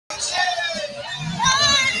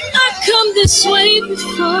come this way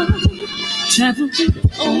before. Travel through the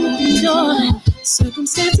open door.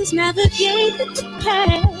 Circumstances navigated the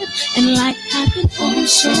path, and life happened all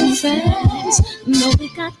so fast. No,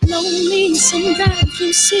 it got lonely sometimes.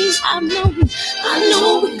 You see, I know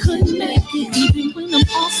we couldn't make it. Even when I'm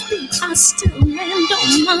off beat, I still land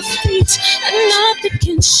on my feet, and nothing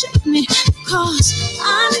can shake me, cause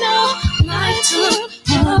I know life took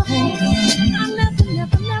a hold on.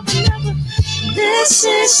 Never. This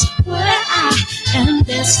is where I am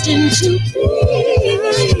destined to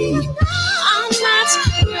be. I'm not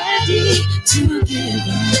ready to give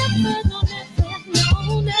up.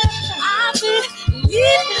 I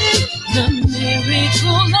believe in the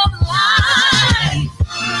miracle of life.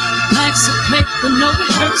 Life's a play with no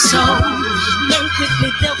rehearsal. Learn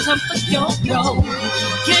quickly, they'll come for your role.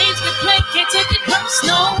 Games we play, can't take it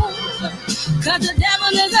personal, cause the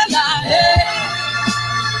devil is a liar.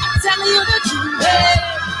 I'm telling you the truth,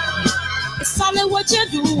 it's only what you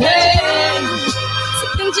do.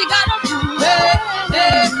 Some things you gotta do.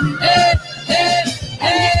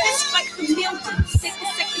 Fight for millions, take a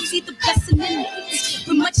second, see the blessing in it.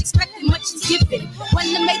 With much expected, much is given. When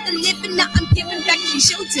I made the living, now I'm giving back to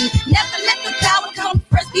children. Never let the power come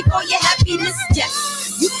first before your happiness. Yes,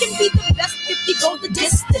 you can be the best if you go the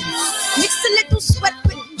distance. Mix a little sweat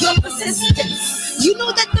with your persistence. You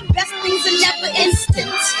know that the best things are never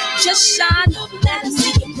instant. Just shine, let them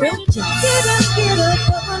see your brilliance. Get up,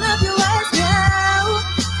 open up your eyes now.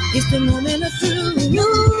 It's the moment of truth.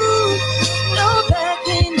 No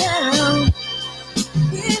backing down.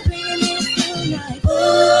 We're bringing it tonight. Ooh,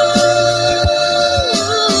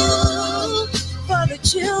 for the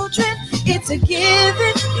children, it's a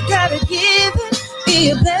given. You gotta give it,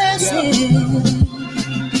 be a blessing.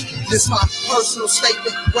 This my personal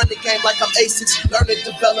statement. Run the game like I'm aces. Learn and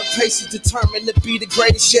develop patience, determined to be the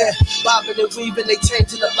greatest. Yeah, bobbing and weaving, they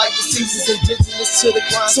changing up like the seasons. Indigenous to the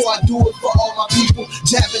grind, so I do it for all my people.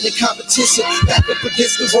 Jabbing the competition, back up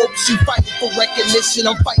against the ropes. You fighting for recognition,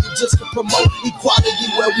 I'm fighting just to promote equality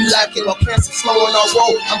where we lacking. While cancer slowing our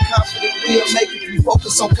road, I'm confident we'll make it. We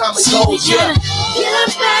focus on common goals. Yeah,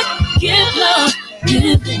 give back, give love,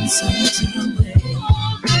 giving something away.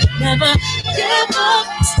 Never give up,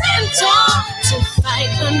 stand tall to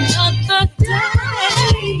fight another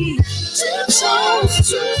day. 2 toes,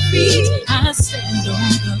 2 feet, I stand on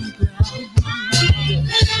the ground.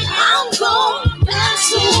 I'm going back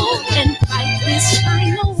soon and fight this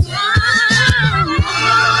final round.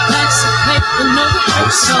 Life's a play for no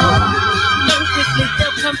rehearsal. Learn quickly,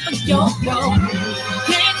 they'll come for your role.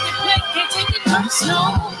 Can't take it personal,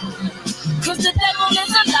 cause the devil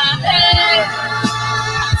is a liar.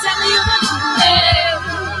 Telling you the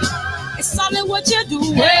truth, it's only what you do.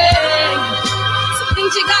 Some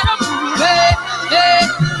things you gotta do.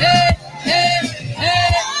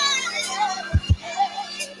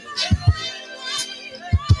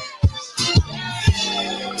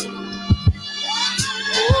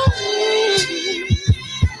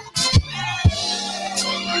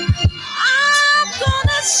 I'm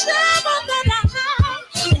gonna share all that I have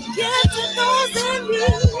and give to those in need.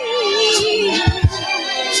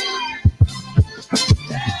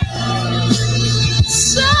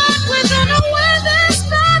 We're gonna win this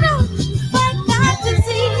battle, fight that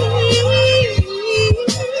disease.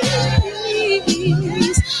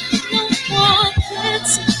 No one can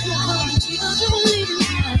support you, don't believe in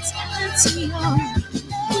that. That's me on.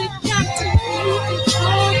 We got to be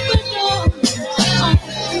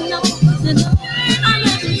open up. I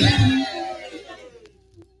love you.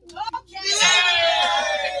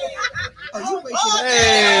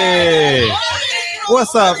 Hey.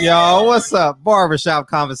 What's up, y'all? What's up? Barbershop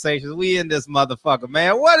Conversations. We in this motherfucker,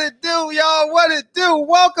 man. What it do, y'all? What it do?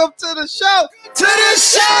 Welcome to the show. To the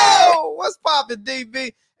show. What's poppin',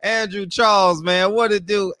 DB? Andrew Charles, man. What it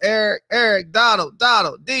do? Eric, Donald,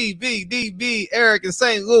 DB, Eric in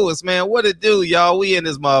St. Louis, man. What it do, y'all? We in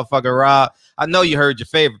this motherfucker, Rob. I know you heard your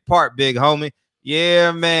favorite part, big homie.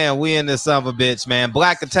 Yeah, man. We in this son of a bitch, man.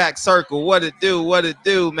 Black Attack Circle. What it do? What it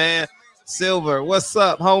do, man? Silver. What's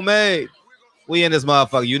up, homemade? We in this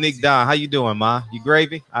motherfucker. Unique Don, how you doing, ma? You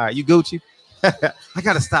gravy? All right, you Gucci? I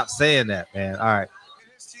gotta stop saying that, man. All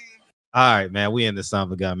right, man. We in this son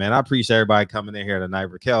of a gun, man. I appreciate everybody coming in here tonight.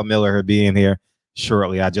 Raquel Miller, her being here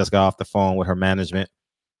shortly. I just got off the phone with her management,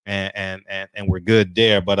 and we're good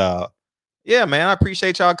there. But yeah, man, I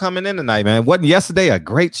appreciate y'all coming in tonight, man. Wasn't yesterday a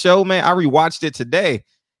great show, man? I rewatched it today,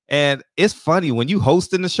 and it's funny when you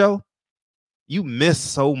hosting the show, you miss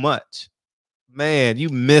so much. Man, you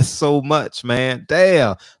miss so much, man.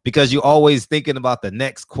 Damn, because you're always thinking about the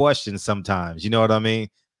next question sometimes. You know what I mean?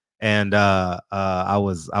 And I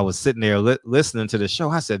was sitting there listening to the show.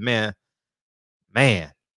 I said, man,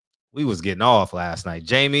 we was getting off last night.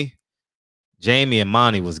 Jamie and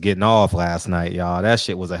Monty was getting off last night, y'all. That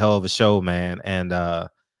shit was a hell of a show, man. And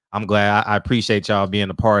I'm glad. I appreciate y'all being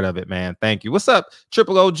a part of it, man. Thank you. What's up,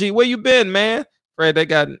 Triple OG? Where you been, man? Fred, they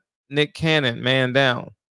got Nick Cannon man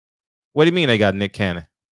down. What do you mean they got Nick Cannon?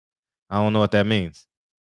 I don't know what that means.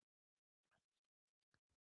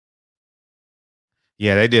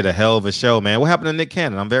 Yeah, they did a hell of a show, man. What happened to Nick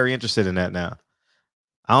Cannon? I'm very interested in that now.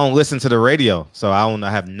 I don't listen to the radio, so I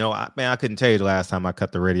have no. Man, I couldn't tell you the last time I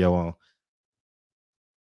cut the radio on.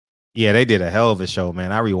 Yeah, they did a hell of a show,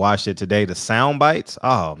 man. I rewatched it today. The sound bites,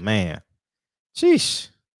 oh man, sheesh,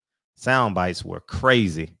 sound bites were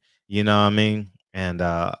crazy. You know what I mean? And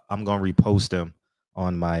I'm gonna repost them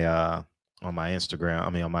on my Instagram. I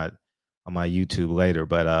mean on my YouTube later.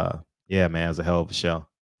 But yeah, man, it was a hell of a show.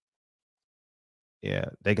 Yeah,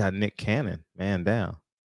 they got Nick Cannon, man, down.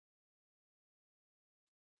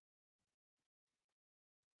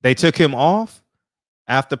 They took him off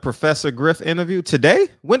after Professor Griff interview today.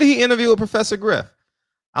 When did he interview with Professor Griff?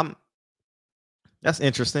 That's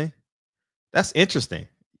interesting. That's interesting.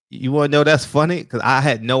 You want to know that's funny? Because I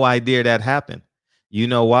had no idea that happened. You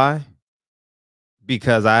know why?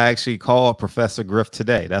 Because I actually called Professor Griff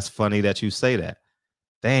today. That's funny that you say that.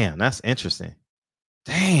 Damn, that's interesting.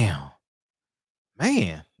 Damn.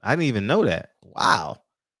 Man, I didn't even know that. Wow.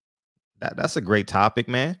 That's a great topic,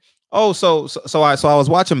 man. Oh, so I was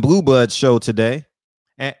watching Blue Blood show today.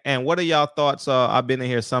 And what are y'all thoughts? I've been in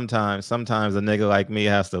here sometimes. Sometimes a nigga like me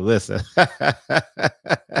has to listen.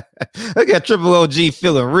 Look at Triple OG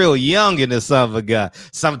feeling real young in this other guy.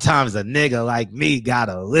 Sometimes a nigga like me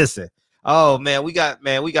gotta listen. Oh man, we got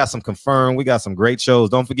some confirmed. We got some great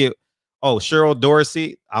shows. Don't forget. Oh, Cheryl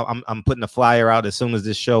Dorsey. I'm putting a flyer out as soon as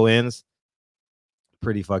this show ends.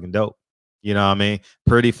 Pretty fucking dope. You know what I mean?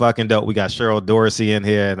 Pretty fucking dope. We got Cheryl Dorsey in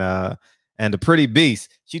here and the pretty beast.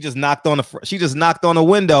 She just knocked on the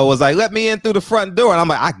window, was like, let me in through the front door. And I'm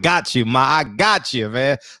like, I got you, I got you,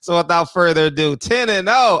 man. So without further ado,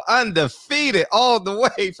 10-0, undefeated all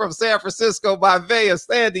the way from San Francisco by way of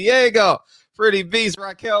San Diego. Pretty beast,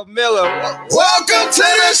 Raquel Miller. Welcome to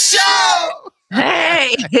the show.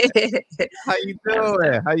 Hey. How you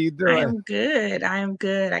doing? How you doing? I am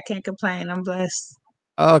good. I can't complain. I'm blessed.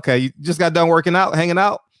 Okay, you just got done working out, hanging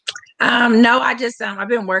out? No, I just I've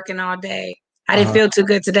been working all day. I didn't feel too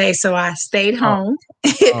good today, so I stayed home.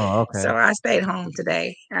 Oh, okay. So I stayed home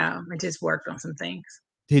today. I just worked on some things.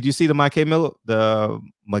 Did you see the Michaela?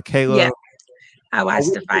 Yeah, I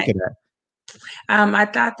watched the fight. I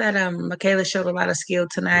thought that Michaela showed a lot of skill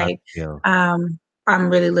tonight. I'm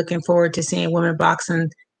really looking forward to seeing women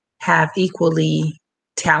boxing have equally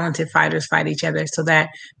talented fighters fight each other, so that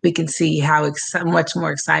we can see how much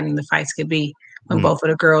more exciting the fights could be when both of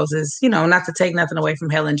the girls is, not to take nothing away from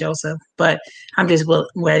Helen Joseph, but I'm just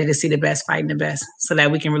ready to see the best fighting the best, so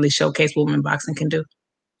that we can really showcase what women boxing can do.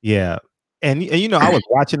 Yeah, and I was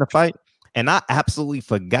watching the fight, and I absolutely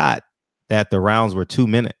forgot that the rounds were 2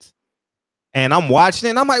 minutes. And I'm watching it,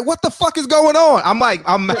 and I'm like, what the fuck is going on? I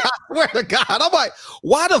swear to God, I'm like,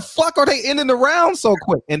 why the fuck are they ending the round so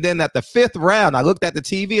quick? And then at the 5th round, I looked at the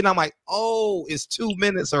TV, and I'm like, oh, it's 2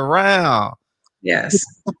 minutes a round. Yes.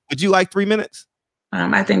 Would you like 3 minutes?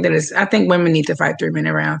 I think women need to fight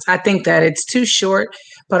 3-minute rounds. I think that it's too short,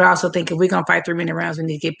 but I also think if we're going to fight 3-minute rounds, we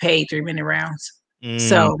need to get paid 3-minute rounds.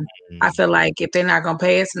 So I feel like if they're not going to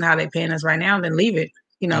pay us and how they're paying us right now, then leave it,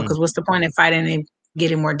 because what's the point in fighting and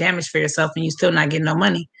getting more damage for yourself and you still not getting no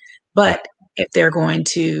money? But if they're going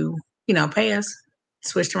to, pay us,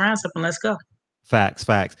 switch the rounds up and let's go. Facts.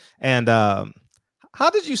 And how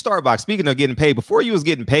did you start boxing? Speaking of getting paid, before you was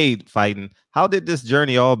getting paid fighting, how did this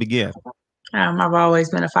journey all begin? I've always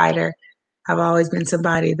been a fighter. I've always been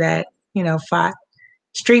somebody that, fought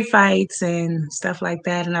street fights and stuff like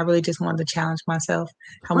that. And I really just wanted to challenge myself.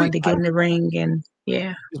 I wanted to get in the ring and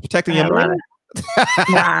Just protecting your money.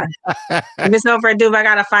 Nah, if it's over, dude, I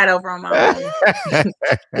got to fight over on my own.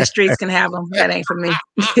 The streets can have them. That ain't for me.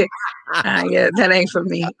 That ain't for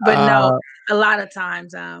me. But no, a lot of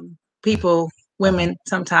times, women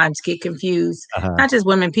sometimes get confused. Not just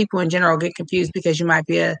women, people in general get confused because you might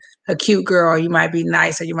be a cute girl, or you might be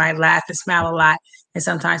nice, or you might laugh and smile a lot. And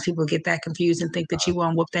sometimes people get that confused and think that you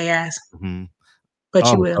won't whoop their ass. But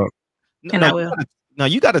you will. I will. No,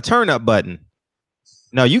 you got a turn up button.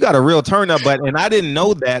 No, you got a real turn up button. And I didn't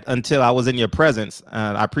know that until I was in your presence.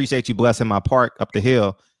 I appreciate you blessing my park up the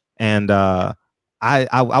hill. And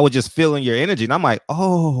I was just feeling your energy, and I'm like,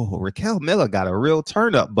 oh, Raquel Miller got a real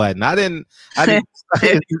turn up button. I didn't.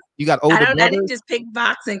 You got older brothers? I didn't just pick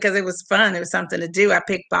boxing because it was fun. It was something to do. I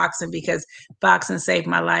picked boxing because boxing saved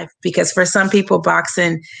my life. Because for some people,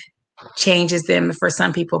 boxing changes them. For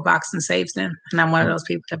some people, boxing saves them. And I'm one of those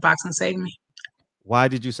people that boxing saved me. Why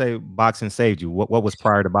did you say boxing saved you? What was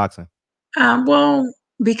prior to boxing? Well,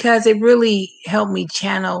 because it really helped me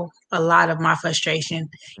channel a lot of my frustration.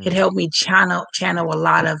 It helped me channel a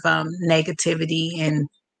lot of negativity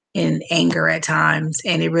and anger at times.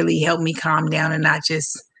 And it really helped me calm down and not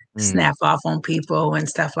just snap off on people and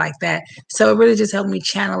stuff like that. So it really just helped me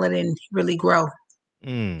channel it and really grow.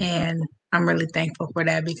 And I'm really thankful for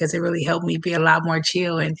that because it really helped me be a lot more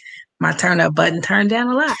chill, and my turn up button turned down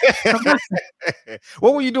a lot.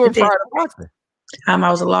 What were you doing prior to boxing? I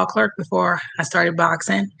was a law clerk before I started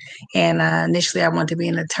boxing, and initially I wanted to be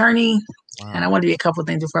an attorney, and I wanted to be a couple of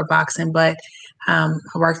things before boxing, but I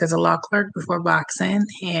worked as a law clerk before boxing,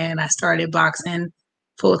 and I started boxing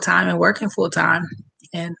full-time and working full-time,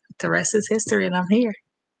 and the rest is history, and I'm here.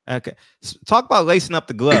 Okay. So talk about lacing up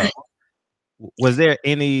the glove. Was there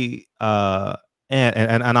any, and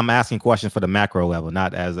I'm asking questions for the macro level,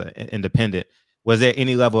 not as an independent, was there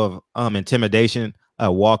any level of intimidation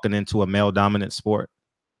walking into a male dominant sport?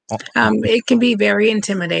 It can be very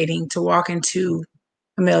intimidating to walk into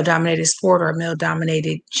a male dominated sport or a male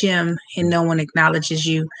dominated gym and no one acknowledges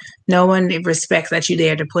you. No one respects that you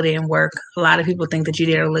there to put in work. A lot of people think that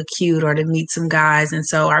you're there to look cute or to meet some guys. And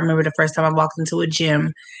so I remember the first time I walked into a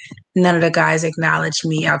gym, none of the guys acknowledged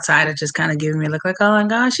me outside of just kind of giving me a look like, oh my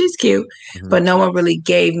gosh, she's cute. But no one really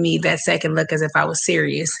gave me that second look as if I was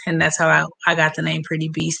serious. And that's how I got the name Pretty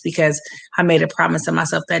Beast, because I made a promise to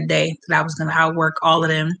myself that day that I was going to outwork all of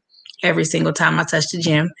them every single time I touched the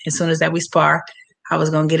gym. As soon as that we spar, I was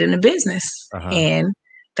going to get into business. And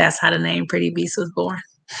that's how the name Pretty Beast was born.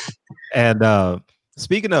 And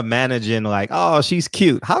speaking of managing, like, oh, she's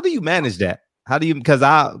cute. How do you manage that? How do you, because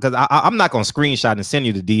I'm not going to screenshot and send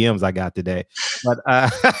you the DMs I got today, but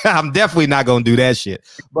I'm definitely not going to do that shit.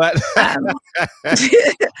 But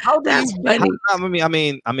oh, that's funny. I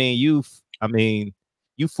mean,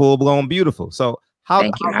 you full blown beautiful. So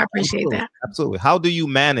thank you. I appreciate that. Absolutely. How do you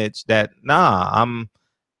manage that? I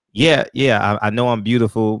know I'm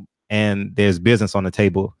beautiful and there's business on the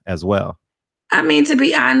table as well. I mean, to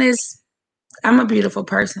be honest, I'm a beautiful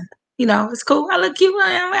person. You know, it's cool. I look cute.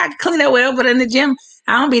 I can clean that well, but in the gym,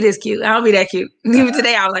 I don't be this cute. I don't be that cute. Even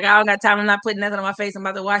today, I was like, I don't got time. I'm not putting nothing on my face. I'm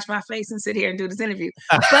about to wash my face and sit here and do this interview.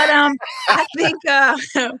 But I think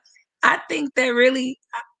that really,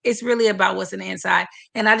 it's really about what's in the inside.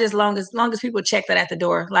 And I just, long as people check that at the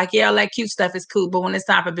door, like, yeah, all that cute stuff is cool, but when it's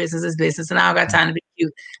time for business, it's business. And I don't got time to be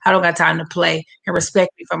cute. I don't got time to play. And respect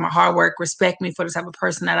me for my hard work. Respect me for the type of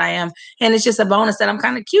person that I am. And it's just a bonus that I'm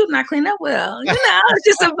kind of cute and I clean up well. You know, it's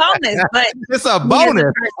just a bonus. But it's a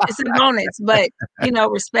bonus. It's a bonus. But, you know,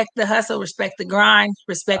 respect the hustle, respect the grind,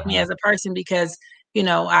 respect me as a person, because, you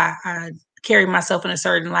know, I carry myself in a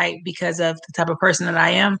certain light because of the type of person that I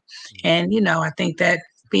am. And, you know, I think that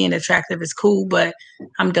being attractive is cool, but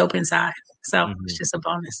I'm dope inside. So it's just a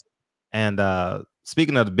bonus. And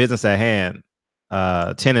speaking of the business at hand,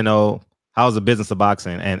 10-0, how's the business of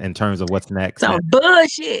boxing and in terms of what's next? So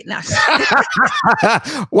bullshit. No.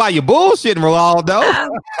 Why you bullshitting, Ronaldo?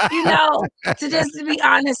 You know, to be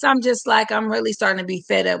honest, I'm really starting to be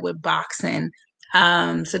fed up with boxing.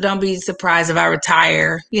 So don't be surprised if I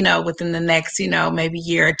retire, you know, within the next, you know, maybe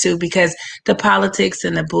year or two, because the politics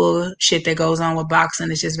and the bullshit that goes on with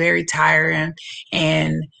boxing is just very tiring.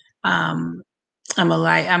 And I'm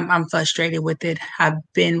frustrated with it.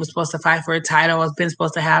 Was supposed to fight for a title. I've been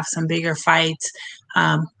supposed to have some bigger fights.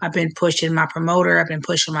 I've been pushing my promoter. I've been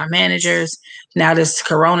pushing my managers. Now this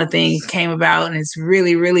Corona thing came about, and it's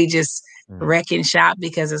really, really just wrecking shop,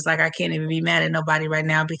 because it's like I can't even be mad at nobody right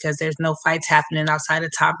now because there's no fights happening outside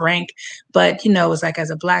of Top Rank. But, you know, it's like, as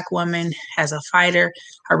a Black woman, as a fighter,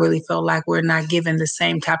 I really feel like we're not given the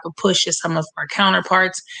same type of push as some of our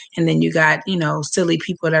counterparts. And then you got, you know, silly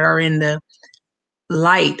people that are in the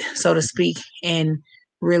light, so to speak, and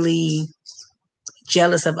really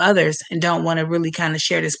jealous of others and don't want to really kind of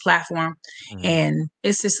share this platform. And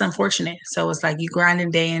it's just unfortunate. So it's like you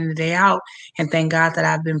grinding day in and day out, and thank God that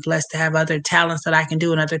I've been blessed to have other talents that I can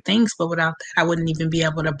do and other things, but without that I wouldn't even be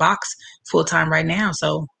able to box full time right now.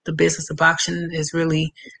 So the business of boxing is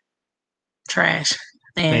really trash.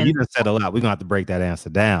 And man, you just said a lot. We're gonna have to break that answer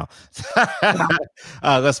down.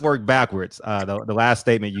 Let's work backwards. The last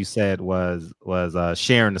statement you said was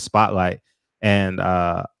sharing the spotlight, and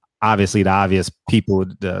obviously the obvious people,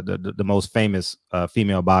 the most famous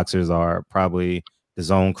female boxers are probably the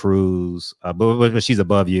Zone Cruz, but she's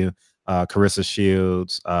above you. Claressa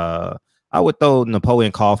Shields. I would throw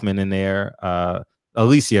Napoleon Kaufman in there.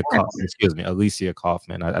 Alicia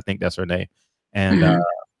Kaufman. I think that's her name. And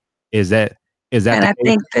is that? And I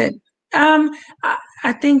think that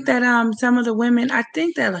I think that some of the women, I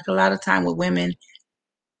think that like a lot of time with women,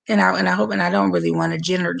 and I hope, and I don't really want to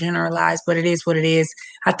generalize, but it is what it is.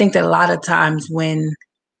 I think that a lot of times when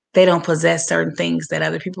they don't possess certain things that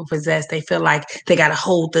other people possess, they feel like they got to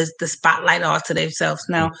hold the spotlight all to themselves.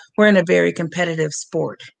 Now, we're in a very competitive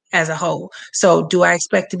sport as a whole. So do I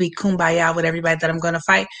expect to be kumbaya with everybody that I'm going to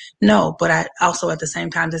fight? No, but I also at the same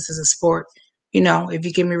time, this is a sport. You know, if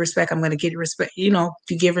you give me respect, I'm going to get respect. You know,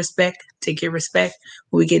 if you give respect, to get respect.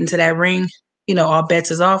 When we get into that ring, you know, all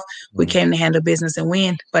bets is off. We came to handle business and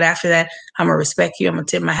win. But after that, I'm going to respect you. I'm going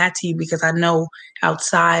to tip my hat to you because I know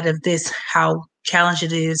outside of this how challenge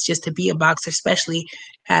it is just to be a boxer, especially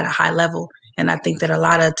at a high level. And I think that a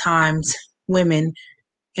lot of times women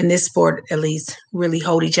in this sport, at least, really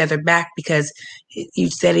hold each other back because you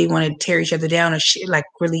said you want to tear each other down or like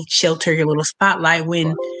really shelter your little spotlight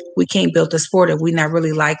when we can't build the sport if we're not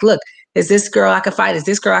really like, look, is this girl I can fight? Is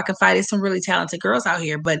this girl I can fight? There's some really talented girls out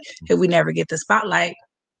here. But if we never get the spotlight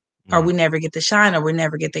or we never get the shine or we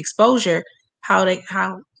never get the exposure, how,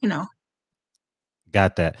 you know.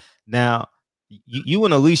 Got that. Now, you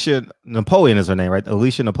and Alicia Napoleon is her name, right?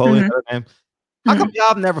 Alicia Napoleon is her name. How come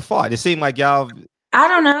y'all never fought? It seemed like y'all. I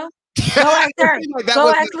don't know. Go ask her. Go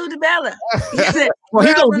ask Lou DiBella. Well,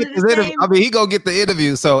 he gonna get this interview. I mean, he gonna get the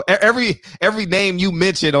interview. So every name you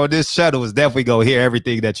mention on this shuttle is definitely gonna hear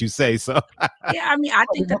everything that you say. So yeah, I mean, I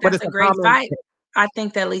think that's a great fight. I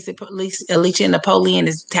think that Alicia Napoleon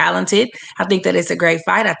is talented. I think that it's a great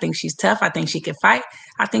fight. I think she's tough. I think she can fight.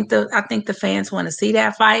 I think the fans want to see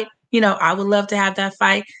that fight. You know, I would love to have that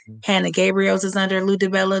fight. Hannah Gabriels is under Lou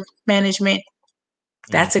DiBella management.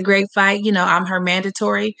 That's a great fight. You know, I'm her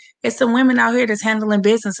mandatory. It's some women out here that's handling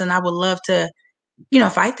business, and I would love to, you know,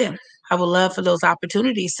 fight them. I would love for those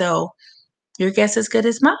opportunities. So your guess is good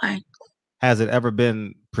as mine. Has it ever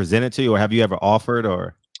been presented to you, or have you ever offered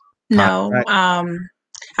or? No.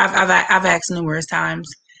 I've asked numerous times.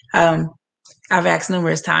 I've asked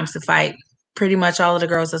numerous times to fight pretty much all of the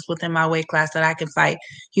girls that's within my weight class that I can fight.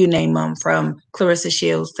 You name them, from Claressa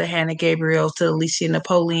Shields to Hannah Gabriel to Alicia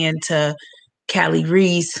Napoleon to Callie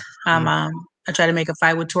Reese. I try to make a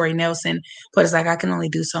fight with Tori Nelson, but it's like I can only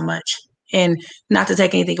do so much. And not to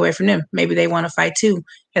take anything away from them. Maybe they want to fight too.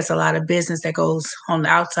 It's a lot of business that goes on the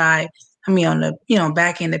outside. I mean, on the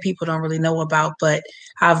back end that people don't really know about. But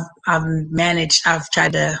I've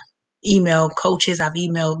tried to email coaches. I've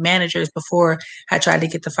emailed managers before. I tried to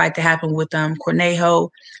get the fight to happen with Cornejo.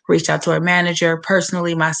 Reached out to her manager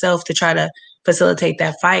personally myself to try to facilitate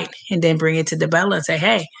that fight, and then bring it to DiBella and say,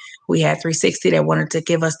 hey, we had 360 that wanted to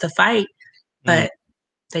give us the fight, but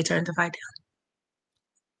they turned the fight down.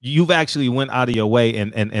 You've actually went out of your way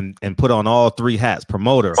and put on all three hats: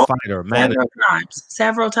 promoter, fighter, manager.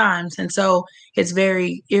 Several times. And so it's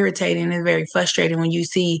very irritating and very frustrating when you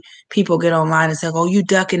see people get online and say, oh, you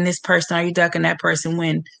ducking this person, are you ducking that person,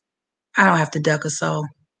 when I don't have to duck a soul.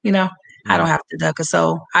 You know, I don't have to duck a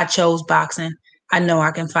soul. I chose boxing. I know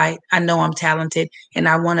I can fight. I know I'm talented, and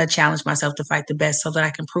I want to challenge myself to fight the best so that I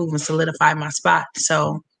can prove and solidify my spot.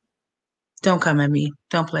 So don't come at me.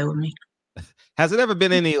 Don't play with me. Has it ever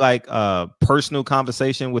been any like personal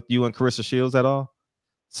conversation with you and Claressa Shields at all?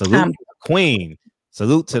 Salute to the queen.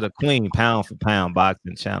 Salute to the queen. Pound for pound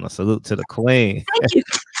boxing channel. Salute to the queen. Thank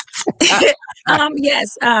you.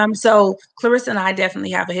 Yes. So Claressa and I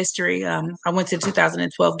definitely have a history. I went to the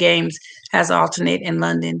 2012 games as alternate in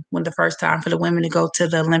London when the first time for the women to go to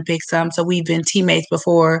the Olympics. So we've been teammates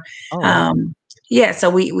before. Yeah, so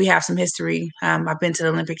we have some history. I've been to the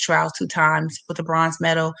Olympic trials 2 times with a bronze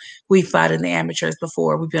medal. We fought in the amateurs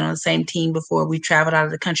before. We've been on the same team before. We traveled out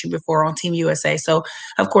of the country before on Team USA. So,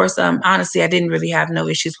 of course, honestly, I didn't really have no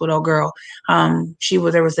issues with old girl.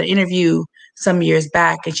 There was an interview some years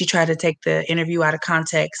back, and she tried to take the interview out of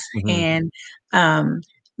context and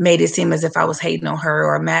made it seem as if I was hating on her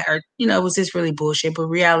or mad, or, it was just really bullshit. But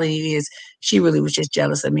reality is she really was just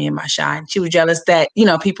jealous of me and my shine. She was jealous that,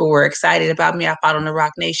 people were excited about me. I fought on the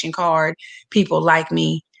Rock Nation card. People like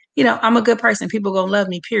me. I'm a good person. People gonna love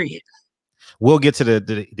me, period. We'll get to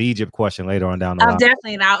the Egypt question later on down the line.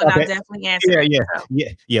 Definitely, and I'll definitely answer. Yeah.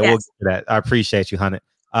 We'll get to that. I appreciate you, honey.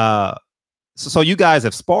 So you guys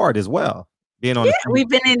have sparred as well. We've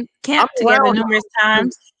been in camp together numerous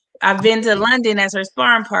times. I've been to London as her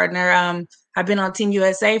sparring partner. I've been on Team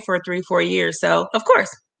USA for 3-4 years. So, of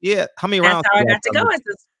course. Yeah. How many rounds? That's how I got to go as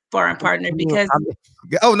this. sparring partner because.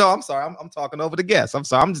 Oh no, I'm sorry. I'm talking over the guests. I'm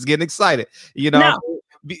sorry. I'm just getting excited. You know, no,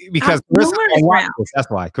 because Carissa's gonna watch this.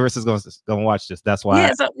 That's why Carissa's going to watch this. That's why.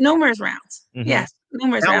 Yeah, so numerous rounds. Mm-hmm. Yes,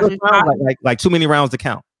 numerous rounds. Like too many rounds to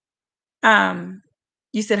count.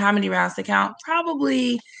 You said how many rounds to count?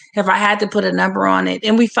 Probably, if I had to put a number on it,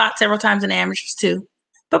 and we fought several times in amateurs too,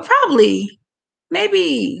 but probably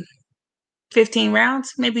maybe 15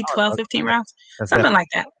 rounds, maybe 12, 15 rounds, something like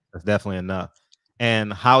that. That's definitely enough.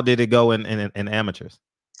 And how did it go in amateurs?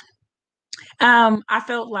 I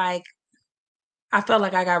felt like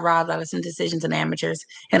I got robbed out of some decisions in amateurs,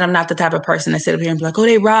 and I'm not the type of person that sit up here and be like, oh,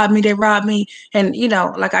 they robbed me. And, you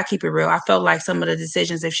know, like I keep it real. I felt like some of the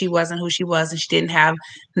decisions, if she wasn't who she was and she didn't have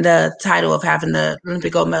the title of having the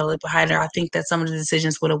Olympic gold medal behind her, I think that some of the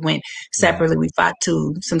decisions would have went separately. We fought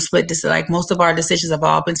to some split decisions. Like most of our decisions have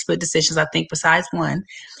all been split decisions, I think, besides one.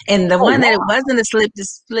 And the one that it wasn't a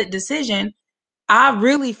split decision, I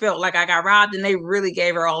really felt like I got robbed, and they really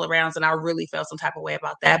gave her all the rounds, and I really felt some type of way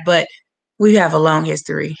about that. But we have a long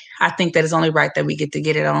history. I think that it's only right that we get to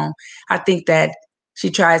get it on. I think that she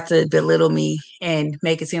tries to belittle me and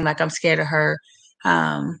make it seem like I'm scared of her.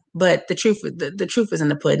 But the truth is in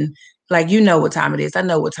the pudding. Like, you know what time it is. I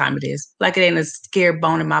know what time it is. Like, it ain't a scared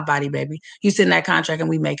bone in my body, baby. You sit in that contract and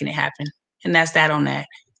we making it happen. And that's that on that.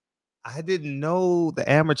 I didn't know the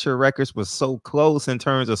amateur records was so close in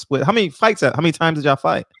terms of split. How many times did y'all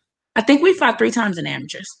fight? I think we fought 3 times in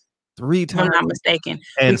amateurs. 3 times? If I'm not mistaken.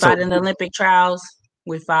 And we fought in the Olympic trials.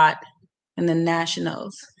 We fought in the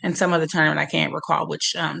nationals and some other tournament. I can't recall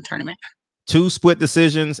which tournament. 2 split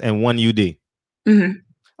decisions and 1 UD. Mm-hmm.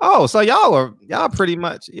 Oh, so y'all pretty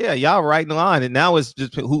much, y'all right in line. And now it's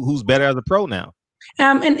just who's better as a pro now.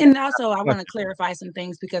 And also I want to clarify some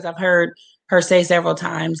things, because I've heard her say several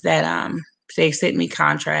times that they sent me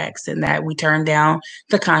contracts and that we turned down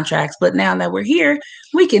the contracts. But now that we're here,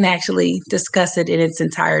 we can actually discuss it in its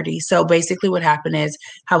entirety. So basically what happened is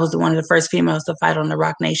I was one of the first females to fight on the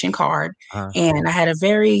Rock Nation card. And I had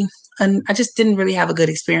I just didn't really have a good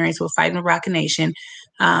experience with fighting the Rock Nation.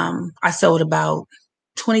 I sold about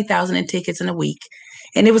 20,000 in tickets in a week.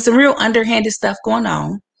 And it was some real underhanded stuff going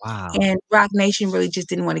on. Wow. And Rock Nation really just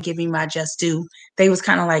didn't want to give me my just due. They was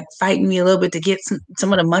kind of like fighting me a little bit to get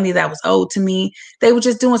some of the money that was owed to me. They were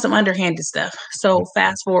just doing some underhanded stuff. So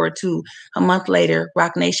fast forward to a month later,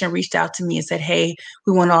 Rock Nation reached out to me and said, hey,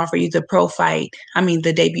 we want to offer you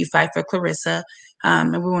the debut fight for Claressa.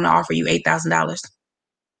 And we want to offer you $8,000.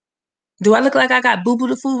 Do I look like I got boo-boo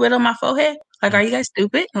the food right on my forehead? Like, are you guys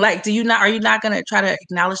stupid? Like, are you not going to try to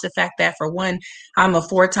acknowledge the fact that, for one, I'm a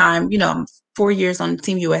 4-time, I'm 4 years on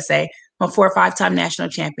Team USA. I'm a 4 or 5-time national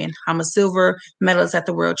champion. I'm a silver medalist at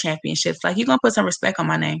the World Championships. Like, you're going to put some respect on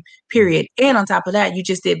my name, period. And on top of that, you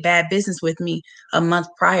just did bad business with me a month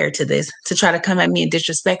prior to this to try to come at me and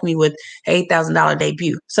disrespect me with an $8,000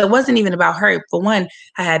 debut. So it wasn't even about her. For one,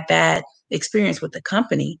 I had bad experience with the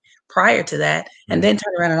company prior to that, and then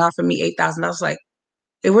turn around and offer me $8,000. Like,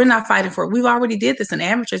 if we're not fighting for it, we've already did this in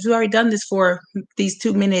amateurs. We've already done this for these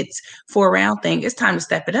 2 minutes, 4-round thing. It's time to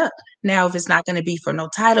step it up. Now, if it's not going to be for no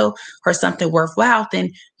title or something worthwhile,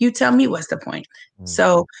 then you tell me what's the point.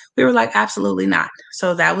 So we were like, absolutely not.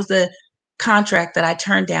 So that was the contract that I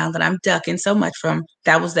turned down, that I'm ducking so much from.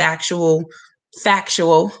 That was the actual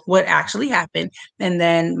factual, what actually happened. And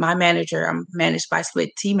then my manager, I'm managed by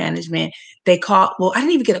Split Team Management. They called, I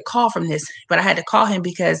didn't even get a call from this, but I had to call him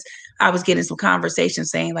because I was getting some conversation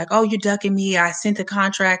saying like, oh, you're ducking me. I sent the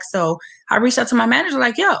contract. So I reached out to my manager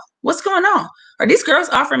like, yo, what's going on? Are these girls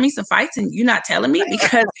offering me some fights and you're not telling me?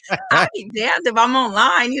 Because I'd be damned if I'm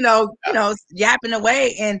online, yapping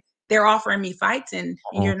away and they're offering me fights and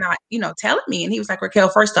you're not, telling me. And he was like, Raquel,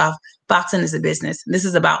 first off, boxing is a business. This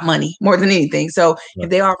is about money more than anything. So if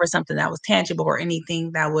they offer something that was tangible or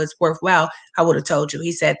anything that was worthwhile, I would have told you.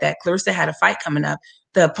 He said that Claressa had a fight coming up.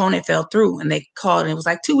 The opponent fell through and they called, and it was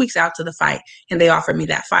like 2 weeks out to the fight, and they offered me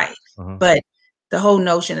that fight. But the whole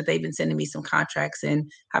notion that they've been sending me some contracts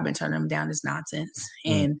and I've been turning them down is nonsense.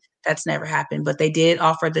 And that's never happened. But they did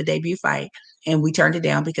offer the debut fight, and we turned it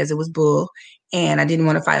down because it was bull. And I didn't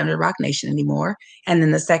want to fight under Rock Nation anymore. And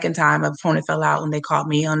then the second time, an opponent fell out when they called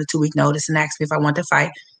me on a 2-week notice and asked me if I wanted to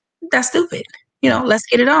fight. That's stupid. Let's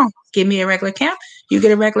get it on. Give me a regular camp. You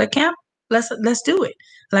get a regular camp. Let's do it.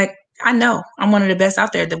 Like, I know I'm one of the best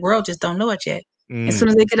out there. The world just don't know it yet. As soon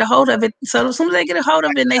as they get a hold of it,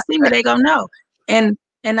 and they see me, they gonna know. And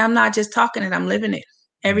I'm not just talking it, I'm living it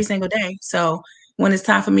every single day. So when it's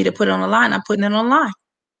time for me to put it on the line, I'm putting it on the line.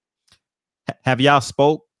 Have y'all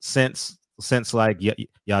spoke since since like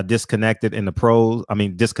y'all disconnected in the pros, I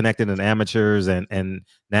mean disconnected in amateurs, and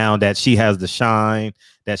now that she has the shine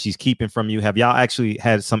that she's keeping from you, have y'all actually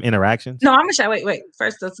had some interactions? No, I'm gonna shine. Wait.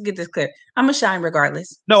 First, let's get this clear. I'm gonna shine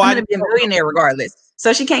regardless. No, I'm gonna be a millionaire regardless.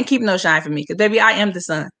 So she can't keep no shine from me because baby, I am the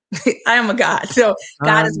sun. I am a God. So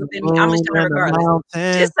God is within me. I'm gonna shine regardless.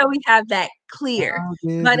 Just so we have that clear.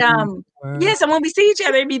 But yeah, so when we see each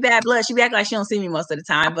other, it be bad blood. She be acting like she don't see me most of the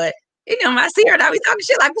time. But you know, when I see her, I be talking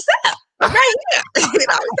shit like, what's up? Like, right here. You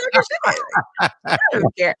know, I be talking shit. I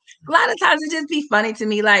don't care. A lot of times it just be funny to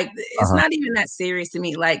me. Like, it's not even that serious to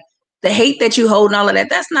me. Like, the hate that you hold and all of that,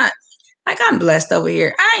 that's not, like, I'm blessed over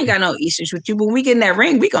here. I ain't got no issues with you, but when we get in that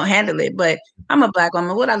ring, we gonna handle it. But I'm a black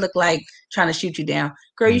woman. What I look like trying to shoot you down?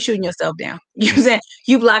 Girl, you shooting yourself down. You know what I'm saying?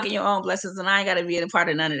 You blocking your own blessings, and I ain't gotta be a part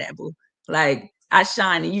of none of that, boo. Like, I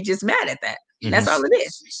shine and you just mad at that. That's all it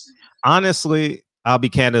is. Honestly, I'll be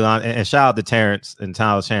candid on, and shout out to Terrence and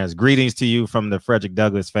Tyler Terrence. Greetings to you from the Frederick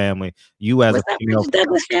Douglass family. You as a female,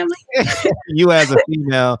 Douglass family. you as a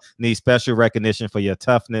female need special recognition for your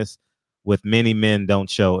toughness. With many men don't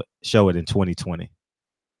show it in 2020.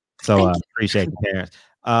 So I appreciate the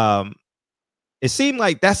parents. It seemed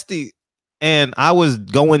like that's the, and I was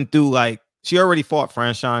going through, like, she already fought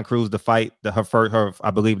Franchon Cruz to fight her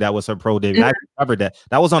I believe that was her pro debut. I covered that.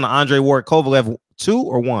 That was on the Andre Ward Kovalev 2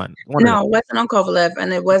 or 1. No, it wasn't on Kovalev,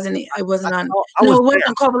 and it wasn't on. No, it wasn't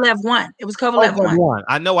on Kovalev 1. It was Kovalev 1.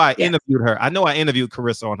 I know I interviewed her. I know I interviewed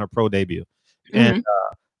Claressa on her pro debut, and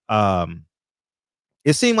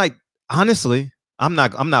it seemed like, honestly, I'm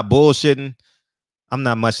not bullshitting. I'm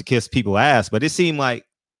not much to kiss people's ass, but it seemed like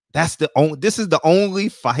this is the only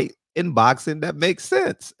fight in boxing that makes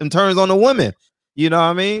sense in terms on the women. You know what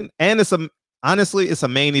I mean? And honestly, it's a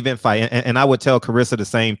main event fight. And I would tell Claressa the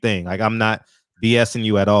same thing. Like, I'm not BSing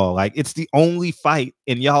you at all. Like, it's the only fight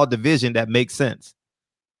in y'all division that makes sense.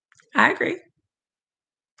 I agree.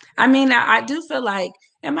 I mean, I do feel like,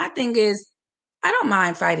 and my thing is, I don't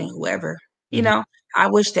mind fighting whoever, you know. I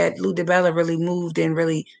wish that Lou DiBella really moved and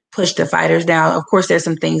really pushed the fighters down. Of course, there's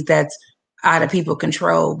some things that's out of people's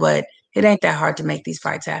control, but it ain't that hard to make these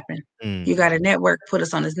fights happen. You got a network, put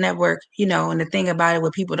us on this network, you know. And the thing about it,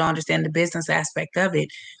 what people don't understand the business aspect of it,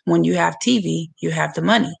 when you have TV, you have the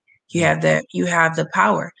money, you have the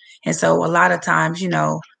power. And so a lot of times, you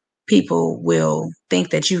know, people will think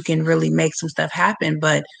that you can really make some stuff happen.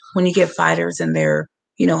 But when you get fighters and they're,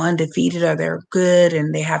 you know, undefeated, or they're good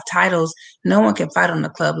and they have titles, no one can fight on the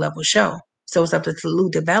club level show. So it's up to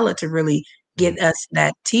Lou DiBella to really get us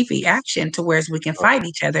that TV action to where we can fight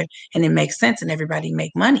each other and it makes sense and everybody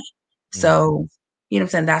make money. So, you know what I'm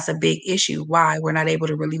saying? That's a big issue why we're not able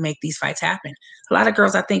to really make these fights happen. A lot of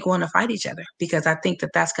girls, I think, want to fight each other because I think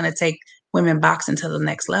that that's going to take women boxing to the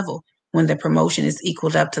next level. When the promotion is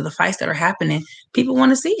equaled up to the fights that are happening, people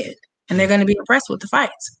want to see it and they're going to be impressed with the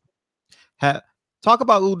fights. Talk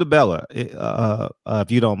about Lou DiBella,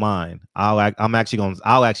 if you don't mind. I'll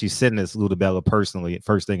actually send this Lou DiBella personally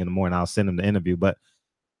first thing in the morning. I'll send him the interview. But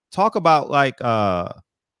talk about, like,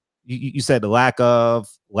 you said the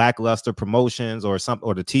lackluster promotions or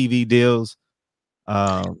the TV deals.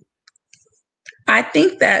 I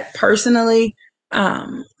think that personally,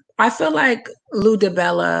 I feel like Lou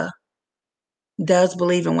DiBella does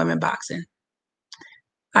believe in women boxing.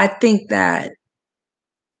 I think that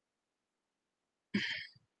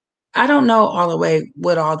I don't know all the way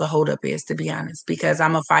what all the holdup is, to be honest, because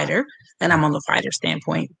I'm a fighter and I'm on the fighter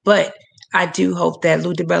standpoint. But I do hope that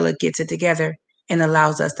Lou DiBella gets it together and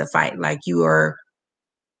allows us to fight. Like, you are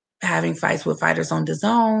having fights with fighters on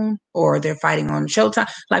DAZN, or they're fighting on Showtime.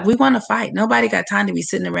 Like, we want to fight. Nobody got time to be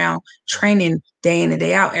sitting around training day in and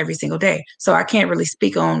day out every single day. So I can't really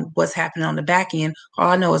speak on what's happening on the back end.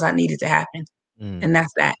 All I know is I need it to happen. And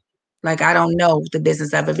that's that. Like, I don't know the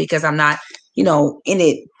business of it because I'm not, you know, in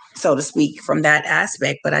it, so to speak, from that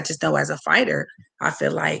aspect. But I just know as a fighter, I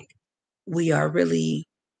feel like we are really,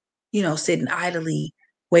 you know, sitting idly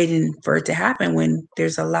waiting for it to happen when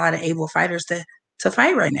there's a lot of able fighters to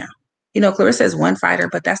fight right now. You know, Claressa is one fighter,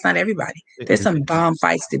 but that's not everybody. There's some bomb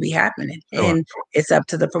fights to be happening, and it's up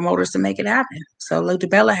to the promoters to make it happen. So Lou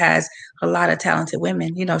DiBella has a lot of talented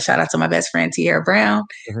women. You know, shout out to my best friend, Tierra Brown.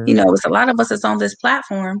 You know, it's a lot of us that's on this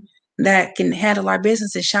platform that can handle our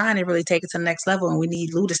business and shine and really take it to the next level. And we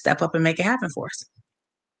need Lou to step up and make it happen for us.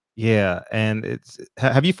 Yeah. And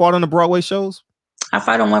have you fought on the Broadway shows? I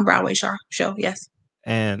fight on one Broadway show, yes.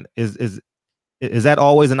 And is that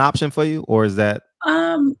always an option for you, or is that?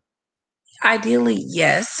 Ideally,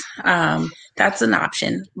 yes. That's an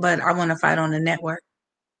option, but I want to fight on the network.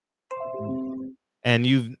 And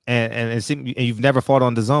you've never fought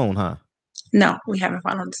on DAZN, huh? No, we haven't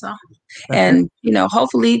followed the song. And,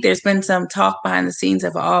 hopefully there's been some talk behind the scenes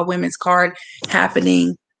of all women's card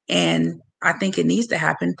happening. And I think it needs to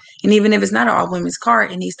happen. And even if it's not an all women's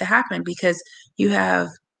card, it needs to happen because you have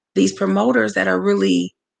these promoters that are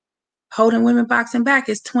really holding women boxing back.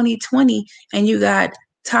 It's 2020 and you got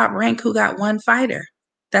Top Rank who got one fighter.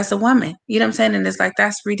 That's a woman. You know what I'm saying? And it's like,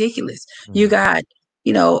 that's ridiculous. Mm-hmm. You got,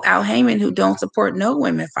 Al Heyman who don't support no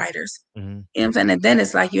women fighters. Mm-hmm. You know what I'm saying? And then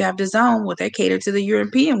it's like you have DAZN where they cater to the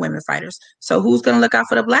European women fighters. So who's going to look out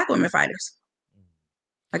for the Black women fighters?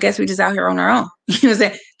 I guess we just out here on our own, you know what I'm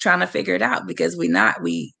saying? Trying to figure it out because we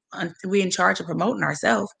in charge of promoting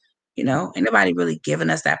ourselves. Ain't nobody really giving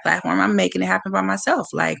us that platform. I'm making it happen by myself.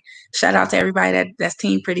 Like, shout out to everybody that's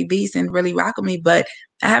Team Pretty Beast and really rock with me. But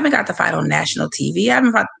I haven't got to fight on national TV.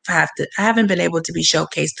 I haven't been able to be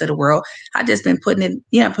showcased to the world. I just been putting in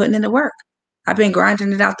the work. I've been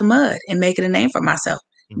grinding it out the mud and making a name for myself.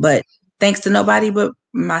 Mm-hmm. But thanks to nobody but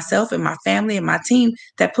myself and my family and my team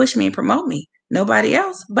that push me and promote me. Nobody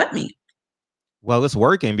else but me. Well, it's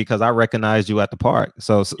working because I recognized you at the park.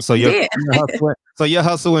 So your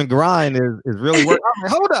hustle and grind is really working. I'm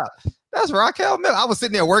like, hold up, that's Raquel Miller. I was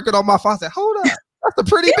sitting there working on my phone. I said, hold up, that's a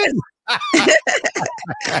pretty big.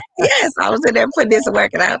 Yes, I was in there putting this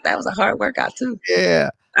working out. That was a hard workout too. Yeah,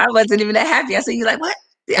 I wasn't even that happy. I said, "You like what?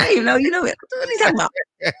 I didn't even know you knew it. What are you talking about?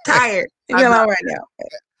 Tired. You're out right now.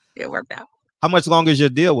 It worked out." How much longer is your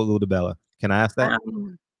deal with DiBella? Can I ask that?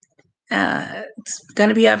 It's going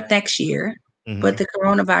to be up next year, but the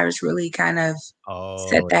coronavirus really kind of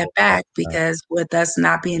set that back because with us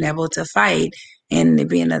not being able to fight and it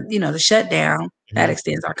being the shutdown, that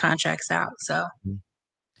extends our contracts out. So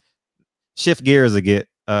shift gears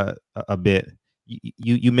a bit.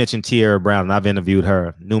 You mentioned Tierra Brown, and I've interviewed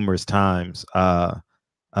her numerous times.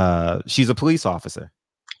 She's a police officer.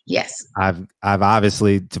 Yes. I've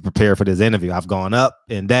obviously, to prepare for this interview, I've gone up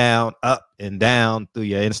and down through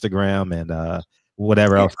your Instagram and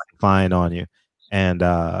whatever else I can find on you. And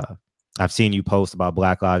I've seen you post about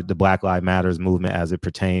the Black Lives Matters movement as it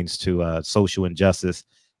pertains to social injustice,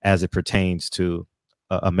 as it pertains to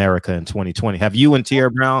America in 2020. Have you and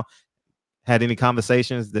Tierra Brown had any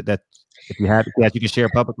conversations that if you had that you can share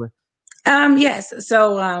publicly? Yes.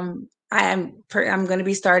 So I'm going to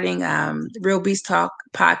be starting Real Beast Talk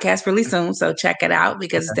podcast really soon. So check it out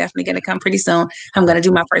because it's definitely going to come pretty soon. I'm going to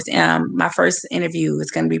do my first interview.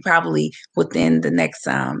 It's going to be probably within the next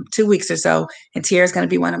 2 weeks or so. And Tierra's going to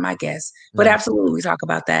be one of my guests. But absolutely, we talk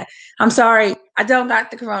about that. I'm sorry, I don't got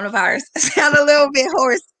the coronavirus. I sound a little bit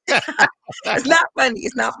hoarse. It's not funny.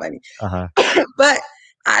 It's not funny. But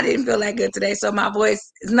I didn't feel that good today. So my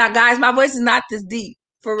voice is not, guys, my voice is not this deep.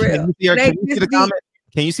 For real. Can you see the comment?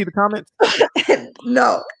 Can you see the comments?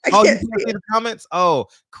 No. You can't see the comments? Oh,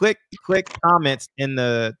 click comments in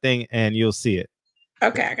the thing and you'll see it.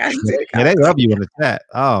 Okay, I got it. Yeah, they love you in the chat.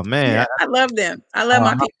 Oh man. Yeah, I love them. I love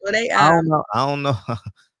my people. I don't know.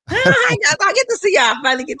 I get to see y'all. I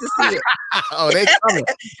finally get to see it. They coming.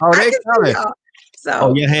 They coming.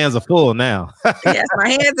 So your hands are full now. Yes, my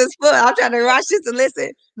hands is full. I'm trying to watch this and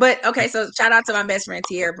listen. But okay, so shout out to my best friend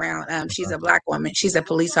Tierra Brown. She's a Black woman. She's a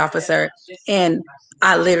police officer, and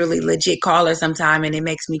I literally legit call her sometime, and it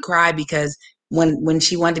makes me cry because when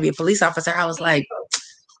she wanted to be a police officer, I was like,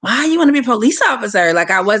 "Why you want to be a police officer?"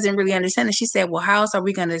 Like I wasn't really understanding. She said, "Well, how else are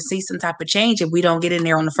we going to see some type of change if we don't get in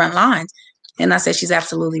there on the front lines?" And I said, she's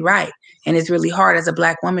absolutely right. And it's really hard as a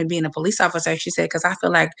Black woman being a police officer. She said, because I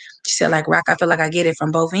feel like, Rock, I feel like I get it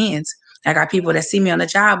from both ends. I got people that see me on the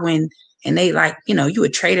job and they like, you a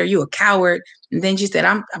traitor, you a coward. And then she said,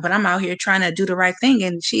 I'm out here trying to do the right thing.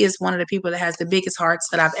 And she is one of the people that has the biggest hearts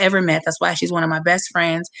that I've ever met. That's why she's one of my best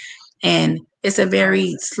friends. And it's a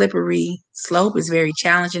very slippery slope. It's very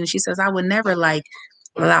challenging. And she says, I would never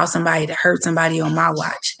allow somebody to hurt somebody on my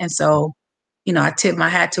watch. And so, I tip my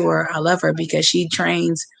hat to her. I love her because she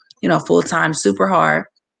trains, full-time, super hard,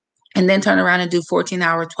 and then turn around and do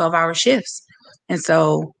 14-hour, 12-hour shifts. And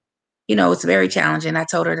so, it's very challenging. I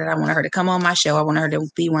told her that I wanted her to come on my show. I wanted her to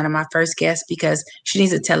be one of my first guests because she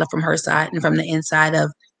needs to tell it from her side and from the inside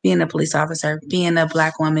of being a police officer, being a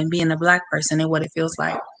Black woman, being a Black person and what it feels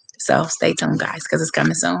like. So stay tuned, guys, because it's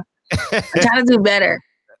coming soon. I'm trying to do better.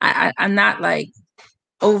 I'm not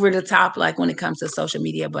over the top when it comes to social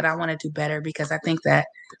media, but I want to do better because I think that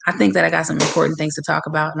I got some important things to talk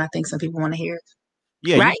about, and I think some people want to hear it.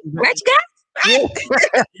 Yeah, right, you guys. Right?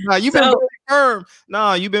 No, you've been very firm.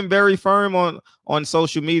 No, you've been very firm on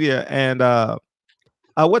social media. And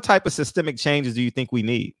what type of systemic changes do you think we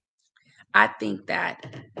need? I think that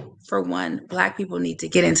for one, Black people need to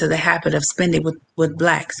get into the habit of spending with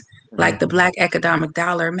Blacks. Like the Black economic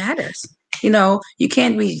dollar matters. You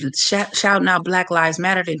can't be shouting out Black Lives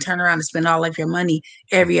Matter and turn around and spend all of your money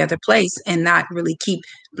every other place and not really keep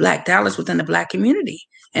Black dollars within the Black community.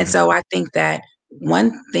 And so I think that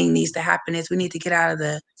one thing needs to happen is we need to get out of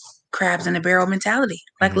the crabs in a barrel mentality.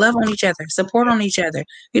 Like love on each other, support on each other.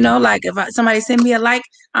 Like if somebody send me a like,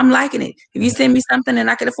 I'm liking it. If you send me something and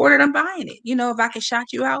I can afford it, I'm buying it. If I can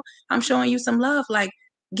shout you out, I'm showing you some love. Like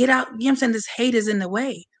get out. I'm saying? This hate is in the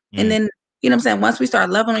way. And then, I'm saying? Once we start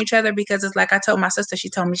loving each other, because it's like I told my sister, she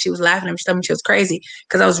told me she was laughing at me. She told me she was crazy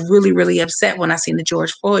because I was really, really upset when I seen the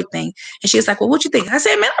George Floyd thing. And she was like, well, what you think? I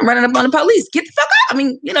said, man, I'm running up on the police. Get the fuck out. I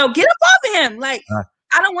mean, get up off of him. Like,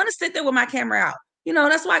 I don't want to sit there with my camera out.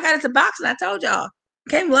 That's why I got into boxing. I told y'all,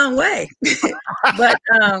 came a long way. But,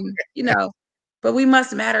 but we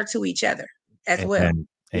must matter to each other as well.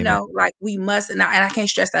 Like we must, and I can't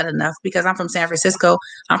stress that enough because I'm from San Francisco.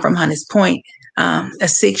 I'm from Hunters Point. A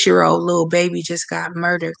 6-year-old little baby just got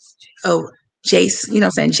murdered. Oh, Jace,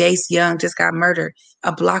 Jace Young just got murdered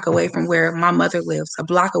a block away from where my mother lives, a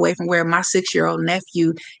block away from where my 6-year-old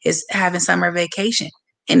nephew is having summer vacation.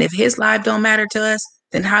 And if his life don't matter to us,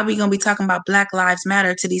 then how are we going to be talking about Black Lives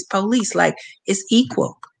Matter to these police? Like it's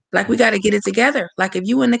equal. Like we got to get it together. Like if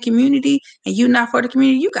you in the community and you not for the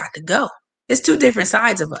community, you got to go. It's two different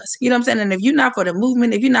sides of us. You know what I'm saying? And if you're not for the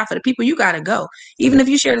movement, if you're not for the people, you got to go. Even if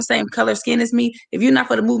you share the same color skin as me, if you're not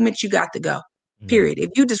for the movement, you got to go. Period. If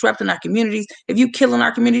you disrupting our communities, if you killing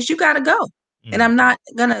our communities, you got to go. And I'm not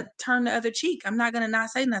going to turn the other cheek. I'm not going to not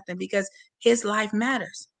say nothing because his life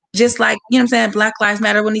matters. Just like, you know what I'm saying? Black Lives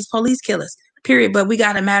Matter when these police kill us. Period. But we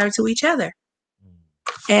got to matter to each other.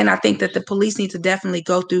 And I think that the police need to definitely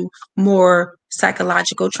go through more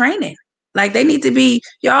psychological training. Like they need to be,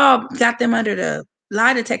 y'all got them under the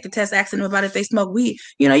lie detector test, asking them about if they smoke weed.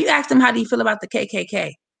 You ask them, how do you feel about the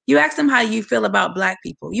KKK? You ask them, how you feel about Black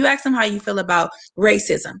people? You ask them how you feel about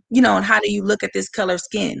racism, and how do you look at this color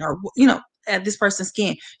skin or, at this person's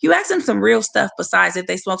skin? You ask them some real stuff besides if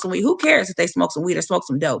they smoke some weed. Who cares if they smoke some weed or smoke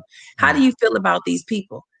some dope? How do you feel about these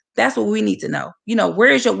people? That's what we need to know.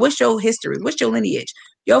 What's your history? What's your lineage?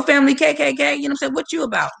 Your family KKK, you know what I'm saying? What you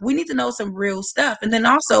about? We need to know some real stuff. And then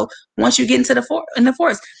also, once you get into the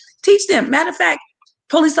force, teach them. Matter of fact,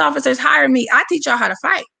 police officers hire me. I teach y'all how to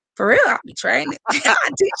fight. For real, I'll be training. I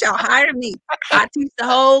teach y'all, hire me. I teach the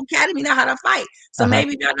whole academy now how to fight. So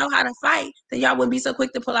maybe if y'all know how to fight, then y'all wouldn't be so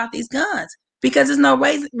quick to pull out these guns. Because there's no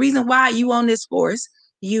reason why you on this force,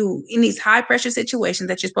 you in these high pressure situations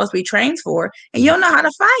that you're supposed to be trained for, and you don't know how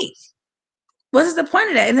to fight. What is the point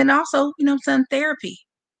of that? And then also, some therapy.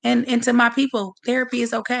 And to my people, therapy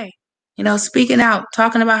is okay. Speaking out,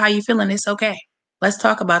 talking about how you're feeling, it's okay. Let's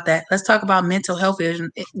talk about that. Let's talk about mental health.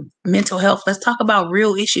 Let's talk about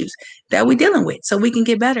real issues that we're dealing with so we can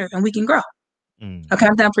get better and we can grow. Okay,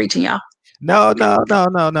 I'm done preaching, y'all. No.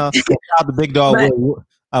 The big dog.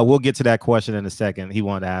 We'll get to that question in a second. He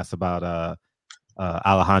wanted to ask about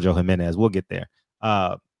Alejandro Jimenez. We'll get there.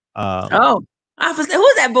 I was like,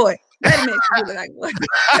 who's that boy? Wait a minute. Like,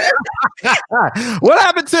 what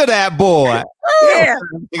happened to that boy? Yeah,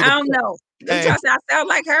 I don't know. Don't y'all say I sound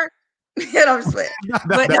like her? I'm just playing.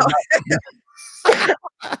 But no.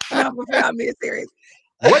 No, before I'm being serious.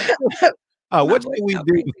 What should we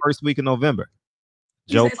do the first week of November?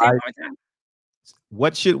 Joe Biden.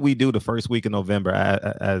 What should we do the first week of November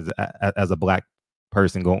as a Black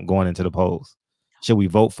person going into the polls? Should we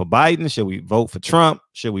vote for Biden? Should we vote for Trump?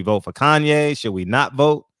 Should we vote for Kanye? Should we not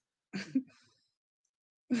vote?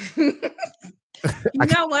 You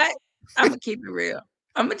know what? I'm gonna keep it real.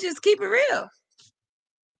 I'm gonna just keep it real.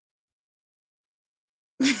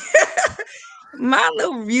 My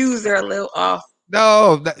little views are a little off.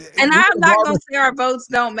 No, and I'm not gonna say our votes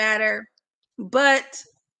don't matter, but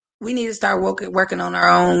we need to start working on our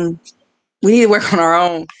own. We need to work on our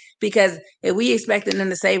own, because if we expecting them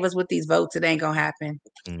to save us with these votes, it ain't gonna happen.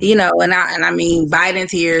 And I mean,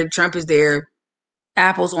 Biden's here, Trump is there.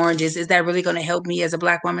 Apples, oranges. Is that really going to help me as a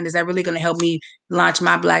Black woman? Is that really going to help me launch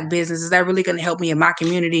my Black business? Is that really going to help me in my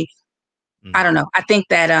community? I don't know. I think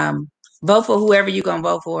that vote for whoever you're going to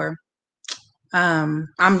vote for. I'm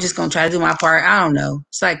just going to try to do my part. I don't know.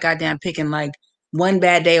 It's like goddamn picking like one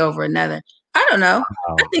bad day over another. I don't know.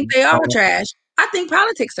 I think they all trash. I think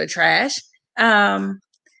politics are trash. And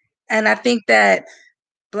I think that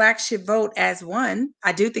Blacks should vote as one.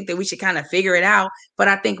 I do think that we should kind of figure it out. But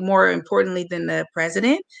I think more importantly than the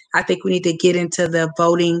president, I think we need to get into the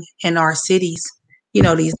voting in our cities.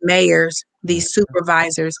 These mayors, these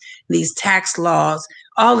supervisors, these tax laws,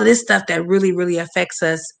 all of this stuff that really, really affects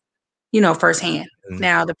us, firsthand.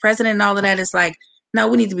 Now, the president and all of that is like, no,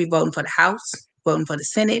 we need to be voting for the House. voting for the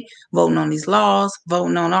Senate, voting on these laws,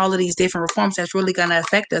 voting on all of these different reforms that's really going to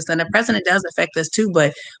affect us. And the president does affect us too,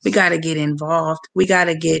 but we got to get involved. We got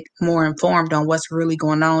to get more informed on what's really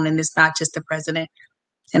going on. And it's not just the president.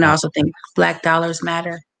 And I also think Black dollars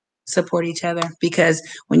matter. Support each other, because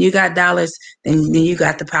when you got dollars, then you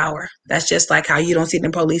got the power. That's just like how you don't see the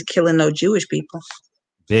police killing no Jewish people.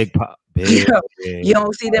 Big pop. You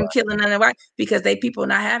don't see them killing none of white because they people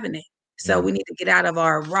not having it. So we need to get out of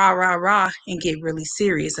our rah and get really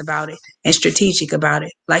serious about it and strategic about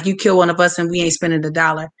it. Like, you kill one of us and we ain't spending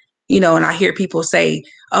 $1. And I hear people say,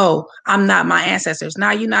 "Oh, I'm not my ancestors."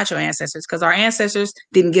 Nah, you're not your ancestors, because our ancestors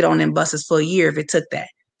didn't get on them buses for a year if it took that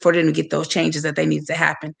for them to get those changes that they needed to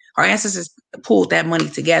happen. Our ancestors pulled that money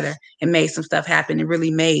together and made some stuff happen and really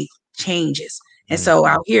made changes. And so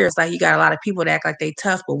out here, it's like you got a lot of people that act like they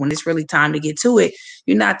tough, but when it's really time to get to it,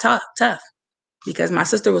 you're not tough. Because my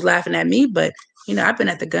sister was laughing at me, but I've been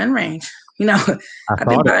at the gun range. I've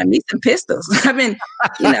been buying me some pistols. I've been,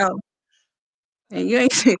 and you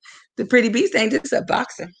ain't the pretty beast ain't just a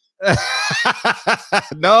boxer.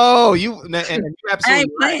 No, you absolutely I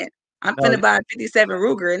ain't playing. I'm finna buy a 57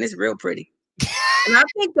 Ruger, and it's real pretty. And I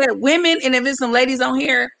think that women, and if there's some ladies on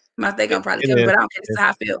here, they're gonna probably kill me, but I don't care. This is how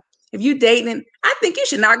I feel. If you dating, I think you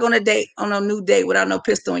should not go on a date on a new date without no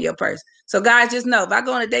pistol in your purse. So guys, just know, if I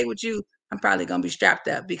go on a date with you, I'm probably gonna be strapped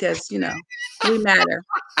up, because we matter.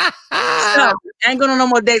 So I ain't going on no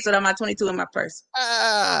more dates without my 22 in my purse.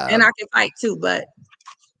 And I can fight too, but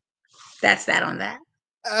that's that on that.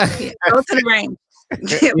 Yeah, go to the range.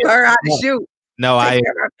 Learn how to shoot. No, I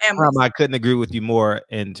couldn't agree with you more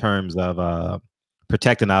in terms of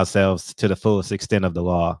protecting ourselves to the fullest extent of the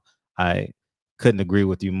law. I couldn't agree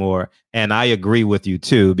with you more. And I agree with you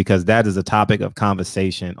too, because that is a topic of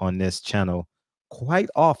conversation on this channel quite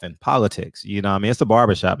often. Politics, it's a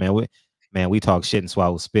barbershop, man. We talk shit and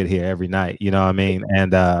swallow spit here every night,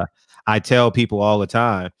 And I tell people all the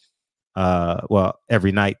time,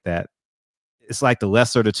 every night, that it's like the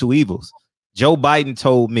lesser of the two evils. Joe Biden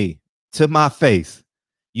told me to my face,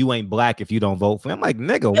 "You ain't black if you don't vote for him." I'm like,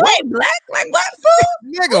 nigga, you what? Ain't black? Like what,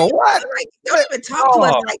 fool? Nigga, what? Like, don't even talk to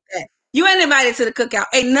us like that. You ain't invited to the cookout.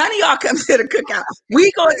 Ain't none of y'all come to the cookout.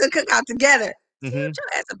 We going to the cookout together. Get your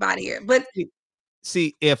ass up out of here. But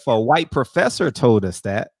see, if a white professor told us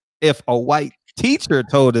that, if a white teacher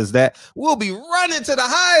told us that, we'll be running to the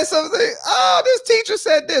highest of the, "Oh, this teacher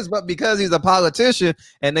said this." But because he's a politician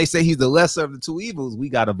and they say he's the lesser of the two evils, we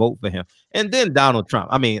got to vote for him. And then Donald Trump.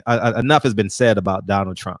 I mean, enough has been said about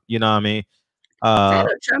Donald Trump. You know what I mean?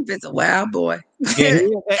 Donald Trump is a wild boy.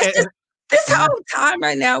 This whole time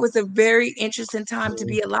right now is a very interesting time to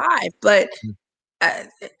be alive. But I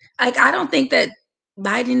don't think that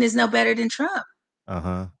Biden is no better than Trump.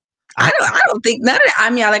 I don't think none of that. I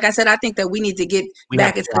mean, like I said, I think that we need to get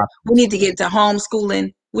back into we need to get into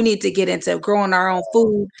homeschooling. We need to get into growing our own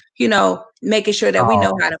food, making sure that we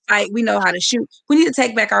know how to fight. We know how to shoot. We need to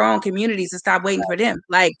take back our own communities and stop waiting for them.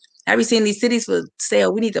 Like, have you seen these cities for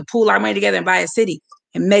sale? We need to pool our money together and buy a city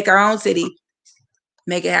and make our own city,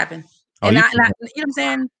 make it happen. You know what I'm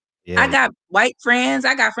saying? Yeah. I got white friends.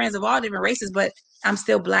 I got friends of all different races, but I'm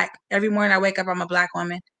still black. Every morning I wake up, I'm a black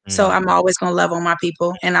woman. So I'm always going to love on my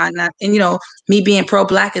people. And me being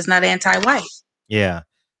pro-black is not anti-white. Yeah,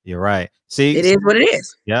 you're right. See, it is what it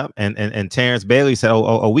is. Yeah. And Terrence Bailey said,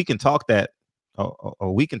 we can talk that.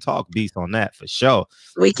 We can talk beast on that for sure.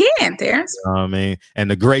 We can, Terrence. You know what I mean?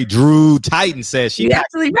 And the great Drew Titan says she's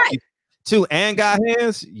absolutely right. Too, and got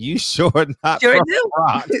hands. You sure not? Sure do.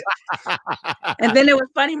 And then it was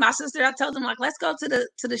funny. My sister, I told them, like, let's go to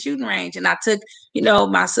the shooting range, and I took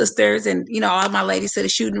my sisters and all my ladies to the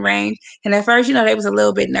shooting range. And at first, they was a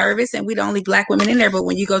little bit nervous, and we the only black women in there. But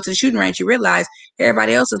when you go to the shooting range, you realize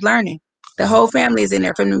everybody else is learning. The whole family is in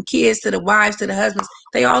there, from the kids to the wives to the husbands.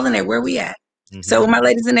 They all in there. Where we at? So when my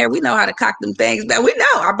ladies in there, we know how to cock them things. But we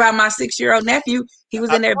know. I brought my 6-year-old nephew. He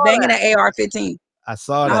was in there banging an AR-15. I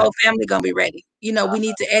saw that. My whole family gonna be ready. We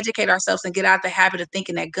need to educate ourselves and get out the habit of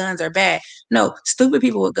thinking that guns are bad. No, stupid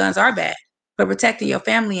people with guns are bad. But protecting your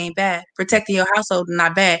family ain't bad. Protecting your household is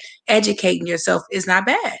not bad. Educating yourself is not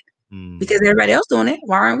bad. Because everybody else doing it.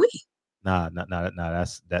 Why aren't we? Nah.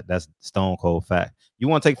 That's stone cold fact. You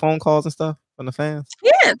want to take phone calls and stuff from the fans?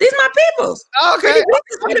 Yeah, these my peoples. Okay.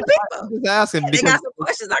 For the people. Just asking. They got some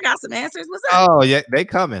questions. I got some answers. What's up? Oh yeah, they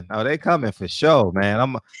coming. Oh, they coming for sure,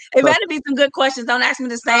 man. It better be some good questions. Don't ask me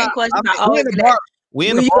the same questions. I always get asked. We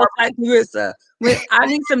in the bar. I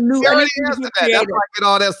need some new. I need some creative. Get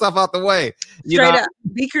all that stuff out the way. Straight up,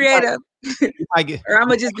 be creative. Or I'm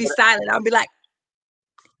gonna just be silent. I'll be like,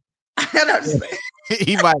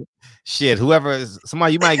 he might. shit, whoever is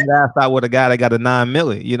somebody, you might get asked out with a guy that got a 9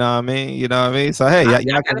 milli. You know what I mean? You know what I mean? So hey, I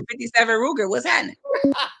got a 57 Ruger. What's happening?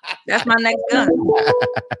 That's my next gun.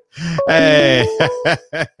 Hey,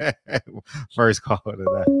 first call of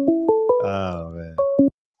that. Oh man.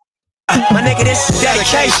 My nigga, this is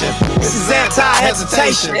dedication. This is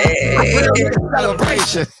anti-hesitation.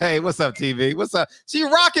 Celebration. Hey, what's up, TV? What's up? She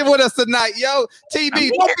rocking with us tonight, yo.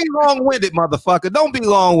 TV, don't be long-winded, motherfucker. Don't be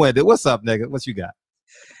long-winded. What's up, nigga? What you got?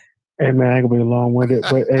 Hey, man, I ain't gonna be long-winded,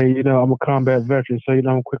 but hey, you know, I'm a combat veteran, so you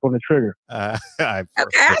know I'm quick on the trigger. Okay, I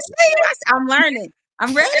see. I'm learning.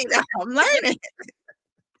 I'm ready. I'm learning.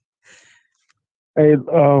 Hey,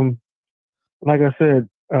 like I said,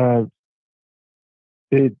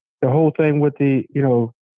 the whole thing with the, you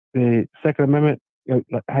know, the Second Amendment, you know,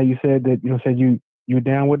 like how you said that, you know, said you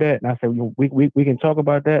down with that, and I said we can talk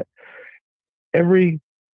about that. Every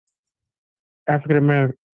African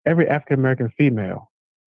American female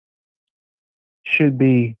should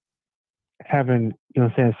be having, you know,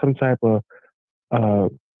 what I'm saying, some type of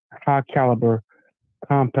high caliber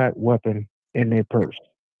compact weapon in their purse.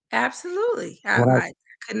 Absolutely, I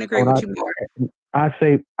couldn't agree with you more. I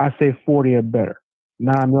say 40 or better.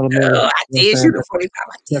 9mm. Oh, I did shoot a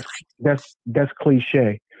 45. That's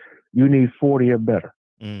cliche. You need 40 or better.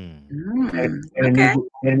 And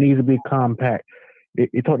it needs to be compact.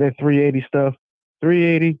 You talk that 380 stuff.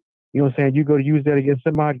 380, you know what I'm saying? You go to use that against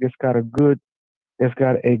somebody that's got a good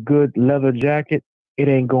leather jacket, it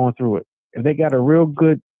ain't going through it. If they got a real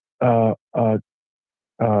good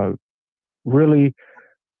really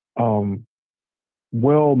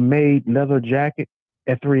well-made leather jacket,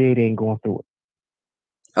 that 380 ain't going through it.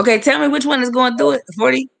 Okay, tell me which one is going through it,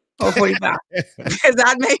 40 or 45? Because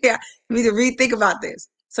I need to rethink about this.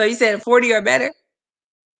 So you said 40 or better?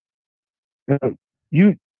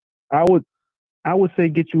 I would say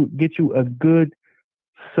get you a good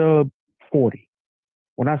sub 40.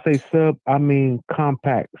 When I say sub, I mean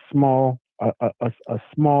compact, small, a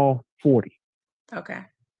small 40. Okay.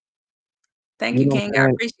 Thank you, King. I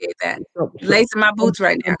appreciate that. Lacing my boots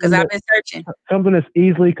right now because I've been searching. Something that's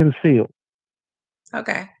easily concealed.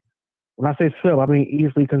 Okay. When I say sub, I mean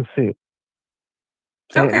easily concealed.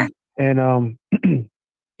 Okay. And you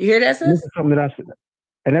hear that, sis? This is something that I said,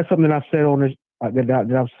 and that's something that I've said on this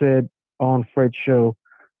that I've said on Fred's show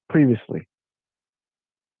previously.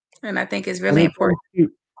 And I think it's really important.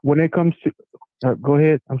 When it comes to, go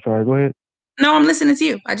ahead. I'm sorry. Go ahead. No, I'm listening to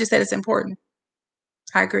you. I just said it's important.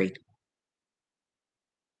 I agree.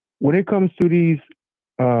 When it comes to these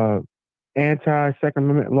anti-Second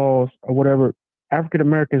Amendment laws or whatever, African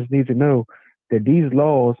Americans need to know that these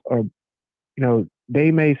laws are, you know,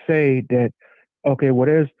 they may say that, okay, well,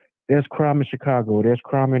 there's crime in Chicago, there's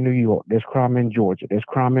crime in New York, there's crime in Georgia, there's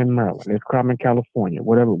crime in Maryland, there's crime in California,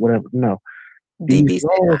 whatever. No, these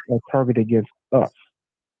laws are targeted against us.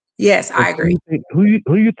 Yes, I agree. Who you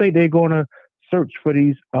think they're going to search for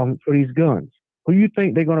these guns? Who you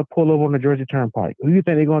think they're going to pull over on the Jersey Turnpike? Who you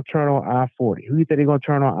think they're going to turn on I-40? Who you think they're going to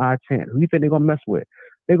turn on I-10? Who you think they're going to mess with?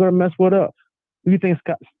 They're going to mess with us. Who you think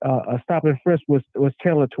stop and frisk was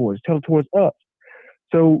tailored towards us?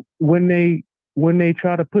 So when they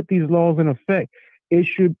try to put these laws in effect, it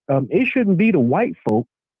shouldn't be the white folk.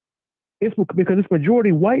 It's because it's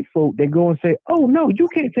majority white folk that go and say, "Oh no, you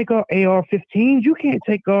can't take our AR-15s, you can't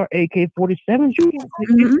take our AK-47s, you can't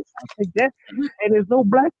take that." And there's no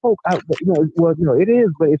black folk out there. It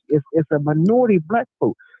is, but it's a minority black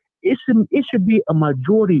folk. It should be a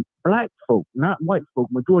majority black folk, not white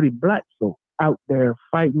folk. Majority black folk out there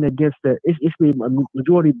fighting against that. It should be a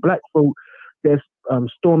majority black folk that's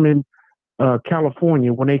storming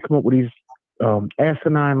California when they come up with these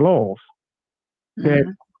asinine laws that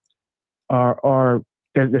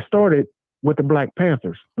that started with the Black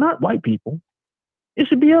Panthers, not white people. It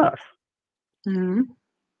should be us.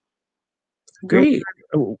 Agreed.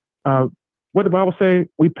 What the Bible say?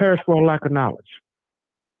 We perish for a lack of knowledge.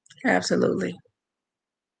 Absolutely.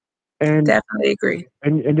 And definitely agree.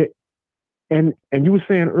 And you were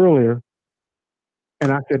saying earlier,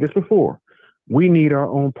 and I said this before, we need our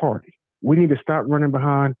own party. We need to stop running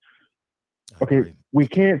behind. Okay, we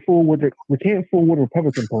can't fool with the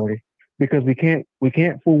Republican Party because we can't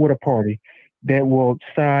fool with a party that will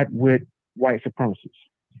side with white supremacists.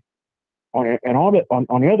 On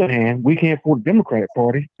the other hand, we can't fool the Democratic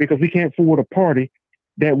Party because we can't fool with a party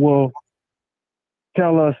that will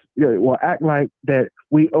tell us, will act like that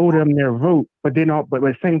we owe them their vote, but at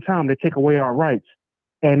the same time they take away our rights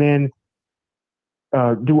and then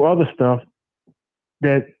do other stuff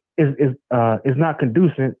that is not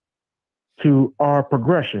conducive to our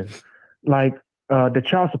progression, like the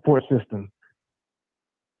child support system.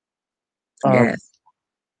 Yes.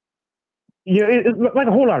 Yeah, it's like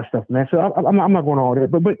a whole lot of stuff, man. So I'm not going to all that,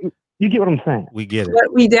 but you get what I'm saying. We get it.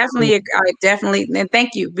 But we definitely, and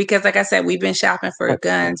thank you, because like I said, we've been shopping for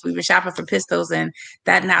guns, we've been shopping for pistols, and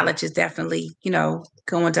that knowledge is definitely,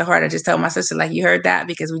 going to heart. I just told my sister, like, you heard that,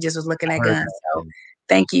 because we just was looking at guns. So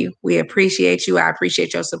thank you. We appreciate you. I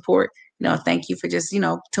appreciate your support. Thank you for just,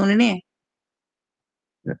 tuning in.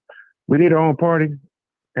 Yeah. We need our own party,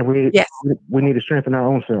 and we need to strengthen our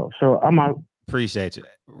own selves. So I'm out. Appreciate you,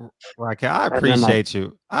 Raquel. I appreciate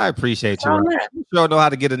you. I appreciate you. You sure know how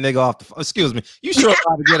to get a nigga off the phone. Excuse me. You sure know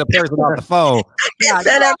how to get a person off the phone.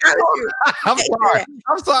 I'm sorry.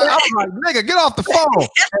 I'm like, nigga, get off the phone.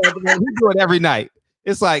 Man, we do it every night.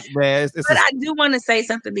 It's like, man. But I do want to say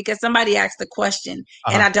something, because somebody asked the question,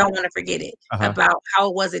 and I don't want to forget it, about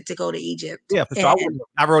how was it to go to Egypt. Yeah, for sure.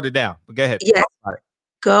 I wrote it down. But go ahead. Yes.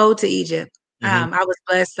 Go to Egypt. I was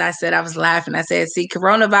blessed. I said, I was laughing. I said, see,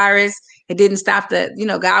 coronavirus, it didn't stop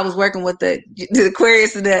God was working with the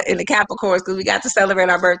Aquarius and the Capricorns, because we got to celebrate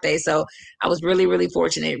our birthday. So I was really, really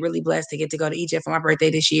fortunate, really blessed to get to go to Egypt for my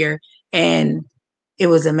birthday this year. And it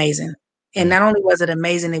was amazing. And not only was it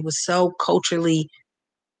amazing, it was so culturally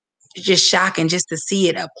just shocking just to see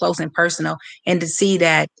it up close and personal, and to see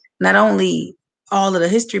that not only all of the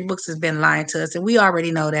history books has been lying to us, and we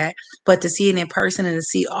already know that, but to see it in person and to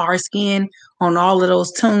see our skin on all of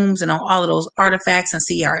those tombs and on all of those artifacts, and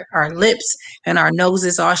see our lips and our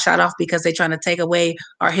noses all shot off because they're trying to take away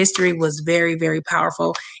our history, was very, very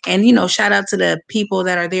powerful. And, shout out to the people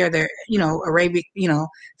that are there. They're, Arabic,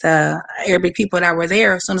 the Arabic people that were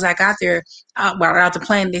there. As soon as I got there, while out the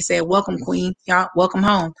plane, they said, "Welcome, Queen. Y'all, welcome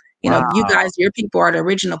home. You guys, your people are the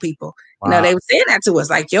original people." Wow. They were saying that to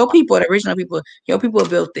us, like, your people are the original people. Your people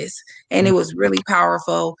built this. And it was really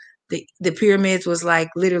powerful. The pyramids was like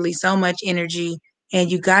literally so much energy.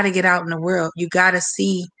 And you got to get out in the world. You got to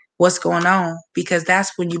see what's going on, because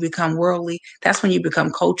that's when you become worldly. That's when you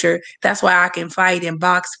become culture. That's why I can fight and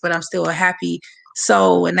box, but I'm still a happy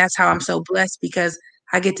soul. And that's how I'm so blessed, because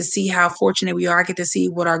I get to see how fortunate we are. I get to see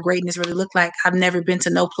what our greatness really look like. I've never been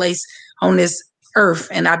to no place on this earth,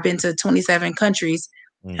 and I've been to 27 countries.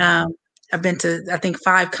 I've been to, I think,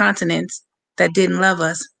 5 continents that didn't love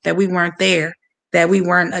us, that we weren't there, that we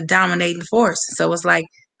weren't a dominating force. So it's like,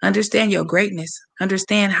 understand your greatness,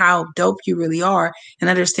 understand how dope you really are, and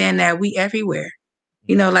understand that we everywhere.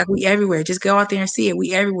 Like, we everywhere. Just go out there and see it.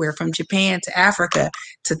 We everywhere, from Japan to Africa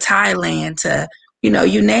to Thailand to,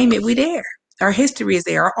 you name it, we there. Our history is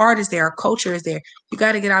there. Our art is there. Our culture is there. You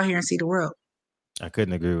got to get out here and see the world. I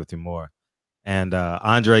couldn't agree with you more. And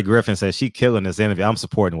Andre Griffin says she killing this interview. I'm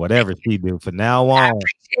supporting whatever she do for now on. I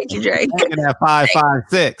appreciate you, Drake. At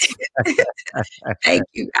 556. Thank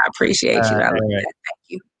you. I appreciate you. I love that. Thank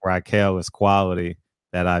you. Raquel is quality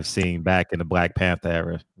that I've seen back in the Black Panther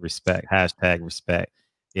era. Respect. #respect.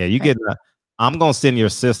 Yeah, you get. I'm gonna send your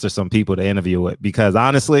sister some people to interview with, because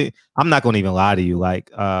honestly, I'm not gonna even lie to you.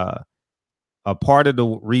 Like, a part of the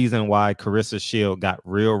reason why Claressa Shield got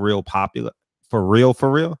real popular, for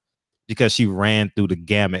real, because she ran through the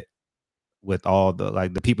gamut with all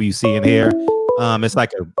the people you see in here. It's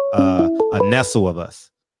like a nestle of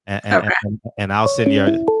us, and I'll send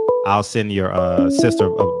your sister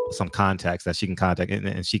some contacts that she can contact,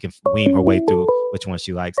 and she can wean her way through which one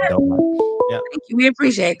she likes and don't like. Yeah, thank you. We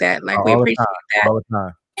appreciate that. Like, we appreciate that all the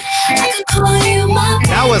time.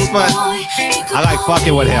 That was fun. I like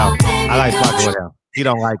fucking with him. He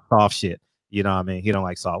don't like soft shit. You know what I mean? He don't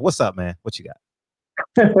like soft. What's up, man? What you got?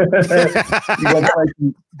 You gonna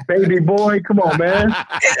like, baby boy, come on, man.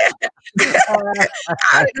 I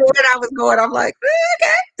didn't know where I was going. I'm like,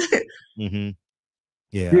 okay.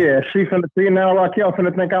 Yeah, she finna see now. Raquel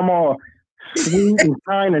finna think I'm all sweet and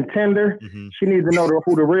kind and tender. She needs to know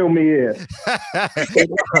who the real me is.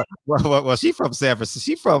 well, she from San Francisco.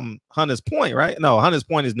 She from Hunters Point, right? No, Hunters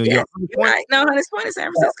Point is New York. Right. No, Hunters Point is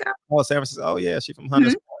San Francisco. Oh, San Francisco. Oh, yeah, she from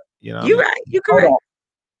Hunters Point. You're right. You're correct.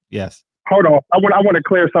 Yes. Hold on. I want to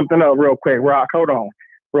clear something up real quick, Rock. Hold on,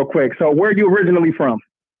 real quick. So, where are you originally from?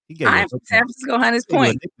 I'm from San Francisco, Hunters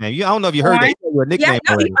Point. I don't know if you heard that. You a nickname. Yeah,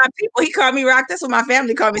 no, he's my people. He called me Rock. That's what my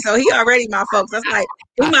family called me. So he already my folks. That's like,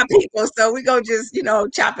 he's my people. So we go just,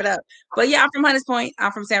 chop it up. But yeah, I'm from Hunters Point.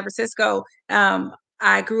 I'm from San Francisco.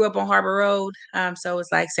 I grew up on Harbor Road. So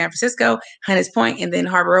it's like San Francisco, Hunters Point, and then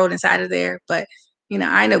Harbor Road inside of there. But,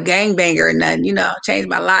 I ain't no gangbanger or nothing, changed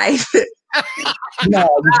my life. No.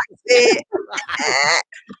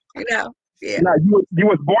 Yeah. No, you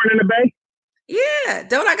was born in the Bay? Yeah,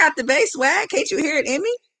 don't I got the Bay swag? Can't you hear it in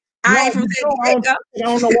me? I ain't from San Diego. I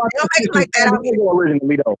don't know why. Don't make it like that.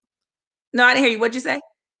 Originally, though. No, I didn't hear you. What'd you say?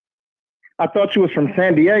 I thought you was from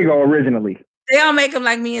San Diego originally. They don't make them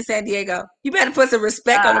like me in San Diego. You better put some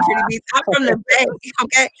respect on the pretty beats. I'm from the Bay,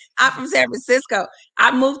 okay? I'm from San Francisco.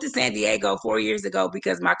 I moved to San Diego 4 years ago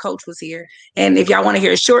because my coach was here. And if y'all want to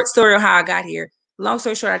hear a short story of how I got here, long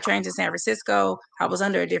story short, I trained in San Francisco. I was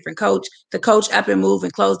under a different coach. The coach up and moved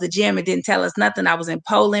and closed the gym and didn't tell us nothing. I was in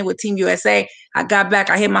Poland with Team USA. I got back.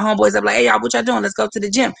 I hit my homeboys up like, hey, y'all, what y'all doing? Let's go to the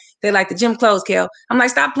gym. They're like, the gym closed, Kel. I'm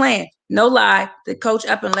like, stop playing. No lie. The coach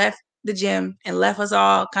up and left the gym and left us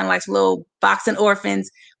all kind of like little boxing orphans.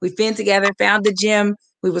 We fit together, found the gym.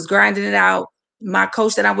 We was grinding it out. My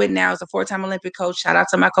coach that I'm with now is a 4-time Olympic coach. Shout out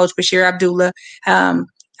to my coach, Bashir Abdullah.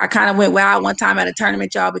 I kind of went wild one time at a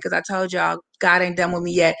tournament, y'all, because I told y'all God ain't done with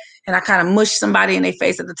me yet. And I kind of mushed somebody in their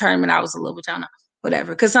face at the tournament. I was a little bit, y'all know,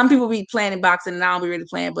 whatever. Because some people be playing in boxing and I don't be really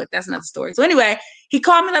playing, but that's another story. So anyway, he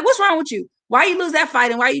called me like, what's wrong with you? Why you lose that fight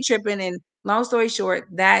and why you tripping? And long story short,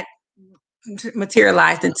 that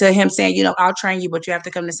materialized into him saying, you know, I'll train you, but you have to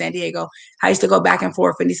come to San Diego. I used to go back and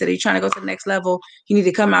forth. And he said, are you trying to go to the next level? You need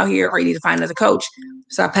to come out here or you need to find another coach.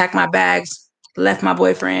 So I packed my bags, left my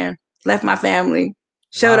boyfriend, left my family,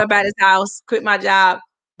 showed up at his house, quit my job.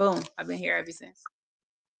 Boom. I've been here ever since.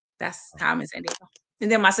 That's how I'm in San Diego.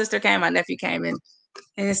 And then my sister came, my nephew came in,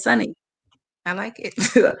 and it's sunny. I like it.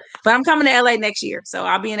 But I'm coming to LA next year. So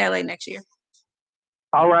I'll be in LA next year.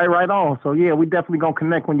 All right, right on. So yeah, we definitely gonna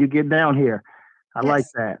connect when you get down here. I like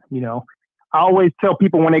that. You know, I always tell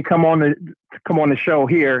people when they come on the show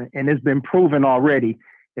here, and it's been proven already.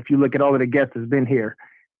 If you look at all of the guests that's been here,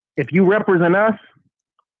 if you represent us,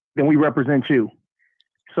 then we represent you.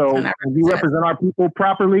 So if you represent our people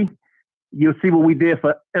properly, you'll see what we did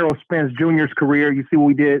for Errol Spence Jr.'s career. You see what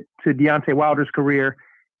we did to Deontay Wilder's career,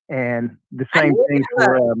 and the same thing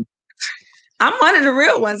for. I'm one of the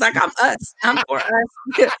real ones. Like I'm us. I'm for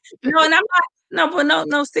us. And I'm not.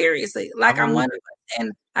 No. Seriously. Like I'm one of us,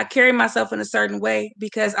 and I carry myself in a certain way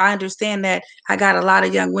because I understand that I got a lot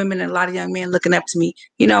of young women and a lot of young men looking up to me.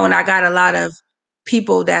 You know, and I got a lot of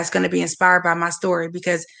people that's going to be inspired by my story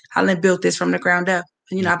because I built this from the ground up.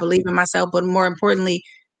 And, you know, I believe in myself, but more importantly,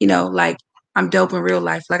 you know, like I'm dope in real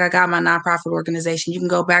life. Like I got my nonprofit organization. You can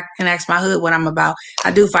go back and ask my hood what I'm about.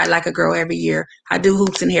 I do fight like a girl every year. I do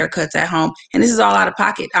hoops and haircuts at home. And this is all out of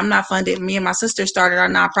pocket. I'm not funded. Me and my sister started our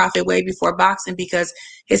nonprofit way before boxing because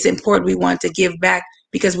it's important. We want to give back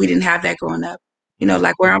because we didn't have that growing up. You know,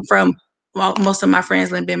 like where I'm from, well, most of my friends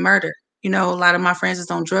have been murdered. You know, a lot of my friends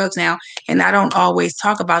is on drugs now. And I don't always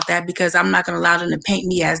talk about that because I'm not going to allow them to paint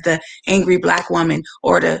me as the angry Black woman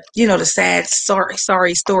or the, you know, the sad,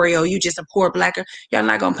 sorry story. Oh, you just a poor Black girl. Y'all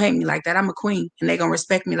not going to paint me like that. I'm a queen and they're going to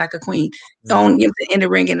respect me like a queen in the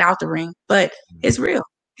ring and out the ring. But it's real.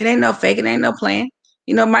 It ain't no fake. It ain't no playing.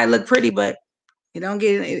 You know, it might look pretty, but it don't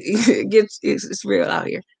it's real out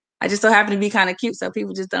here. I just so happen to be kind of cute. So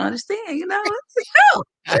people just don't understand, you know,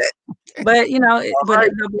 but you know,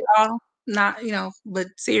 but all not, you know, but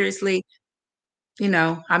seriously, you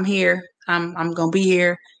know, I'm here. I'm gonna be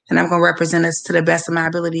here, and I'm gonna represent us to the best of my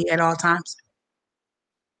ability at all times.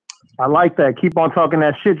 I like that. Keep on talking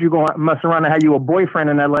that shit. You gonna mess around and have you a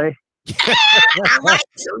boyfriend in LA? I like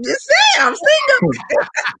you. Just say I'm single.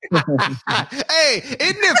 Hey,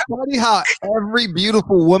 isn't it funny how every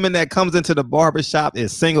beautiful woman that comes into the barbershop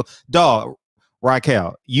is single? Dog,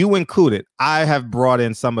 Raquel, you included. I have brought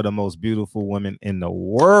in some of the most beautiful women in the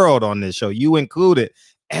world on this show. You included.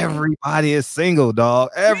 Everybody is single, dog.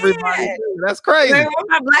 Everybody. Yeah. That's crazy. Where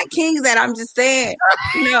my Black kings that I'm just saying,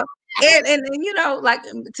 you know, and you know, like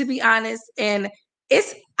to be honest, and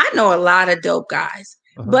I know a lot of dope guys,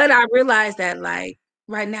 but I realize that like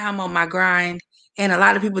right now I'm on my grind, and a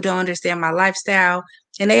lot of people don't understand my lifestyle,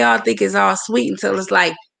 and they all think it's all sweet until it's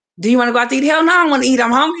like, do you want to go out to eat? Hell no, I don't want to eat.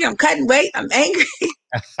 I'm hungry. I'm cutting weight. I'm angry.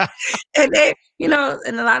 And they, you know,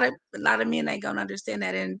 and a lot of men ain't gonna understand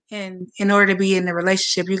that. And in order to be in a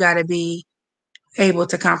relationship, you got to be able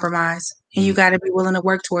to compromise, and you got to be willing to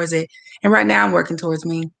work towards it. And right now, I'm working towards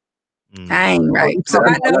me. I ain't right, so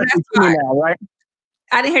I know that's hard. Now, right?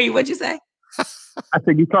 I didn't hear you. What'd you say? I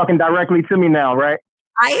said you're talking directly to me now, right?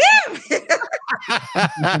 I am.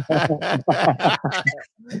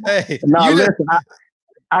 Hey, no, listen.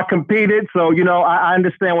 I competed, so you know I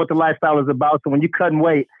understand what the lifestyle is about. So when you're cutting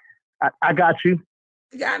weight, I got you.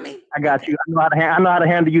 You got me. I got you. I know how to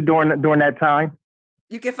handle you during that time.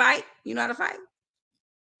 You can fight. You know how to fight.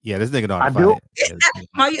 Yeah, this nigga know how to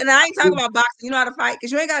fight. And I ain't talking about boxing. You know how to fight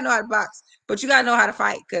because you ain't got to know how to box, but you got to know how to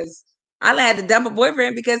fight. Because I had to dump a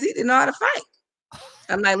boyfriend because he didn't know how to fight.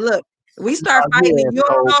 I'm like, look, we start fighting, and you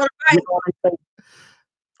don't know how to fight.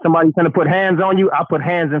 Somebody's gonna put hands on you. I put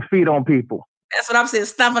hands and feet on people. That's what I'm saying,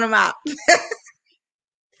 stumping them out.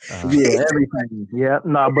 Yeah, everything. Yeah,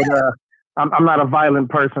 no, but I'm not a violent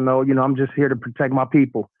person though. You know, I'm just here to protect my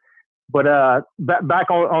people. But back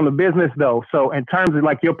on the business though. So in terms of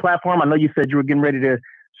like your platform, I know you said you were getting ready to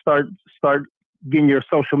start getting your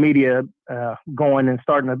social media going and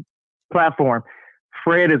starting a platform.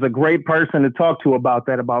 Fred is a great person to talk to about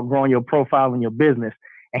that, about growing your profile and your business.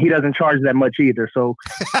 And he doesn't charge that much either. So,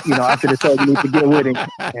 you know, after the show, you need to get with him.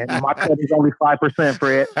 And my cut is only 5%,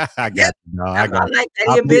 Fred. I got you. No, I got like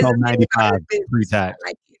that. Your business 95 pre-tax.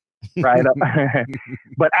 Like right up.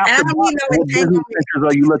 But after that, what business ventures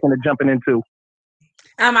are you looking at jumping into?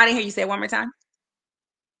 I didn't hear you say it one more time.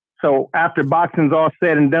 So after boxing's all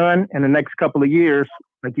said and done, in the next couple of years,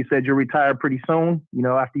 like you said, you'll retire pretty soon. You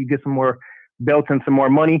know, after you get some more belts and some more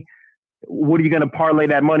money, what are you going to parlay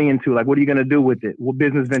that money into? Like, what are you going to do with it? What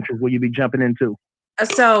business ventures will you be jumping into?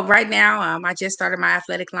 So right now, I just started my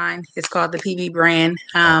athletic line. It's called the PB brand.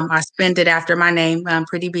 I spend it after my name,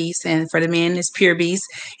 Pretty Beast, and for the men, it's Pure Beast.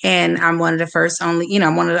 And I'm one of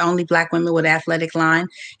the only Black women with an athletic line.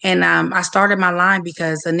 And I started my line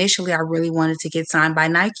because initially I really wanted to get signed by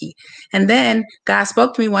Nike. And then God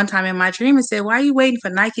spoke to me one time in my dream and said, "Why are you waiting for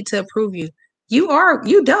Nike to approve you?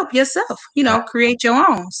 You dope yourself, create your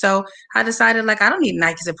own." So I decided, like, I don't need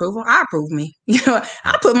Nike's approval. I approve me.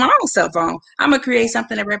 I put my own stuff on. I'm going to create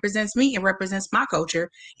something that represents me and represents my culture.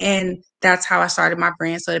 And that's how I started my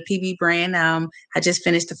brand. So the PB brand, I just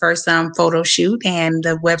finished the first photo shoot, and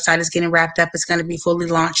the website is getting wrapped up. It's going to be fully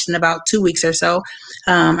launched in about 2 weeks or so.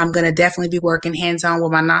 I'm going to definitely be working hands-on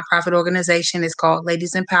with my nonprofit organization. It's called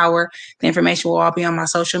Ladies in Power. The information will all be on my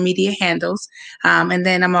social media handles. And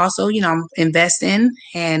then I'm also, I'm investing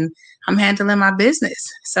and I'm handling my business.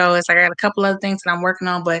 So it's like I got a couple other things that I'm working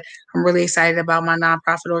on, but I'm really excited about my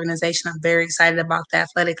nonprofit organization. I'm very excited about the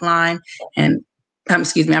athletic line, and I'm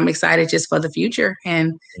excited just for the future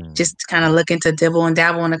and just kind of looking to dibble and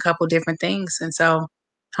dabble in a couple different things. And so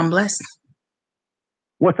I'm blessed.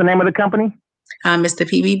 What's the name of the company? It's the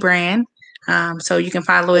PB brand. So you can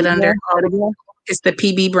follow it under. It's the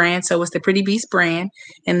PB brand, so it's the Pretty Beast brand,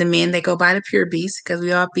 and the men, they go by the Pure Beast because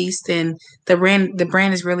we all beast. And the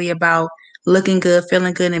brand is really about looking good,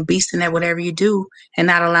 feeling good, and beasting at whatever you do, and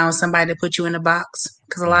not allowing somebody to put you in a box.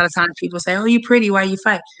 Because a lot of times people say, "Oh, you pretty, why you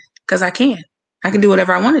fight?" Because I can do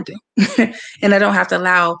whatever I want to do, and I don't have to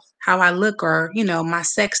allow how I look or my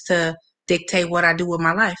sex to dictate what I do with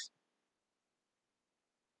my life.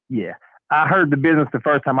 Yeah. I heard the business the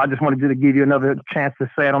first time. I just wanted to give you another chance to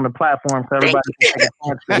say it on the platform so everybody can take a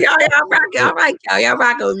chance. Y'all rock, y'all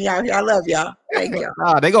rock with me out here. I love y'all. Thank you.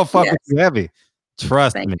 They gonna fuck with you heavy.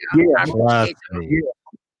 Trust me. Yeah. Trust me.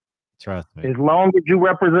 Trust me. As long as you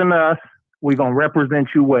represent us, we're gonna represent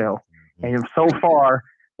you well. And so far,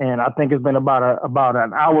 and I think it's been about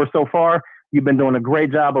an hour so far, you've been doing a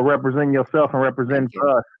great job of representing yourself and representing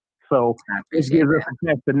us. So it gives us a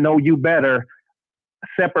chance to know you better,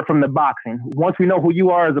 separate from the boxing. Once we know who you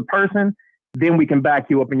are as a person, then we can back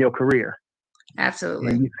you up in your career.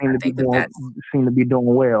 Absolutely. And you seem to be doing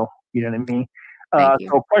well. You know what I mean?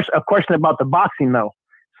 So a question about the boxing though.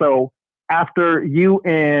 So after you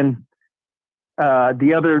and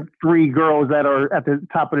the other 3 girls that are at the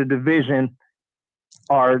top of the division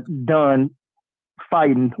are done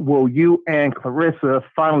fighting, will you and Claressa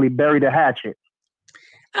finally bury the hatchet?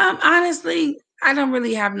 Honestly, I don't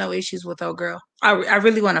really have no issues with old girl. I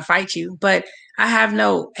really want to fight you, but I have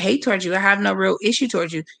no hate towards you. I have no real issue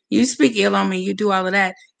towards you. You speak ill on me. You do all of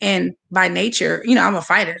that. And by nature, I'm a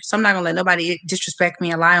fighter. So I'm not going to let nobody disrespect me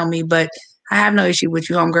and lie on me. But I have no issue with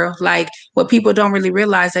you, homegirl. Like, what people don't really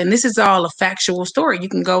realize, and this is all a factual story. You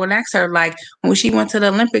can go and ask her. Like, when she went to the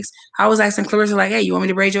Olympics, I was asking Claressa, like, "Hey, you want me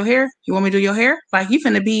to braid your hair? You want me to do your hair? Like, you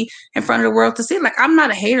finna be in front of the world to see." Like, I'm not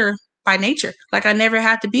a hater by nature. Like, I never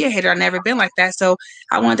had to be a hater. I never been like that. So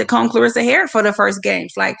I wanted to comb Claressa hair for the first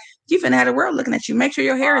games. Like, you finna have the world looking at you. Make sure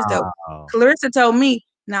your hair is dope. Claressa told me,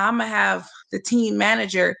 "Now I'm gonna have the team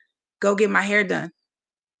manager go get my hair done."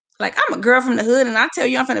 Like, I'm a girl from the hood, and I tell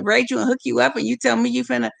you I'm finna braid you and hook you up, and you tell me you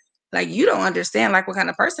finna, like, you don't understand like what kind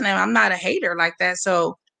of person I am. I'm not a hater like that.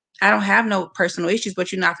 So I don't have no personal issues,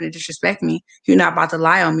 but you're not finna disrespect me. You're not about to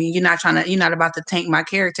lie on me. You're not about to tank my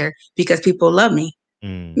character because people love me. You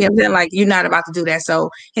know what I'm saying? Like, you're not about to do that. So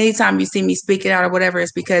anytime you see me speak it out or whatever,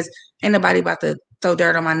 it's because ain't nobody about to throw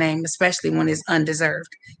dirt on my name, especially when it's undeserved.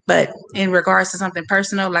 But in regards to something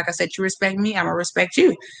personal, like I said, you respect me, I'm gonna respect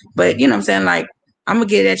you. But you know what I'm saying? Like, I'm gonna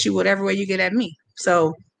get at you whatever way you get at me.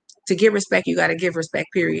 So to get respect, you gotta give respect,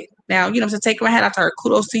 period. Now, you know what I'm saying? Take my hat off to her.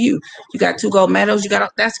 Kudos to you. You got 2 gold medals,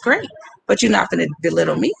 that's great. But you're not gonna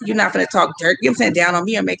belittle me. You're not gonna talk dirt, you know what I'm saying, down on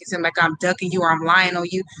me or make it seem like I'm ducking you or I'm lying on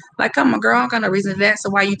you. Like, come on, girl, I don't got no reason for that.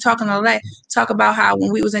 So why you talking all that? Talk about how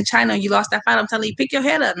when we was in China and you lost that fight, I'm telling you, pick your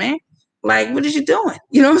head up, man. Like, what is you doing?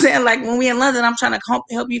 You know what I'm saying? Like, when we in London, I'm trying to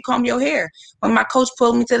help you comb your hair. When my coach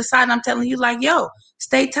pulled me to the side, I'm telling you, like, yo,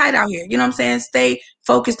 stay tight out here. You know what I'm saying? Stay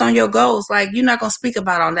focused on your goals. Like, you're not going to speak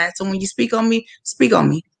about all that. So when you speak on me, speak on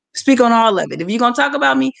me. Speak on all of it. If you're going to talk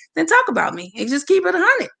about me, then talk about me. And just keep it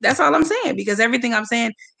 100. That's all I'm saying. Because everything I'm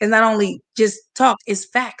saying is not only just talk, it's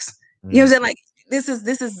facts. You know what I'm saying? Like, this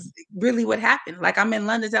is really what happened. Like, I'm in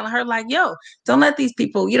London telling her, like, yo, don't let these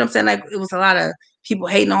people, you know what I'm saying? Like, it was a lot of people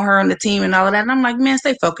hating on her on the team and all of that. And I'm like, man,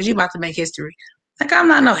 stay focused. You about to make history. Like, I'm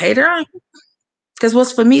not no hater. Because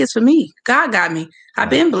what's for me is for me. God got me. I've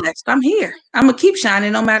been blessed. I'm here. I'm going to keep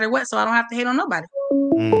shining no matter what, so I don't have to hate on nobody.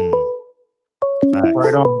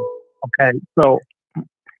 Right on. Okay, so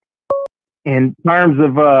in terms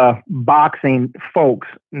of boxing folks,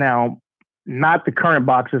 now, not the current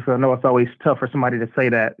boxers, so I know it's always tough for somebody to say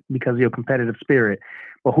that because of your competitive spirit,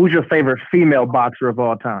 but who's your favorite female boxer of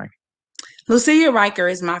all time? Lucia Riker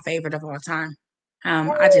is my favorite of all time.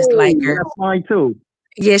 I just like her. That's mine too.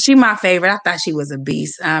 Yeah, she my favorite. I thought she was a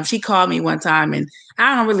beast. She called me one time, and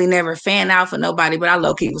I don't really never fan out for nobody, but I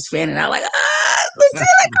low-key was fanning out like, Lucia,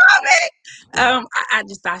 call me. I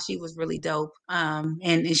just thought she was really dope.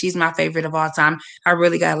 And she's my favorite of all time. I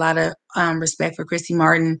really got a lot of respect for Chrissy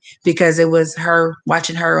Martin because it was her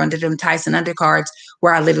watching her under them Tyson undercards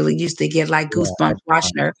where I literally used to get like goosebumps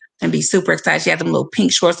watching her and be super excited. She had them little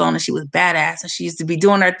pink shorts on and she was badass and she used to be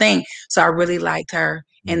doing her thing. So I really liked her.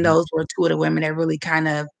 And those were two of the women that really kind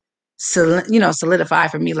of,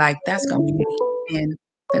 solidified for me. Like, that's going to be me. And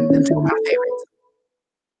them two are my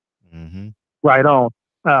favorites. Right on.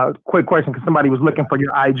 Quick question, because somebody was looking for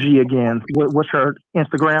your IG again. What's her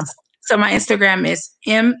Instagram? So my Instagram is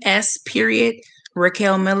MS period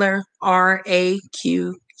Raquel Miller,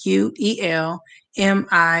 RAQUEL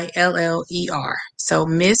MILLER. So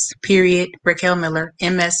Miss period Raquel Miller,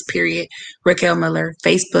 MS period Raquel Miller.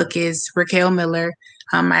 Facebook is Raquel Miller.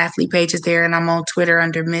 My athlete page is there, and I'm on Twitter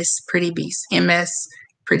under Miss Pretty Beast, MS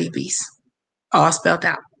Pretty Beast, all spelled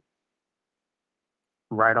out.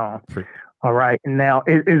 Right on. All right. Now,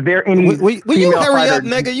 is there any? Will you hurry up,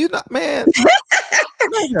 nigga? You not, man.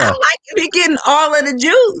 I like you be getting all of the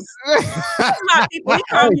juice. My people,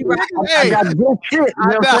 I got good shit. You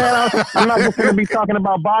know what I'm saying? I'm not just going to be talking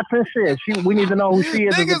about boxing shit. We need to know who she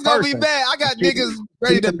is. Niggas gonna be mad. I got niggas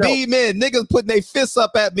ready to beam in. Niggas putting their fists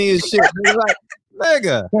up at me and shit. Like,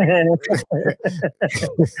 nigga.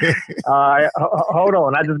 Hold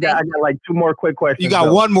on. I got like two more quick questions. You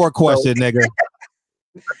got one more question, nigga.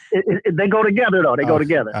 They go together though. They go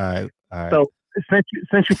together. All right. So since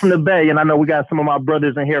you're from the Bay, and I know we got some of my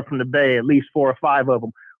brothers in here from the Bay, at least 4 or 5 of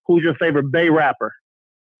them. Who's your favorite Bay rapper?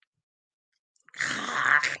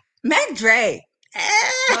 Mac Dre.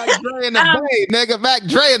 Mac Dre in the Bay, nigga. Mac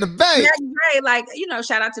Dre in the Bay. Mac Dre, like,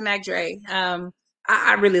 shout out to Mac Dre.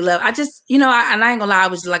 I really love. I just, and I ain't gonna lie, I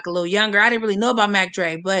was like a little younger. I didn't really know about Mac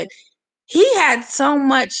Dre, but he had so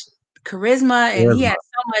much charisma and he had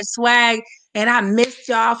so much swag. And I missed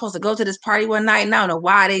y'all. I was supposed to go to this party one night, and I don't know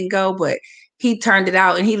why I didn't go, but he turned it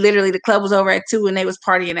out. And the club was over at 2, and they was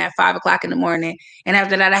partying at 5 o'clock in the morning. And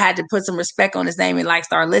after that, I had to put some respect on his name and like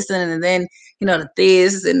start listening. And then, the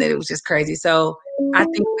Thiz, and then it was just crazy. So I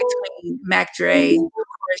think between Mac Dre, of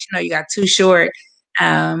course, you got Too Short.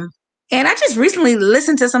 And I just recently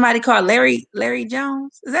listened to somebody called Larry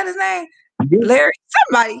Jones. Is that his name? Larry,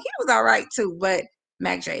 somebody. He was all right too, but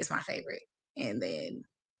Mac Dre is my favorite. And then,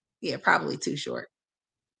 yeah, probably Too Short.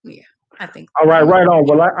 Yeah, I think. All right, right on.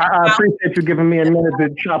 Well, I appreciate you giving me a minute to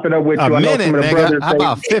chop it up with you. I know some of the brothers. How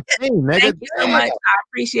about 15, nigga? Thank you so much. I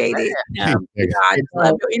appreciate it. I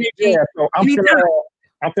love your energy. Yeah, so I'm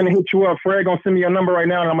gonna hit you up. Fred gonna send me your number right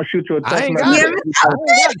now, and I'm gonna shoot you a text. I ain't got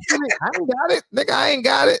it, nigga. I ain't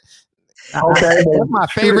got it. Okay, that's my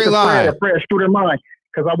favorite line. Fred, shoot her mine,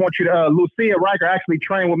 because I want you to. Lucia Riker actually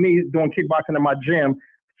trained with me doing kickboxing in my gym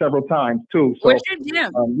several times too. So, where's your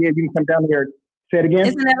gym? Yeah, you can come down here. Say it again.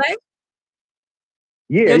 It's in LA?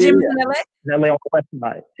 Yeah, your gym is in LA? LA on the west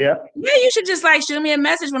side. Yeah. Yeah, you should just like shoot me a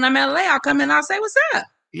message when I'm in LA. I'll come in and I'll say what's up.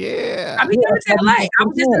 Yeah. I'll be coming to LA.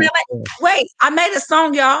 I'm just in LA. Wait, I made a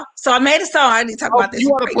song, y'all. So I made a song. I need to talk about this. You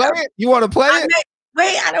want to play it? You want to play it?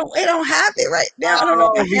 I don't have it right now. I don't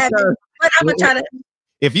know if I have it. But I'm gonna try to.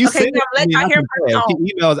 If you sing it, let y'all hear my song.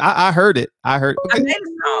 Emails, I heard it. I made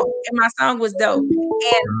a song, and my song was dope.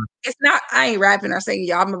 And it's not. I ain't rapping or singing,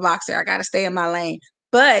 y'all. I'm a boxer. I gotta stay in my lane.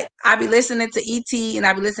 But I be listening to E.T. and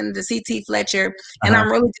I be listening to C.T. Fletcher, and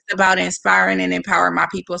I'm really just about inspiring and empowering my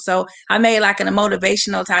people. So I made like a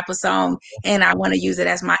motivational type of song, and I want to use it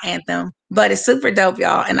as my anthem. But it's super dope,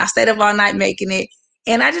 y'all. And I stayed up all night making it.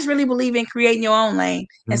 And I just really believe in creating your own lane.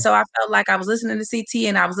 And so I felt like I was listening to CT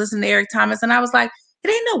and I was listening to Eric Thomas, and I was like, it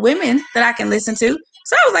ain't no women that I can listen to.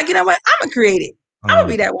 So I was like, you know what? I'm gonna create it. I'm gonna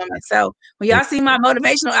be that woman. So when y'all see my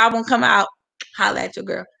motivational album come out, holla at your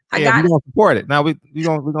girl. We're gonna support it. Now we're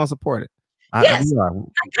gonna support it. Yes, I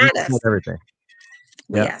got us. Everything.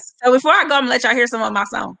 Yep. Yes. So before I go, I'm gonna let y'all hear some of my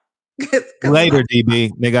song. Later, DB,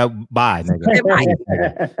 nigga. Bye, nigga.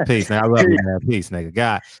 Peace, nigga. I love you, man. Peace, nigga.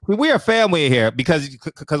 God, we are family here because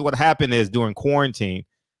what happened is during quarantine.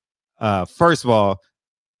 First of all,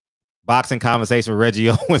 boxing conversation with Reggie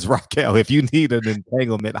Owens, Raquel. If you need an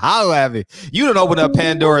entanglement, holla at me. You didn't open up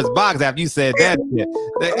Pandora's box after you said that shit.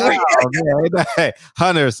 Man,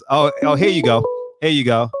 Hunters. Oh, here you go. Here you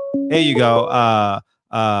go. Here you go.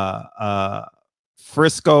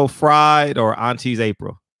 Frisco Fried or Auntie's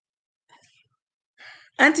April?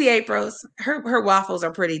 Auntie April's. Her waffles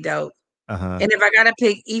are pretty dope. And if I gotta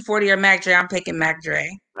pick E40 or Mac Dre, I'm picking Mac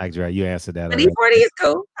Dre. Mac Dre, you answered that. But E40 is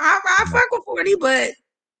cool. I fuck with 40, but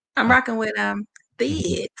I'm rocking with the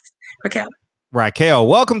Raquel,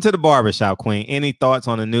 welcome to the barbershop, Queen. Any thoughts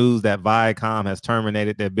on the news that Viacom has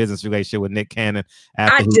terminated their business relationship with Nick Cannon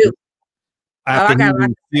after he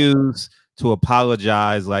refused to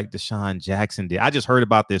apologize like Deshaun Jackson did? I just heard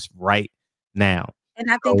about this right now. And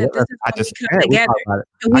I think that this is when we come together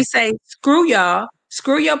and we say, screw y'all,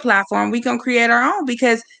 screw your platform. We gonna create our own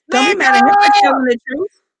because don't be mad at him for telling the truth.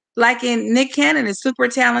 Like in Nick Cannon is super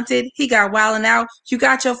talented. He got wilding out. You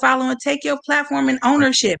got your following. Take your platform and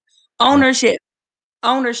ownership.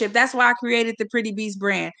 That's why I created the Pretty Beast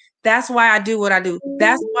brand. That's why I do what I do.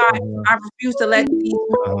 That's why I refuse to let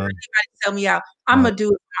anybody tell me out. I'm gonna do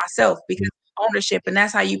it myself because ownership, and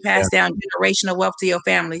that's how you pass down generational wealth to your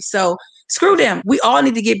family. So screw them. We all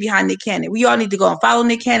need to get behind Nick Cannon. We all need to go and follow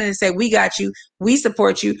Nick Cannon and say, we got you. We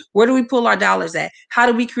support you. Where do we pull our dollars at? How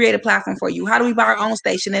do we create a platform for you? How do we buy our own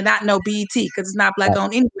station and not know BET because it's not black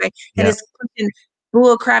owned anyway? And it's pushing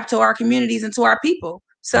bull crap to our communities and to our people.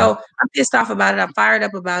 So I'm pissed off about it. I'm fired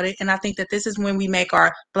up about it. And I think that this is when we make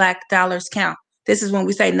our black dollars count. This is when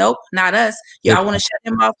we say, nope, not us. Y'all want to shut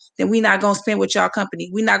him off? Then we're not going to spend with y'all company.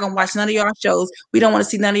 We're not going to watch none of y'all shows. We don't want to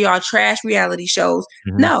see none of y'all trash reality shows.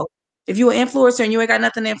 No. If you're an influencer and you ain't got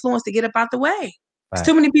nothing to influence, to get up out the way. There's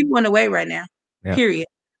too many people in the way right now. Period.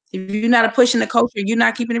 If you're not pushing the culture, you're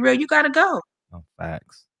not keeping it real, you got to go. Oh,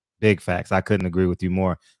 facts. Big facts. I couldn't agree with you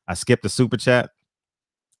more. I skipped the super chat.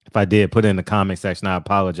 If I did, put it in the comment section. I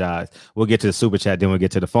apologize. We'll get to the super chat, then we'll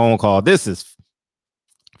get to the phone call. This is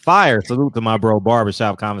fire. Salute to my bro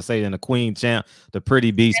barbershop conversation, the Queen Champ, the Pretty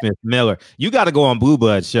B Smith Miller. You got to go on Blue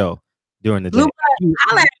Blood show during the day.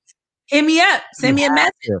 Hit me up. Send me a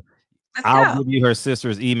message. I'll give you her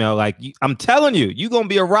sister's email. Like, I'm telling you, you're going to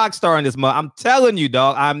be a rock star in this month. I'm telling you,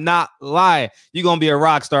 dog. I'm not lying. You're going to be a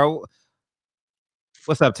rock star.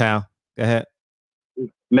 What's up, Town? Go ahead.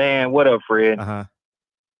 Man, what up, Fred?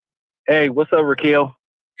 Hey, what's up, Raquel?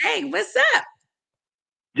 Hey, what's up?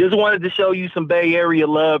 Just wanted to show you some Bay Area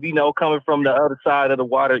love, you know, coming from the other side of the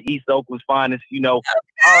water, East Oakland's finest, you know.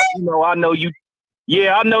 I know you.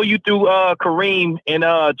 Yeah, I know you through Kareem and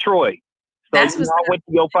Troy. So I went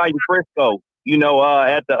to your fight in Frisco, you know,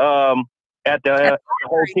 at the hotel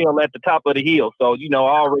at the top of the hill. So, you know,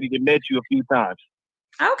 I already met you a few times.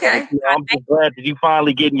 Okay. So, I'm just glad that you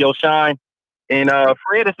finally getting your shine. And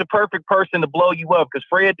Fred is the perfect person to blow you up because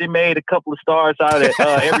Fred did made a couple of stars out of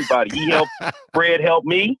everybody. Fred helped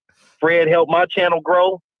me. Fred helped my channel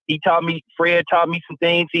grow. Fred taught me some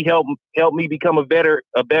things. He helped me become a better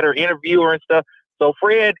interviewer and stuff. So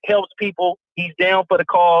Fred helps people. He's down for the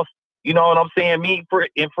cause. You know what I'm saying? Me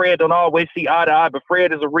and Fred don't always see eye to eye, but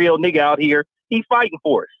Fred is a real nigga out here. He's fighting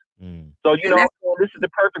for us. So, you know, this is the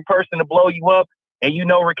perfect person to blow you up. And you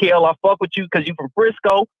know, Raquel, I fuck with you because you from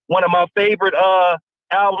Frisco. One of my favorite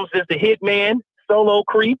albums is The Hitman, Solo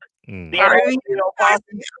Creep. I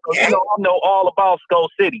know all about Skull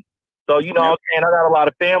City. So, you know what I'm saying? I got a lot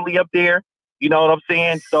of family up there. You know what I'm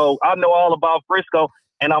saying? So I know all about Frisco.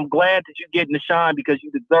 And I'm glad that you're getting the shine because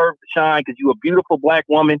you deserve the shine because you're a beautiful black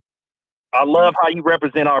woman. I love how you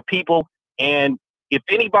represent our people. And if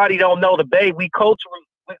anybody don't know the Bay, we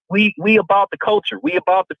about the culture. We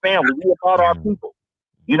about the family. We about our people.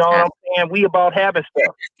 You know what I'm saying? We about having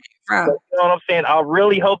stuff. So, you know what I'm saying? I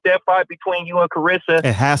really hope that fight between you and Claressa.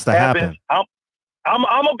 It has to happen. I'm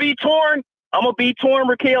gonna be torn. I'm gonna be torn,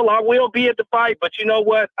 Raquel. I will be at the fight, but you know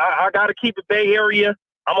what? I gotta keep it Bay Area.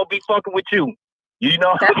 I'm gonna be fucking with you. You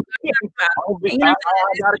know, I gotta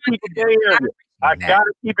keep it Bay Area. I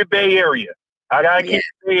gotta keep it Bay Area. I gotta keep it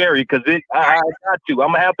Bay Area because I got to.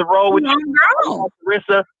 I'm gonna have to roll with you,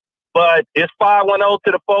 Claressa. but it's 510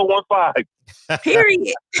 to the 415.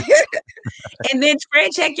 Period. And then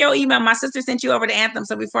Fred, check your email. My sister sent you over to Anthem,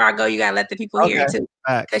 so before I go, you gotta let the people hear it too. But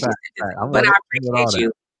I appreciate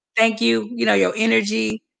you. Thank you. You know, your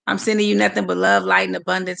energy. I'm sending you nothing but love, light, and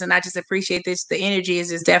abundance, and I just appreciate this. The energy is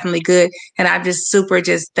just definitely good, and I'm just super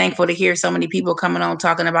thankful to hear so many people coming on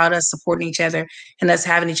talking about us supporting each other and us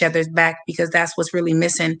having each other's back, because that's what's really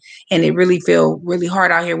missing. And it really feel really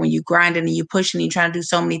hard out here when you grinding and you pushing and you trying to do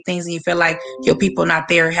so many things, and you feel like your people not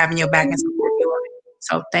there having your back and supporting you on it.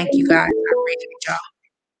 So thank you guys. I appreciate y'all.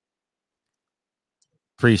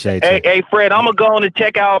 Appreciate you. Hey, Fred, I'm gonna go on and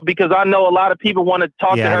check out because I know a lot of people want to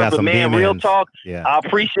talk to her, but man, real talk. Yeah. I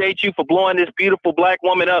appreciate you for blowing this beautiful black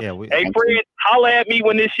woman up. Yeah, hey, Fred, holla at me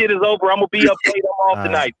when this shit is over. I'm gonna be up late. I'm off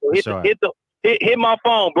tonight. So hit my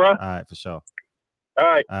phone, bro. All right, for sure.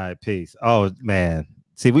 All right, peace. Oh man,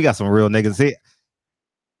 see, we got some real niggas. See,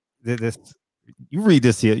 this. You read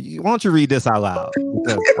this here. Why don't you read this out loud?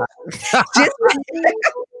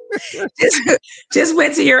 Just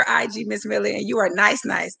went to your IG, Miss Millie, and you are nice.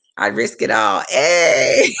 I risk it all.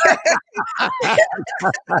 Hey.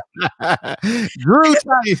 Drew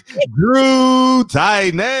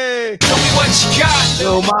Tiny. Show me what you got,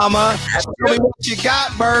 little mama. Show me what you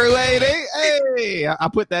got, bird lady. Hey, I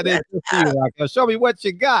put that in for you. Show me what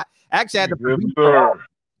you got. Actually, I had to. Yes, sir.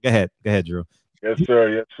 Go ahead, Drew. Yes,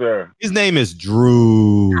 sir. His name is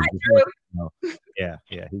Drew. Hi, Drew. Yeah,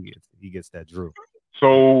 he gets that Drew.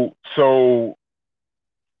 So,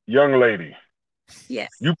 young lady. Yes.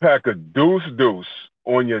 You pack a deuce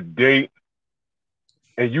on your date,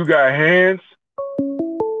 and you got hands.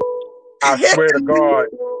 I swear to God,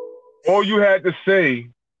 all you had to say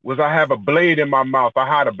was, "I have a blade in my mouth." I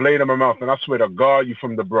had a blade in my mouth, and I swear to God, you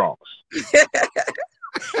from the Bronx.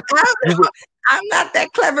 I'm not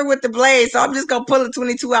that clever with the blade, so I'm just gonna pull a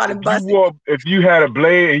 22 out and bust it. If you had a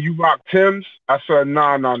blade and you rock Tim's, I said,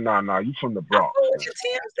 nah. You from the Bronx.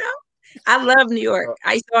 Tim's, though. I love New York.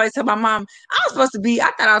 I used to always tell my mom I thought I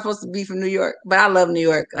was supposed to be from New York, but I love New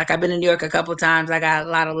York. Like, I've been in New York a couple of times. I got a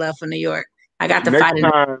lot of love for New York. I got to fight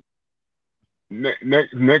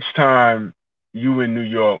it. Next time you in New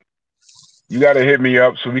York, you got to hit me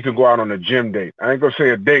up so we can go out on a gym date. I ain't gonna say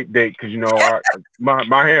a date because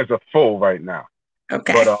my hands are full right now.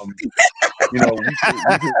 Okay. But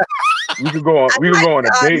we can go on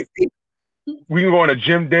a date. We can go on a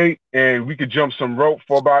gym date and we could jump some rope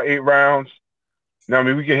for about 8 rounds. Now,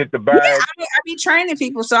 we can hit the bag. Yeah, I be training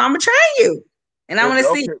people, so I'm gonna train you, and I want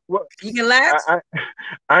to see you can last.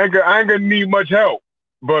 I ain't gonna need much help,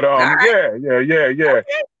 but right. Yeah.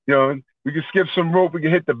 We can skip some rope. We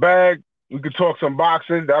can hit the bag. We could talk some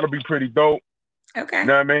boxing. That'll be pretty dope. Okay. You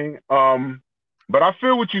know what I mean? But I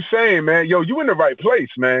feel what you're saying, man. Yo, you in the right place,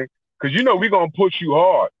 man. Because we're going to push you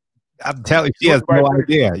hard. I'm telling you, she has no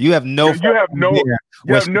idea. You have no idea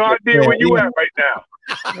where you at right now.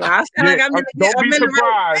 Well, don't be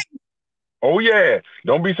surprised. Oh, yeah.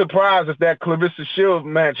 Don't be surprised if that Claressa Shields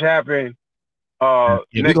match happen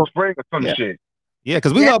next spring or some shit. Yeah,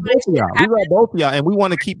 because we love both of y'all. We love both of y'all, and we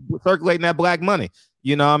want to keep circulating that black money.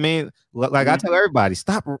 You know what I mean? Like I tell everybody,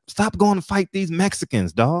 stop going to fight these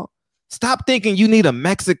Mexicans, dog. Stop thinking you need a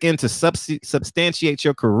Mexican to substantiate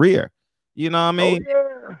your career. You know what I mean?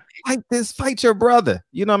 Oh, yeah. Fight your brother.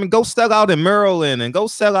 You know what I mean? Go sell out in Maryland and go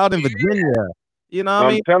sell out in Virginia. You know what I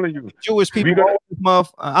mean? I'm telling you. Jewish people.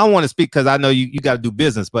 I don't want to speak because I know you got to do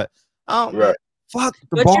business, but fuck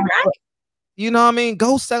the ball. You know what I mean?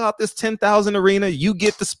 Go sell out this 10,000 arena. You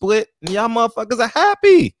get the split, and y'all motherfuckers are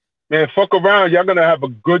happy. Man, fuck around. Y'all gonna have a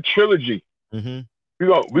good trilogy. Mm-hmm.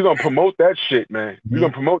 We're gonna promote that shit, man. Mm-hmm. We're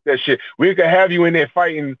gonna promote that shit. We could have you in there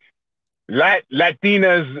fighting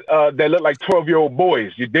Latinas that look like 12-year-old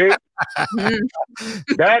boys. You dig?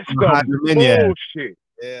 That's some bullshit.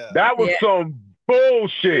 Yeah. That was some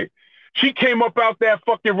bullshit. She came up out that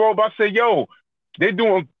fucking robe. I said, yo, they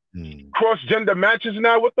doing cross-gender matches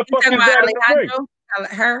now. What the fuck is that?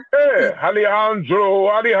 Her? Yeah,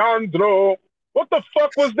 Alejandro. What the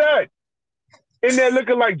fuck was that? In there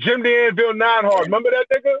looking like Jim the Anvil Neidhart. Remember that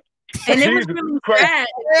nigga? And it was really sad.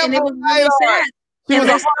 And it was really sad. And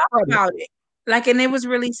let's talk about it. Like, and it was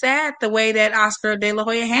really sad the way that Oscar De La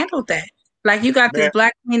Hoya handled that. Like, you got this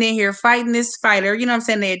black queen in here fighting this fighter. You know what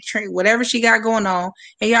I'm saying? They whatever she got going on.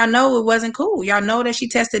 And y'all know it wasn't cool. Y'all know that she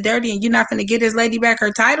tested dirty and you're not going to get this lady back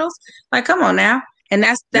her titles. Like, come on now. And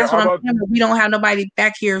that's what I'm saying. We don't have nobody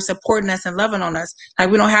back here supporting us and loving on us. Like,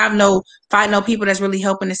 we don't have no people that's really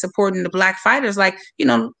helping and supporting the Black fighters. Like, you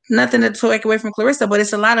know, nothing to take away from Claressa, but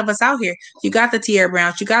it's a lot of us out here. You got the Tierra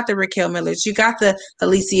Browns, you got the Raquel Millers, you got the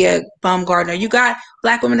Alicia Baumgartner, you got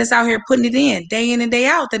Black women that's out here putting it in and day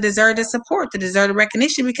out, that deserve the support, that deserve the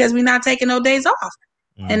recognition, because we're not taking no days off.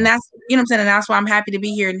 And that's, you know what I'm saying? And that's why I'm happy to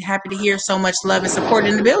be here and happy to hear so much love and support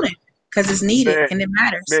in the building, because it's needed and it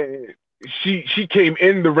matters. Man. She came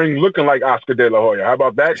in the ring looking like Oscar De La Hoya. How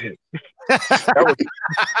about that hit? that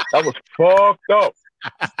was fucked up.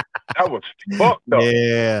 That was fucked up.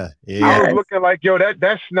 Yeah. I was looking like, yo,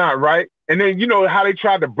 that's not right. And then you know how they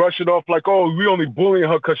tried to brush it off like, oh, we only bullying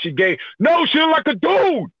her because she gay. No, she looked like a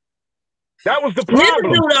dude. That was the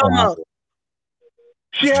problem.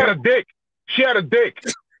 She had a dick. She had a dick.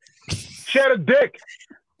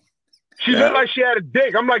 She looked like she had a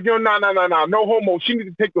dick. I'm like, yo, no homo. She need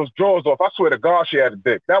to take those drawers off. I swear to God, she had a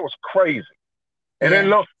dick. That was crazy. And then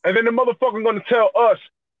the motherfucker gonna tell us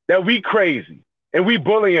that we crazy and we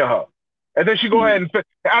bullying her. And then she go ahead and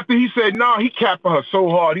after he said no, he capping her so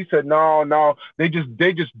hard. He said no, they just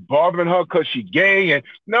bothering her because she gay and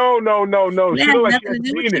no. She look like she has a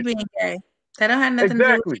penis. Gay. That don't have nothing to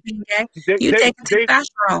do with being gay. You taking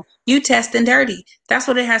testosterone. You testing dirty. That's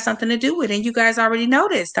what it has something to do with. And you guys already know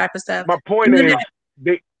this type of stuff. My point is,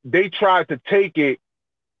 they tried to take it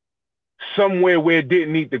somewhere where it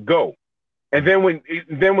didn't need to go. And then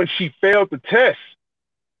when she failed the test,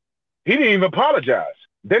 he didn't even apologize.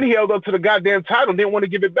 Then he held up to the goddamn title and didn't want to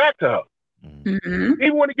give it back to her. He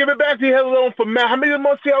didn't want to give it back. He held it on for how many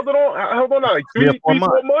months he held it on? Held on like 3 or 4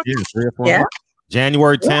 months? Yeah, 3 or 4 months.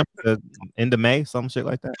 January 10th to end of May, some shit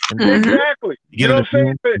like that. Exactly. You know what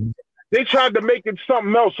I'm saying? They tried to make it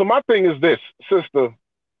something else. So my thing is this, sister.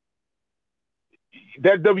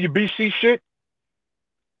 That WBC shit,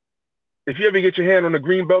 if you ever get your hand on the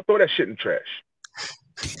green belt, throw that shit in the trash.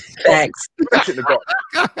 Thanks. Throw that shit in the garbage.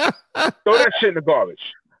 Throw that shit in the garbage.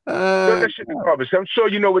 Throw that shit in the garbage. I'm sure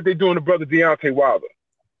you know what they doing to brother Deontay Wilder.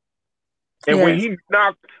 And when he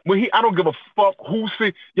I don't give a fuck who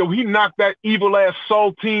said, yo, he knocked that evil ass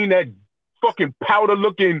saltine, that fucking powder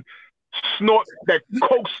looking snort, that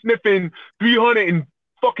coke sniffing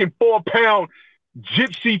 304 pound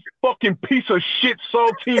gypsy fucking piece of shit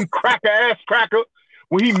saltine cracker ass cracker.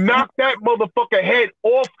 When he knocked that motherfucker head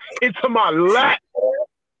off into my lap,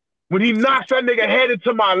 when he knocks that nigga head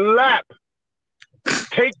into my lap,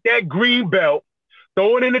 take that green belt,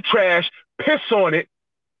 throw it in the trash, piss on it,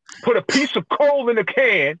 put a piece of coal in a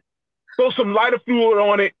can, throw some lighter fluid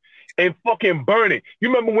on it, and fucking burn it. You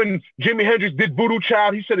remember when Jimi Hendrix did Voodoo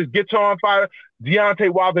Child? He set his guitar on fire. Deontay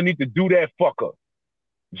Wilder need to do that fucker.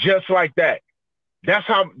 Just like that. That's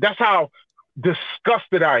how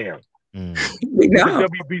disgusted I am. With the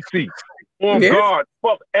WBC. God,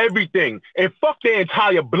 fuck everything. And fuck their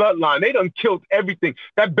entire bloodline. They done killed everything.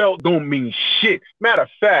 That belt don't mean shit. Matter of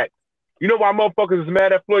fact, you know why motherfuckers is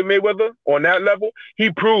mad at Floyd Mayweather on that level?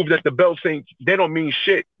 He proved that the belts they don't mean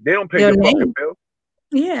shit. They don't pay your fucking bill.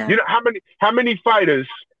 Yeah. You know how many fighters,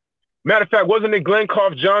 matter of fact, wasn't it Glenn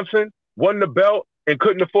Carf Johnson won the belt and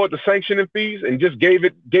couldn't afford the sanctioning fees and just gave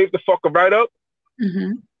the fucker right up?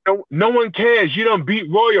 No one cares. You done beat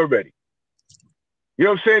Roy already. You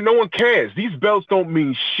know what I'm saying? No one cares. These belts don't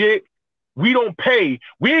mean shit. We don't pay.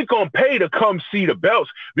 We ain't gonna pay to come see the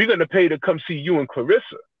belts. We're gonna pay to come see you and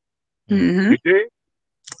Claressa. You did?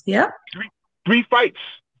 Yeah. 3 fights.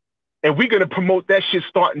 And we're going to promote that shit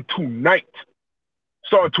starting tonight.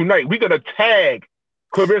 We're going to tag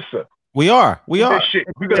Claressa. We are. That shit.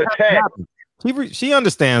 We're going to tag. She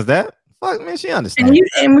understands that. Fuck, man, she understands.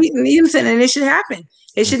 And it should happen.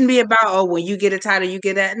 It shouldn't be about, oh, when you get a title, you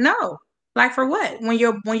get that. No. Like for what? When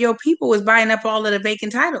your people was buying up all of the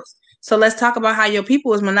vacant titles. So let's talk about how your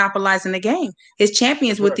people is monopolizing the game. It's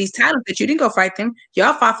champions with these titles that you didn't go fight them.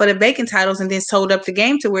 Y'all fought for the vacant titles and then sold up the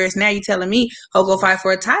game to where it's now you telling me, oh, go fight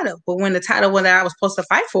for a title. But when the title one that I was supposed to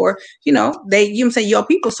fight for, your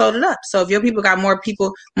people sold it up. So if your people got more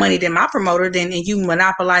money than my promoter, then and you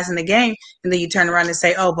monopolizing the game, and then you turn around and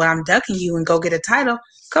say, oh, but I'm ducking you and go get a title.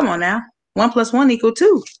 Come on now. 1 + 1 = 2. You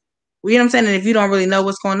know what I'm saying? And if you don't really know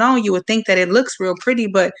what's going on, you would think that it looks real pretty,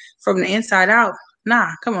 but from the inside out, nah,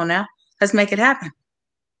 come on now. Let's make it happen.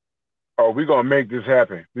 Oh, we're going to make this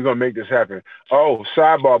happen. Oh,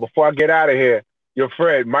 sidebar, before I get out of here, your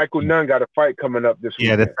friend, Michael Nunn, got a fight coming up this week.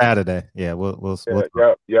 Yeah, this Saturday. Yeah, we'll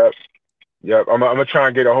Yep. I'm going to try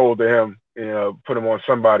and get a hold of him, put him on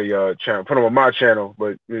somebody's channel, put him on my channel,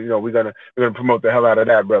 but, we're going to promote the hell out of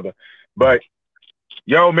that, brother. But,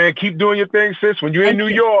 yo, man, keep doing your thing, sis. When you're in New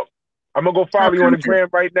York, I'm going to go follow you on the gram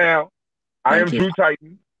right now. I am Drew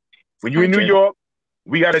Titan. When you're in New York,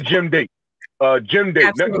 We got a gym date. Gym date.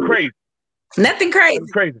 Absolutely. Nothing crazy. Nothing crazy.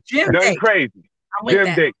 Nothing crazy. Gym Nothing date. crazy. I'm with Gym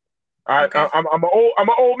that. date. Okay. I'm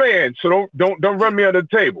an old man, so don't run me under the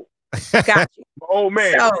table. Got you. I'm an old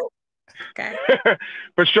man. So, okay.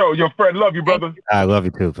 For sure. Your friend, love you, brother. I love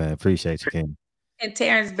you too, man. Appreciate you, King. And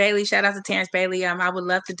Terrence Bailey, shout out to Terrence Bailey. I would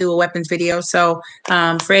love to do a weapons video. So,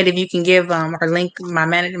 Fred, if you can give our link,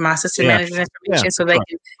 my sister manager's information, so they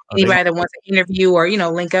can anybody that wants an interview or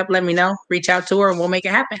link up, let me know. Reach out to her, and we'll make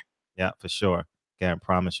it happen. Yeah, for sure. Can't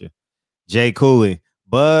promise you. Jay Cooley,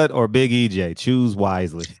 Bud or Big EJ? Choose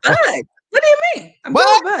wisely. Bud. What do you mean? I'm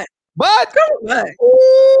going Bud. Bud. Go Bud.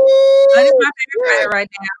 Bud is my favorite fighter right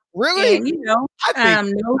now. Really?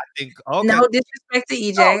 And no disrespect to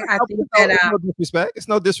EJ. I think that no disrespect. It's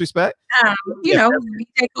no disrespect. EJ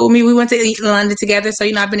cool. We went to London together, so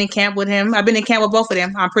I've been in camp with him. I've been in camp with both of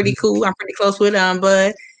them. I'm pretty cool. I'm pretty close with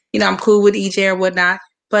Bud. I'm cool with EJ or whatnot.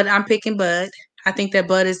 But I'm picking Bud. I think that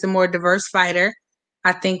Bud is the more diverse fighter.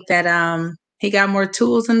 I think that he got more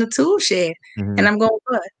tools in the tool shed, and I'm going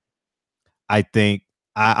Bud. I think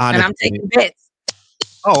honestly, and I'm taking bets.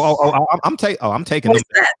 I'm taking them.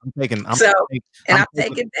 I'm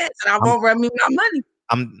taking bets, and I won't run me my money.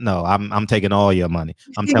 I'm taking all your money.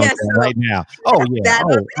 I'm telling you right now. Oh yeah.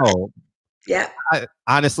 Yeah.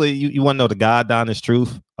 Honestly, you want to know the God honest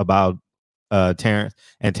truth about Terrence,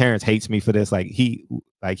 and Terrence hates me for this. He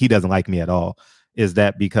doesn't like me at all. Is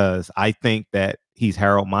that because I think that he's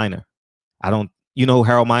Harold Miner? You know who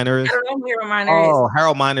Harold Miner is? I don't know who Harold Miner is. Oh,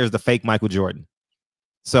 Harold Miner is the fake Michael Jordan.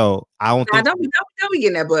 So I don't think. Don't be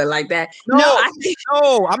getting that Bud like that. No,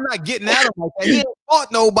 I'm not getting at him like that. He ain't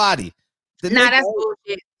fought nobody. That's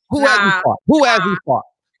bullshit. Who has he fought?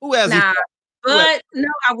 Who has he fought? But no,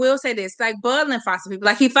 I will say this: like Bud and fought some people.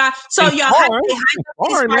 Like he fought. So y'all hype up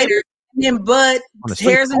this fighter, and then Bud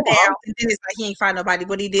tears him down, and then it's like he ain't fight nobody,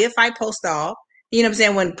 but he did fight Postall. You know what I'm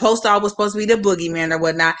saying? When Postall was supposed to be the boogeyman or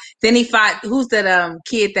whatnot, then he fought who's that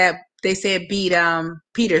kid that they said beat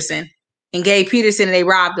Peterson and gave Peterson, and they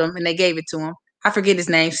robbed him and they gave it to him. I forget his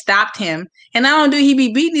name. Stopped him, and not only do he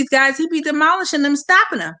be beating these guys, he be demolishing them,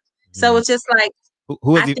 stopping them. So it's just like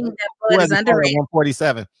I think that Bud is underrated.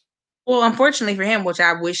 147. Well, unfortunately for him, which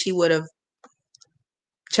I wish he would have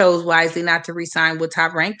chose wisely not to re-sign with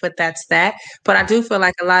Top Rank, but that's that. But I do feel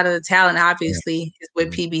like a lot of the talent obviously is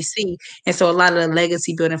with PBC, and so a lot of the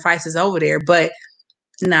legacy building fights is over there. But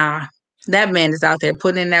nah, that man is out there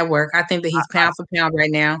putting in that work. I think that he's pound for pound right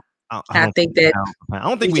now. I don't think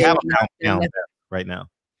we have a pound right now.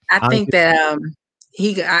 I think that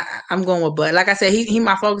I'm going with Bud. Like I said, he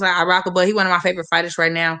my folks. I rock with Bud. He's one of my favorite fighters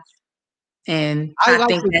right now, and I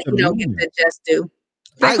think that he don't get the just due.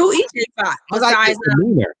 Like who EJ fought besides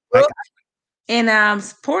and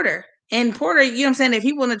Porter. And Porter, you know what I'm saying? If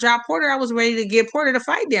he want to drop Porter, I was ready to give Porter the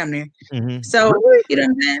fight down there. So you know what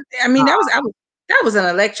I'm saying? I mean, that was an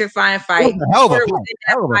electrifying fight. Porter was in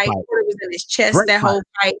that fight. Porter was in his chest that whole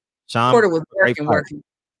fight. Porter was working.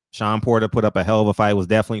 Sean Porter put up a hell of a fight. Was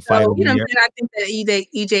definitely fighting. You know what I'm saying? I think that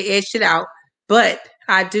EJ edged it out, but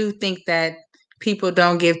I do think that people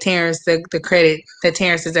don't give Terrence the credit that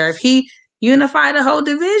Terrence deserves. He unified the whole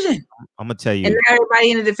division. I'm gonna tell you, and everybody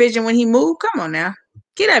in the division when he moved. Come on now,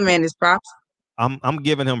 get that man his props. I'm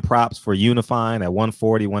giving him props for unifying at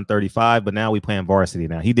 140, 135, but now we playing varsity.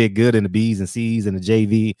 Now he did good in the B's and C's and the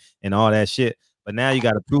JV and all that shit, but now you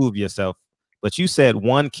got to prove yourself. But you said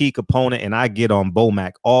one key component, and I get on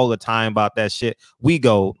Bomac all the time about that shit. We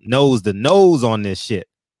go nose to nose on this shit.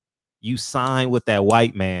 You signed with that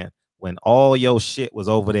white man when all your shit was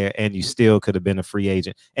over there, and you still could have been a free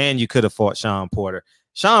agent, and you could have fought Sean Porter.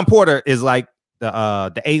 Sean Porter is like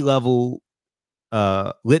the A-level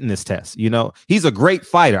litmus test. You know, he's a great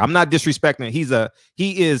fighter. I'm not disrespecting him.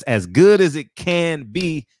 He is as good as it can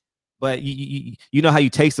be. But you know how you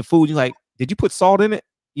taste the food, you're like, did you put salt in it?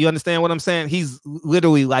 You understand what I'm saying? He's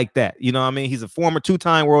literally like that. You know what I mean? He's a former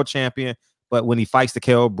 2-time world champion, but when he fights the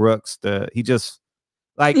Kell Brooks, he just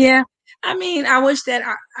like. Yeah. I mean, I wish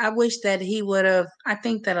that he would have. I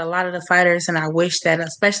think that a lot of the fighters, and I wish that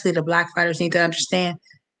especially the black fighters need to understand,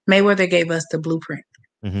 Mayweather gave us the blueprint.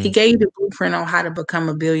 He gave you the blueprint on how to become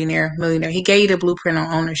a millionaire. He gave you the blueprint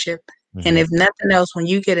on ownership. And if nothing else, when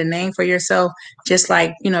you get a name for yourself, just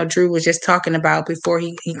like, Drew was just talking about before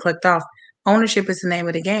he clicked off, ownership is the name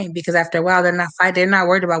of the game, because after a while, they're not fighting. They're not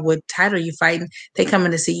worried about what title you're fighting. They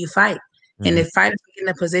coming to see you fight. And if fighters get in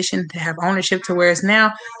a position to have ownership to where it's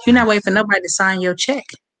now, you're not waiting for nobody to sign your check.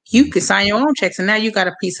 You can sign your own checks, and now you got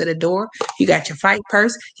a piece of the door. You got your fight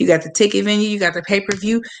purse. You got the ticket venue. You got the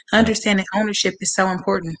pay-per-view. Understanding ownership is so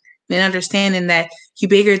important. and understanding that you're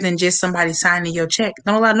bigger than just somebody signing your check.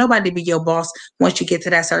 Don't allow nobody to be your boss once you get to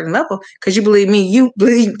that certain level. Because you believe me, you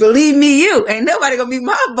believe me, you ain't nobody gonna be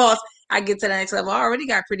my boss. I get to the next level. I already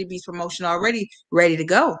got Pretty Beast promotion already ready to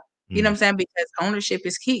go. You know what I'm saying? Because ownership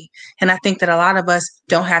is key. And I think that a lot of us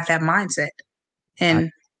don't have that mindset. And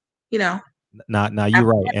you know. Now you're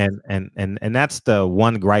right. And that's the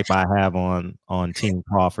one gripe I have on Team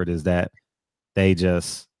Crawford is that they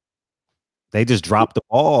just dropped the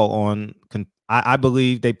ball on. I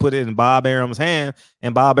believe they put it in Bob Arum's hand,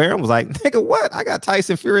 and Bob Arum was like, "Nigga, what? I got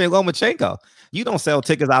Tyson Fury and Lomachenko. You don't sell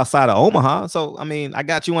tickets outside of Omaha, so I mean, I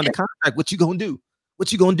got you under contract. What you gonna do?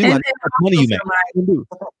 What you gonna do? How much money you make?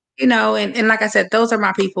 You know, and like I said, those are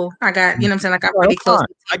my people. I got, you know what I'm saying? Like, I'm pretty close.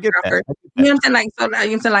 I get that. You know what I'm saying? Like, so, you know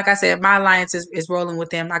what I'm saying? Like I said, my alliance is rolling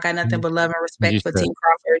with them. I got nothing but love and respect for Team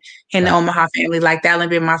Crawford and the Omaha family. Like, that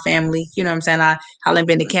been my family. You know what I'm saying? I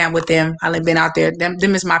been to camp with them. I been out there. Them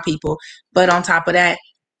is my people. But on top of that,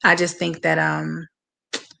 I just think that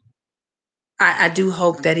I do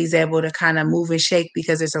hope that he's able to kind of move and shake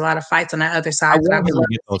because there's a lot of fights on that other side. I want him to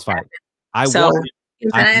get those fights.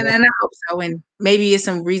 And I hope so. And maybe it's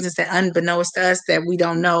some reasons that unbeknownst to us that we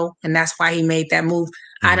don't know. And that's why he made that move.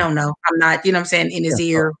 I don't know. I'm not, you know what I'm saying, in his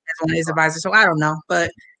ear as one of his advisors. So I don't know. But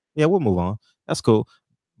yeah, we'll move on. That's cool.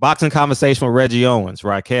 Boxing conversation with Reggie Owens.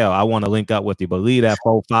 Raquel, I want to link up with you, but leave that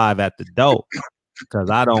 4-5 at the door because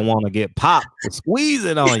I don't want to get popped for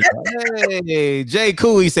squeezing on you. Hey, Jay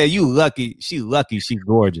Cooley said, you lucky. She's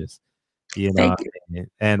gorgeous. You know,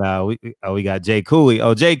 and we got Jay Cooley.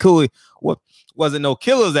 Oh, Jay Cooley, what wasn't no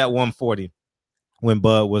killers at 140 when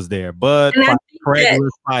Bud was there. Bud Craigslist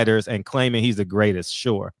fighters and claiming he's the greatest.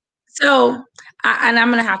 Sure. So, I'm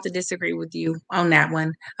gonna have to disagree with you on that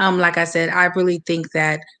one. Like I said, I really think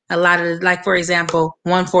that a lot of, like, for example,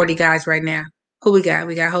 140 guys right now. Who we got?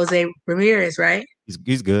 We got Jose Ramirez, right?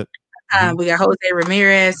 He's good. We got Jose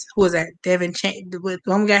Ramirez. Who was that? Devin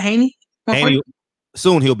when we got Haney.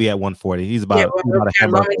 Soon he'll be at 140. He's about,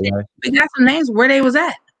 we got some names where they was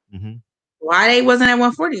at. Why they wasn't at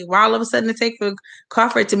 140? Why all of a sudden it take for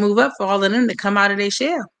Crawford to move up for all of them to come out of their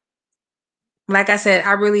shell? Like I said,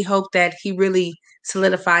 I really hope that he really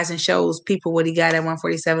solidifies and shows people what he got at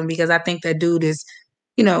 147 because I think that dude is,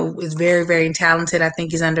 you know, is very, very talented. I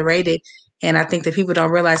think he's underrated. And I think that people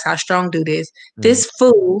don't realize how strong dude is. This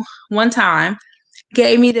fool one time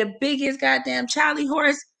gave me the biggest goddamn Charlie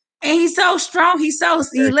horse. And he's so strong. He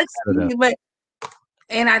looks,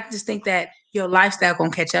 and I just think that your lifestyle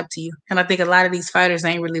gonna catch up to you. And I think a lot of these fighters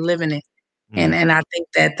ain't really living it. And I think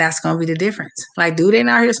that that's gonna be the difference. Like, dude ain't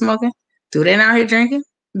out here smoking. Dude ain't out here drinking.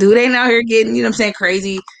 Dude ain't out here getting, you know what I'm saying,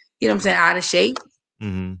 crazy, you know what I'm saying, out of shape.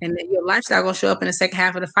 And then your lifestyle gonna show up in the second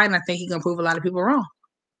half of the fight. And I think he's gonna prove a lot of people wrong.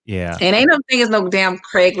 Yeah. And ain't no thing is no damn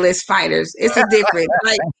Craigslist fighters. It's a difference.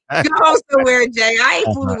 Like, go somewhere, Jay. I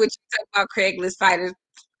ain't fooling with you talking about Craigslist fighters.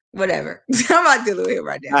 Whatever. I'm not dealing with him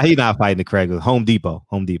right now. He's not fighting the Craigslist. Home Depot.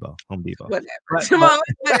 Whatever. Come on,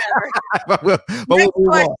 whatever.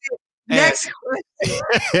 But Next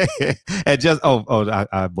question. And just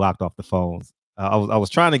I blocked off the phones. I was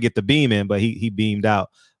trying to get the beam in, but he beamed out.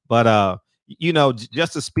 But you know,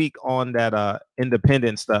 just to speak on that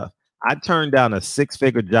independent stuff, I turned down a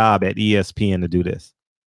 6-figure job at ESPN to do this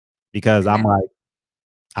because I'm like,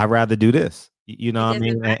 I'd rather do this. You know what I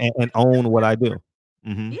mean? And own what I do.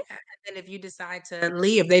 Yeah. And then if you decide to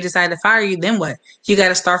leave, they decide to fire you, then what? You got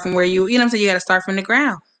to start from where you know what I'm saying? You got to start from the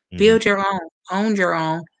ground. Build your own, own your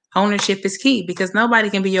own. Ownership is key because nobody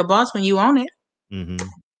can be your boss when you own it.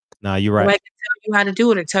 No, you're right. Nobody can tell you how to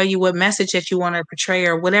do it or tell you what message that you want to portray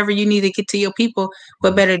or whatever you need to get to your people.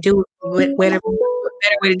 What better way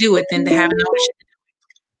to do it than to have an ownership?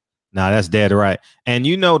 No, that's dead right. And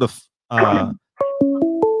you know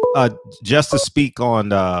just to speak on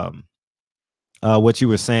what you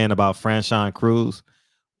were saying about Franchon Cruz,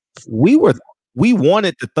 we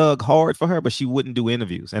wanted to thug hard for her, but she wouldn't do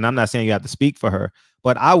interviews. And I'm not saying you have to speak for her,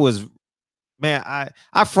 but I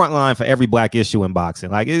frontline for every black issue in boxing.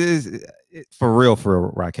 Like for real,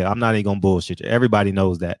 Raquel. I'm not even gonna bullshit you. Everybody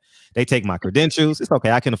knows that. They take my credentials. It's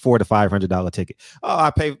okay. I can afford a $500 ticket. Oh, I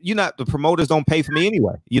pay. The promoters don't pay for me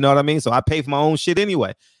anyway. You know what I mean? So I pay for my own shit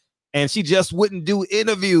anyway. And she just wouldn't do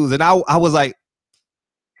interviews. And I was like,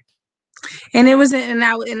 and it was, and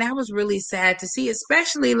that was really sad to see,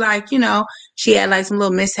 especially like, you know, she had like some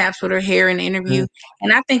little mishaps with her hair in the interview.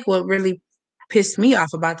 And I think what really pissed me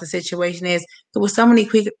off about the situation is there was so many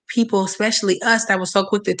people, especially us, that was so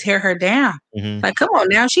quick to tear her down. Like, come on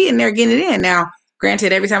now, she in there getting it in. Now,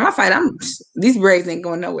 granted, every time I fight, these braids ain't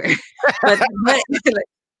going nowhere. but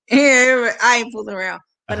yeah, I ain't fooling around.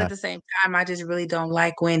 But at the same time, I just really don't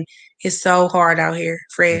like when it's so hard out here,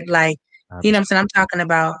 Fred. Like, you know what I'm saying? I'm talking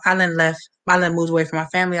about I done moved away from my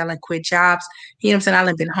family. I done quit jobs. You know what I'm saying? I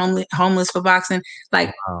done been homeless for boxing.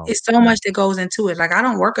 Like, it's so much that goes into it. Like, I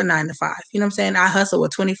don't work a 9 to 5. You know what I'm saying? I hustle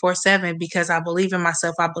with 24/7 because I believe in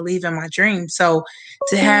myself. I believe in my dream. So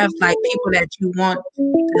to have like people that you want to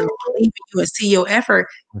believe in you and see your effort,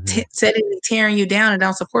 suddenly tearing you down and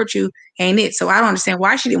don't support you ain't it. So I don't understand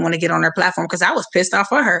why she didn't want to get on their platform, because I was pissed off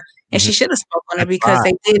for her. And she should have spoken on it, because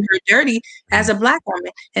they did her dirty as a black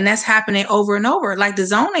woman. And that's happening over and over. Like, the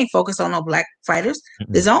Zone ain't focused on no black fighters.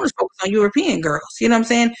 The Zone is focused on European girls. You know what I'm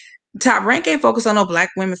saying? Top Rank ain't focused on no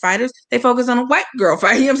black women fighters. They focus on a white girl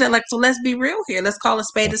fight. You know what I'm saying? Like, so let's be real here. Let's call a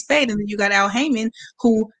spade a spade. And then you got Al Heyman,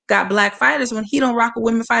 who got black fighters when he don't rock with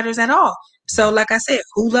women fighters at all. So like I said,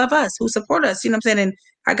 who love us? Who support us? You know what I'm saying? And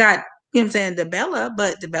I got, you know what I'm saying, DiBella,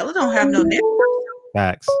 but DiBella don't have no network.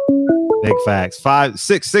 Facts. Big facts.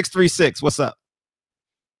 56636. What's up?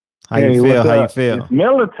 How you feel? How you feel? It's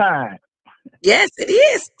Miller time. Yes, it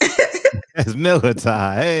is. It's Miller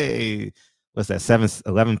time. Hey, what's that?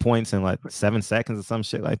 11 points in like 7 seconds or some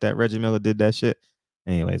shit like that. Reggie Miller did that shit.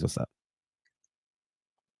 Anyways, what's up?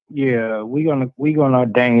 Yeah, we're gonna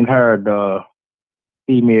ordain her the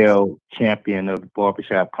female champion of the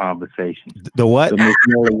barbershop conversation. The what? The Miss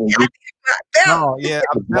Miller. Oh yeah,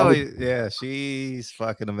 I'm telling you, yeah, she's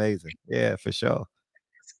fucking amazing. Yeah, for sure.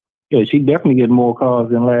 Yeah, she definitely get more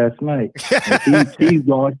calls than last night. she's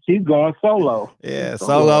going solo. Yeah,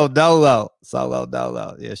 solo dolo.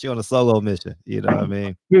 Yeah, she on a solo mission. You know what I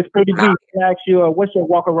mean? It's pretty deep. I ask you, what's your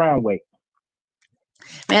walk around weight?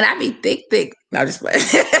 Man, I be thick. No, just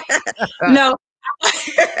no.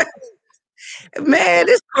 Man,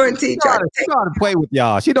 this quarantine she know how to play with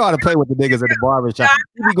y'all. She know how to play with the niggas at the barbershop.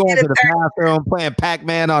 She be going to the bathroom, playing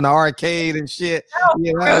Pac-Man on the arcade and shit.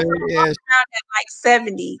 You know, I walk around at like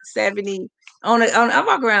 70. I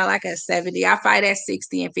walk around like at 70. I fight at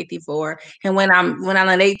 60 and 54. And when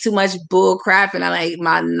I ate too much bull crap and I ate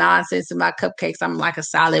my nonsense and my cupcakes, I'm like a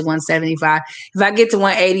solid 175. If I get to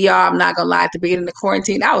 180, y'all, I'm not gonna lie, at the beginning of the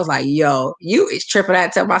quarantine, I was like, yo, you is tripping. I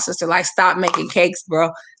tell my sister, like, stop making cakes,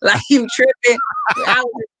 bro. Like, you tripping. I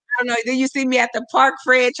don't know. Then you see me at the park,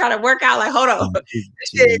 Fred, trying to work out. Like, hold on, this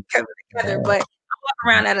shit is coming together. But I walk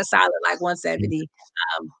around at a solid like 170.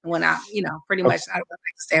 When I, pretty much I like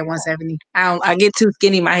to stay at 170. I get too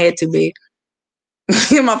skinny, my head too big.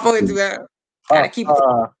 My forehead too big. Gotta keep it.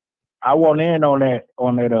 I want in on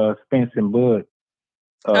that Spence and Bud.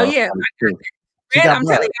 Oh yeah, Fred, I'm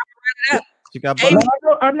telling you, I'm running up. She got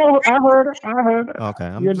I know. I heard her. Okay.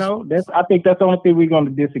 I think that's the only thing we're going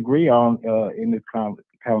to disagree on in this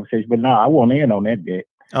conversation. But no, I want in on that bit.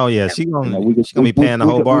 Oh yeah, she's gonna be paying the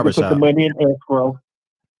whole barbershop. Put the money in escrow.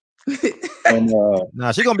 And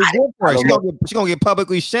she's gonna be good for it. She's gonna get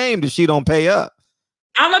publicly shamed if she don't pay up.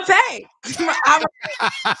 I'ma pay. I'ma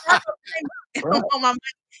pay. Right. My money.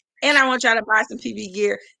 And I want y'all to buy some PB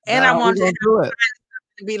gear. And I want you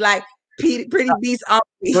to be like pretty beast on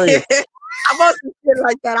me. I want some shit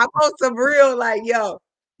like that. I want some real, like, yo,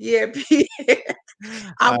 yeah,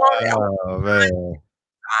 I want man.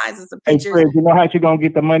 And some pictures. Hey, Fred, you know how she gonna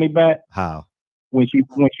get the money back? How? When she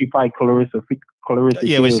fight Claressa.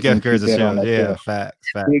 Yeah, when she gets Claressa Shields. Yeah, facts.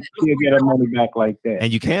 She'll get her money back like that.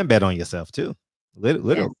 And you can bet on yourself too.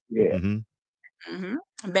 Literally. Yeah. I'm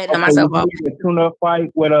betting on myself. You tune-up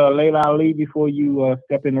fight with Layla Ali before you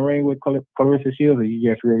step in the ring with Claressa Shields, or you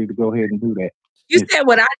just ready to go ahead and do that? You said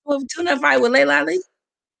what I do a tune-up fight with Layla Ali?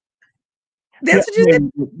 That's what you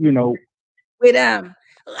said? You know. With I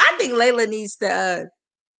think Layla needs to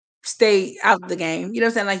stay out of the game. You know what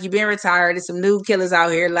I'm saying? Like, you've been retired. There's some new killers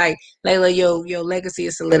out here. Like, Layla, your legacy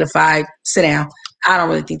is solidified. Sit down. I don't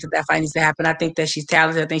really think that fight needs to happen. I think that she's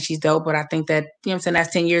talented. I think she's dope. But I think that, you know what I'm saying,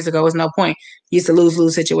 that's 10 years ago. Was no point. It's a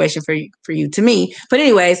lose-lose situation for you to me. But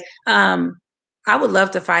anyways, I would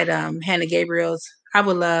love to fight Hannah Gabriels. I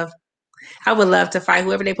would love to fight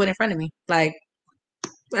whoever they put in front of me. Like,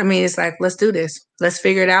 I mean, it's like, let's do this. Let's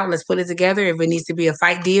figure it out. Let's put it together. If it needs to be a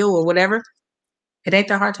fight deal or whatever, it ain't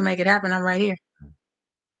that hard to make it happen. I'm right here.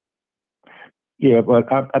 Yeah, but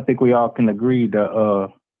I think we all can agree the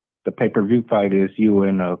pay-per-view fight is you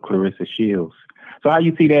and Claressa Shields. So how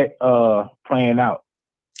you see that playing out?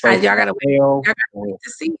 Y'all gotta wait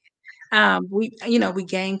to see it. We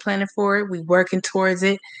game planning for it. We working towards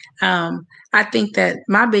it. I think that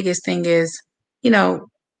my biggest thing is,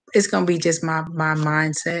 it's gonna be just my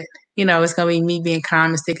mindset. It's gonna be me being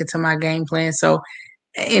calm and sticking to my game plan. So,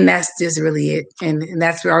 and that's just really it. And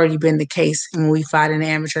that's already been the case when we fight in the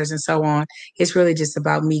amateurs and so on. It's really just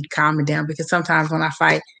about me calming down, because sometimes when I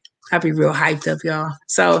fight, I be real hyped up, y'all.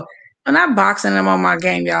 So When I'm boxing, I'm on my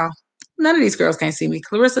game, y'all. None of these girls can't see me.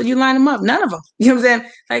 Claressa, you line them up. None of them. You know what I'm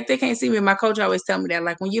saying? Like, they can't see me. My coach always tell me that.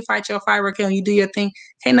 Like, when you fight your fight, Raquel, and you do your thing,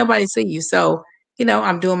 can't nobody see you. So, you know,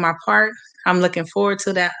 I'm doing my part. I'm looking forward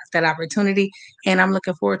to that opportunity. And I'm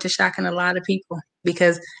looking forward to shocking a lot of people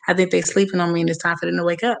because I think they're sleeping on me and it's time for them to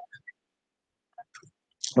wake up.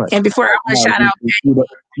 Right. And before I want to shout out.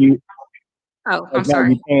 I'm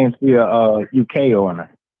sorry. You can't see a UK on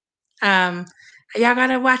her. Y'all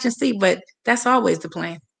gotta watch and see, but that's always the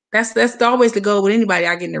plan. That's always the goal with anybody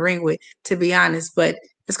I get in the ring with, to be honest. But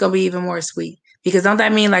it's gonna be even more sweet because don't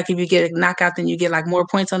that mean like if you get a knockout, then you get like more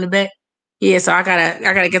points on the bet? Yeah, so I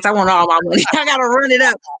gotta guess I want all my money. I gotta run it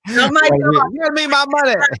up. Oh my God. You me my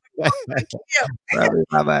money.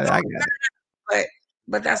 My money. I got it.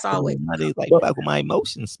 But that's always money. Like fuck with my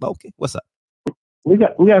emotions smoking. What's up? We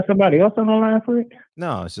got somebody else on the line for it?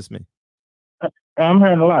 No, it's just me. I'm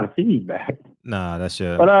hearing a lot of feedback. Nah, that's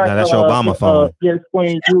your Obama phone. Yes,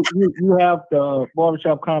 Queen, you have the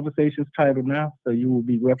Barbershop Conversations title now, so you will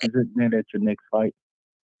be representing it at your next fight.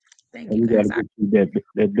 Thank you. We got to get you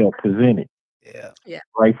that belt presented. Yeah.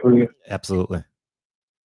 Right for you? Absolutely.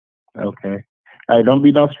 Okay. All right, don't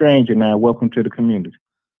be no stranger now. Welcome to the community.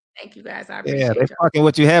 Thank you guys. I appreciate they're fucking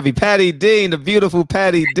with you heavy. Patty Dean, the beautiful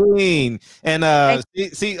Patty Dean. And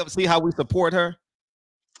see how we support her.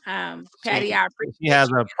 Patty, I appreciate she has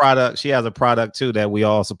a product. She has a product too that we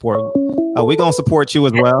all support. We're gonna support you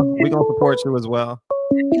as well. We're gonna support you as well.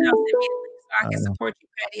 You know, so I can support you,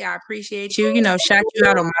 Patty. I appreciate you. You know, shout you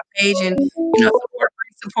out on my page and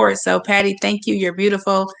support. So Patty, thank you. You're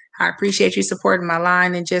beautiful. I appreciate you supporting my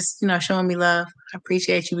line and just, showing me love. I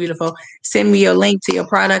appreciate you, beautiful. Send me your link to your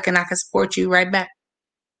product and I can support you right back.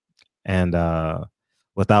 And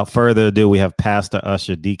without further ado, we have Pastor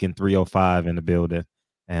Usher Deacon 305 in the building.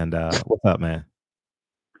 And what's up, man?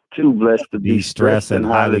 Too blessed to be stressed and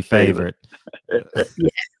highly favored. How's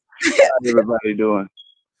everybody doing?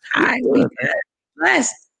 Hi, we good.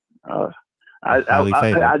 Blessed. I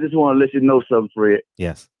just want to let you know something, Fred.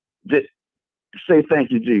 Yes. Just say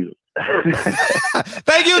thank you, Jesus.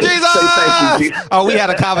 Thank you, Jesus. Thank you, Jesus. Oh, we had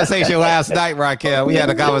a conversation last night, Raquel. We had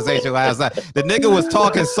a conversation last night. The nigga was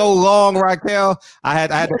talking so long, Raquel. I had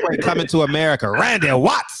to play Coming to America. Randy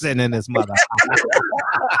Watson in this mother.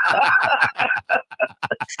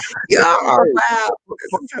 Oh, wow.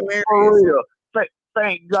 This is hilarious.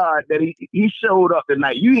 Thank God that he showed up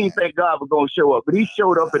tonight. You didn't think God was going to show up, but he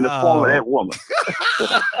showed up in the form of that woman.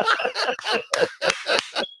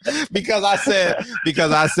 because I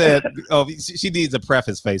said, oh, she needs a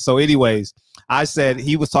preface face. So anyways, I said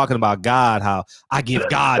he was talking about God, how I give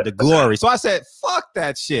God the glory. So I said, fuck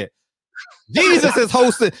that shit. Jesus is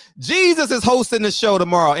hosting the show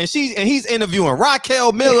tomorrow. And he's interviewing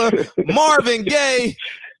Raquel Miller, Marvin Gaye,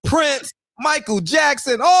 Prince, Michael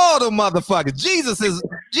Jackson, all the motherfuckers. Jesus is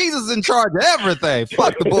in charge of everything.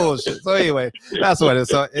 Fuck the bullshit. So anyway, that's what it is.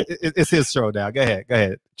 So it's his show now. Go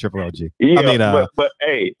ahead, Triple OG. Yeah, but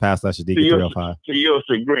hey, Pastor Usher Deacon 305. To your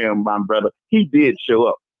chagrin, my brother, he did show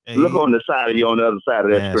up. Hey, look on the side of you, on the other side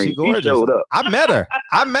of that screen. He showed up. I met her.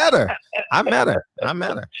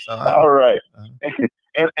 So all right.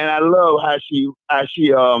 And I love how she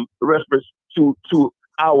respects to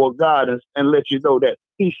our God and let you know that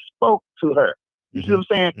he spoke to her. You see what I'm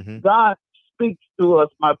saying? Mm-hmm. God speaks to us,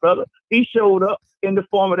 my brother. He showed up in the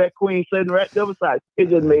form of that queen sitting right the other side. It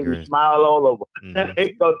just made me smile all over.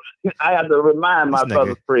 Mm-hmm. I have to remind my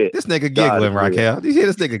brother Fred. This nigga giggling, Raquel. You hear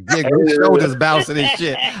this nigga giggling? His shoulders bouncing and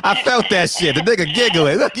shit. I felt that shit. The nigga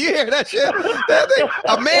giggling. Look, you hear that shit?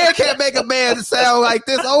 A man can't make a man sound like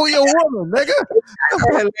this. Oh, you're a woman, nigga.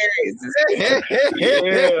 Hilarious.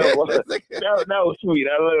 That was sweet.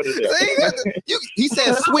 I love it. See, he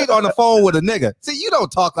said sweet on the phone with a nigga. See, you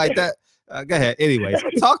don't talk like that. Go ahead. Anyways,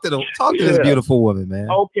 talk to this beautiful woman, man.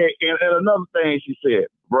 Okay, and another thing she said,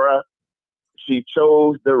 bruh, she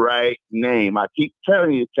chose the right name. I keep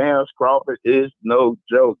telling you, Terrence Crawford is no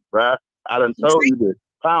joke, bruh. I done told you this.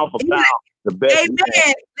 Pound for pound, the best.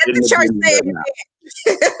 Amen. Let the church say amen.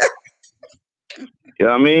 You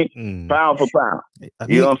know what I mean? Pound for pound.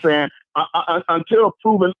 You know what I'm saying? Until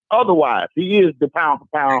proven otherwise, he is the pound for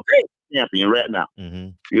pound champion right now.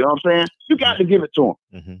 Mm-hmm. You know what I'm saying? You got to give it to him.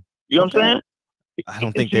 Mm-hmm. You know what I'm saying? I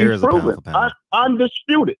don't think there is a pound for pound.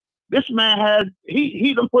 Undisputed. This man has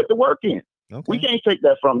he done put the work in. Okay. We can't take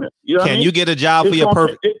that from him. You know Can you get a job for your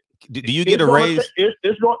perfect? Do you get a raise?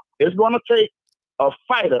 It's going to take a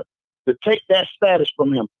fighter to take that status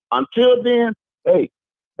from him. Until then, hey,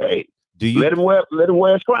 let him wear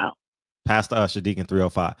his crown. Pastor Usher Deacon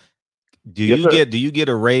 305. Do you get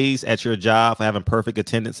a raise at your job for having perfect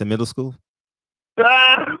attendance in middle school?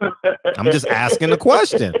 I'm just asking the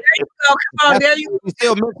question. There you go. Come on, there you go.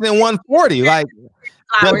 Still missing 140. Like,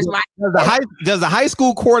 does the high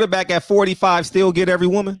school quarterback at 45 still get every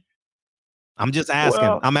woman? I'm just asking.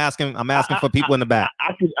 Well, I'm asking for people in the back.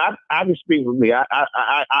 I can speak for me.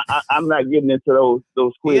 I'm not getting into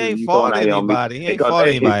those quizzes. He ain't fought anybody. He ain't fought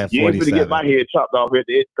anybody at 47. You ain't gonna get my head chopped off at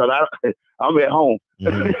it because I'm at home.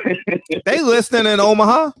 Mm-hmm. They listening in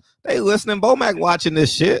Omaha. They listening. Bomac watching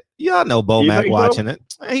this shit. Y'all know Bomac watching it.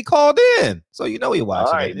 He called in, so you know he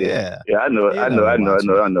watching it. Yeah, I know. Yeah.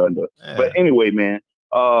 But anyway, man,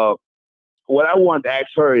 what I wanted to ask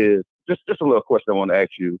her is just a little question I want to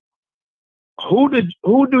ask you. Who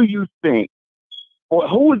do you think, or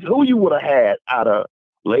who you would have had out of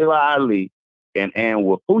Layla Ali and Ann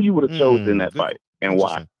Wolf? Who you would have chosen in that fight and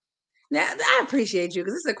why? Now, I appreciate you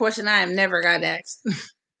because this is a question I have never got asked.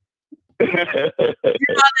 I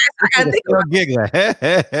gotta think about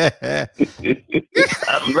it.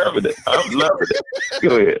 I'm loving it.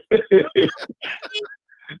 Go ahead.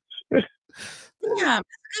 Yeah, that's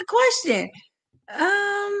a good question.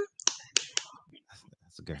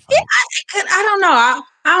 Good fight. Yeah, I don't know. I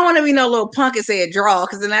don't want to be no little punk and say a draw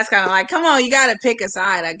because then that's kind of like, come on, you got to pick a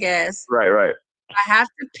side, I guess. Right. I have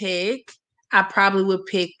to pick. I probably would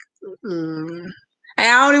pick. I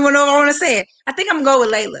don't even know if I want to say it. I think I'm gonna go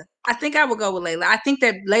with Layla. I think I would go with Layla. I think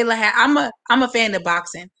that Layla I'm a fan of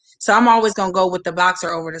boxing, so I'm always gonna go with the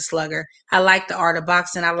boxer over the slugger. I like the art of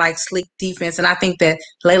boxing. I like sleek defense, and I think that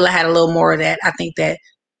Layla had a little more of that. I think that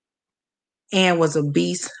Ann was a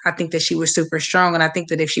beast. I think that she was super strong. And I think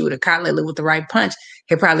that if she would have caught Layla with the right punch,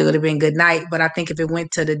 it probably would have been good night. But I think if it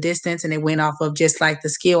went to the distance and it went off of just like the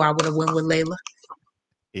skill, I would have went with Layla.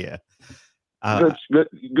 Yeah.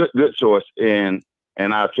 Good choice. And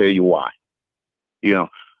I'll tell you why. You know,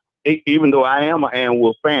 even though I am an Ann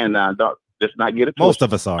Wolf fan now, let's not get it twisted. Most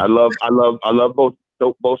of us are. I love both.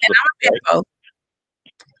 Both.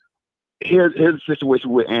 Here's the situation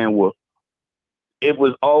with Ann Wolf. It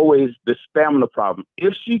was always the stamina problem.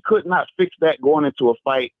 If she could not fix that going into a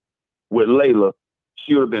fight with Layla,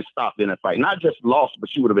 she would have been stopped in a fight. Not just lost, but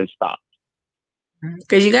she would have been stopped.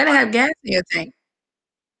 Because you got to have gas in your tank.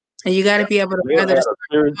 And you got to be able to weather a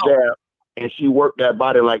serious jab, and she worked that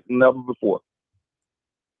body like never before.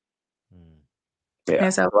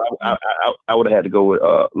 Yeah, so I would have had to go with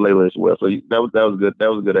Layla as well. So that was good.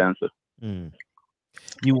 That was a good answer.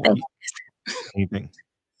 You think?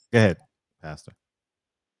 Go ahead, Pastor.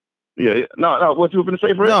 Yeah, no. What you were going to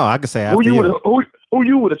say, Fred? No, I could say after who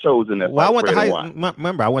you would have chosen that. Well, I went to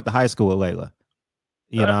remember I went to high school with Layla.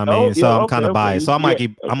 You know what I mean? So I'm kind of biased. So I'm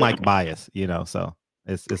like biased. You know, so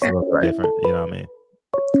it's a little different. You know what I mean?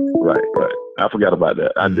 Right. I forgot about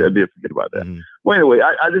that. I did forget about that. Well, anyway,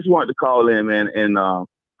 I just wanted to call in, man, and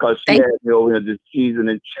because she had me over here just cheesing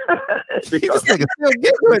and this nigga still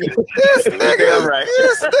get with it. This nigga, right?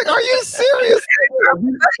 This nigga, are you serious?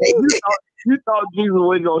 You thought Jesus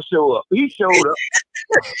wasn't gonna show up. He showed up.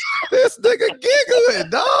 This nigga giggling,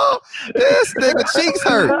 dog. This nigga cheeks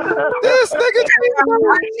hurt. This nigga cheeks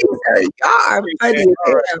hurt. God,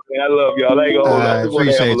 I love y'all. I ain't gonna hold up.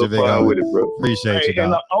 Appreciate you, big with it, bro. Appreciate you,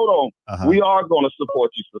 and hold on. We are gonna support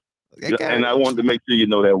you, sister. Okay. And I wanted to make sure you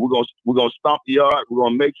know that we're gonna stomp the yard. We're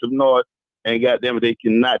gonna make some noise, and goddamn it, they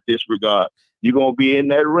cannot disregard. You're gonna be in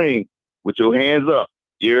that ring with your hands up.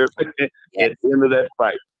 You're at the end of that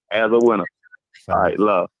fight as a winner. All right,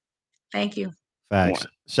 love. Thank you. Facts.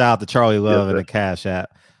 Shout out to Charlie Love in the Cash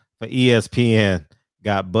App for ESPN.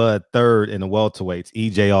 Got Bud third in the welterweights.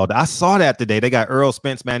 EJ all day. I saw that today. They got Earl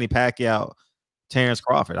Spence, Manny Pacquiao, Terrence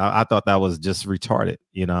Crawford. I thought that was just retarded.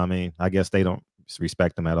 You know what I mean? I guess they don't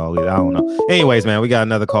respect them at all either. I don't know. Anyways, man, we got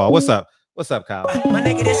another call. What's up? What's up, Kyle?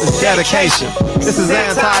 This is dedication. This is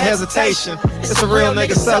anti-hesitation. It's a real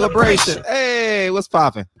nigga celebration. Hey, what's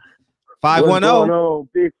popping? 510.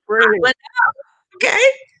 Big friend. Okay.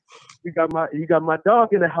 You got my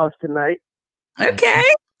dog in the house tonight. Okay.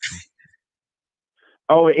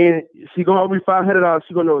 Oh, and she gonna owe me $500.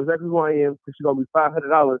 She gonna know exactly who I am because she gonna be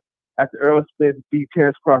 $500 after Earl Spence beat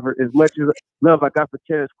Terrence Crawford. As much as love I got for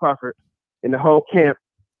Terrence Crawford in the whole camp,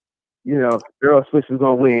 you know, Earl Spence is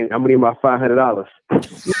gonna win. I'm gonna need my $500. I'm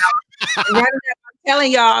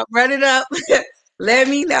telling y'all, run it up. Let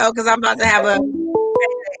me know because I'm about to have a.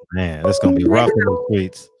 Man, this is gonna be rough in the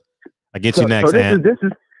streets. I get you next, man.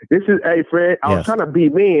 This is hey Fred. I was trying to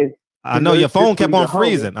beat men. I know your phone kept on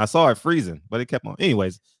freezing. I saw it freezing, but it kept on.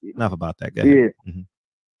 Anyways, enough about that guy. Yeah.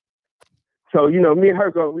 So you know, me and her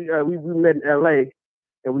we met in LA,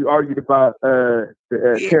 and we argued about the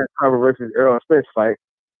Terrence Crawford versus Earl Spence fight,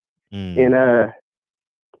 and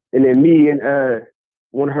then me and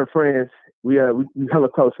one of her friends we hella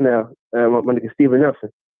close now. My nigga Steven Nelson.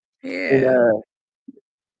 Yeah. And,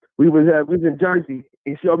 we was in Jersey.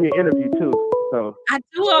 He showed me an interview too. So I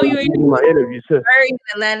do owe you my interview too. in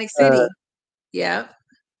Atlantic City. Yeah.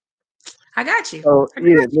 I got you. Oh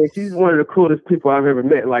yeah, man, she's one of the coolest people I've ever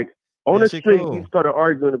met. Like on the street, we started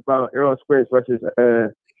arguing about Errol Spence versus. Yeah,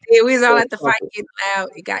 we was all at the fight getting loud.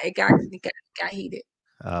 It got heated.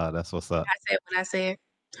 Oh, that's what's up. I said what I said.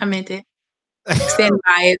 I meant it. Stand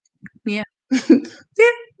by it. Yeah. Yeah.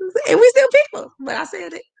 And we still people, but I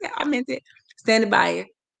said it. Yeah, I meant it. Standing by it.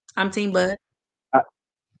 I'm Team Bud.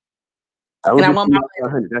 I want my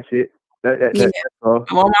money. That's it. That's all.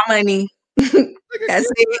 I want my money.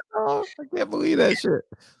 That's it. Oh, I can't believe that shit.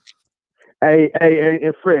 Hey,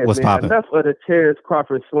 and Fred, what's poppin'? Enough of the Terrence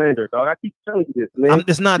Crawford slander, dog. I keep telling you this, man.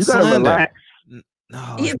 It's not slander.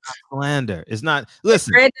 No, it's not slander. It's not.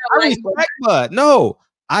 Listen, I respect Bud. No,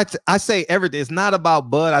 I say everything. It's not about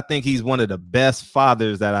Bud. I think he's one of the best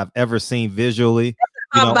fathers that I've ever seen visually.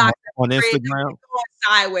 On Instagram.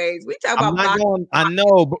 Sideways. We talk about I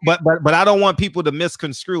know, but I don't want people to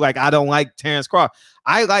misconstrue. Like I don't like Terrence Crawford.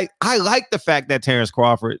 I like the fact that Terrence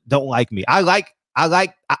Crawford don't like me. I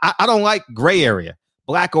don't like gray area,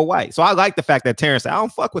 black or white. So I like the fact that Terrence said, I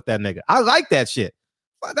don't fuck with that nigga. I like that shit.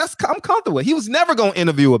 I'm comfortable with. He was never gonna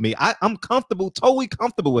interview with me. I'm comfortable, totally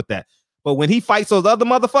comfortable with that. But when he fights those other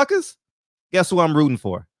motherfuckers, guess who I'm rooting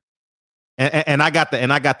for? And I got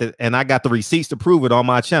the receipts to prove it on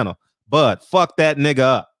my channel. But fuck that nigga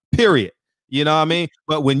up. Period. You know what I mean?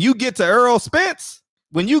 But when you get to Errol Spence,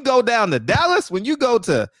 when you go down to Dallas, when you go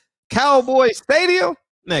to Cowboy Stadium,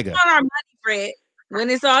 nigga. We want our money, Fred. When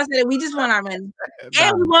it's all said, we just want our money.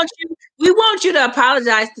 And we want you to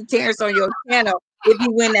apologize to Terrence on your channel if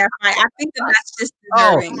you win that fight. I think that's just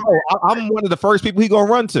deserving. I'm one of the first people he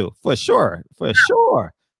gonna run to, for sure. For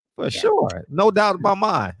sure. No doubt about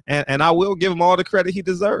mine. And I will give him all the credit he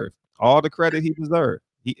deserved. All the credit he deserved.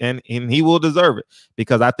 And he will deserve it,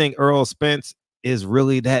 because I think Errol Spence is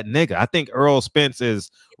really that nigga. I think Errol Spence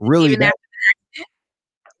is really that.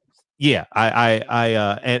 Yeah,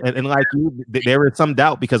 and like you, there is some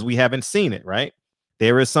doubt because we haven't seen it, right?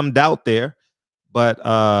 There is some doubt there, but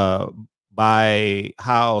by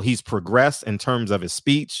how he's progressed in terms of his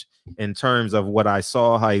speech, in terms of what I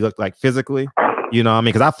saw, how he looked like physically, you know what I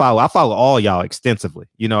mean? Because I follow all y'all extensively,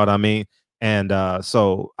 you know what I mean? And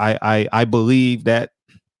so I believe that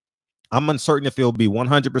I'm uncertain if he'll be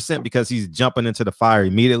 100% because he's jumping into the fire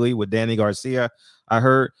immediately with Danny Garcia, I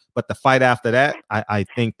heard. But the fight after that, I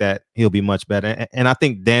think that he'll be much better. And I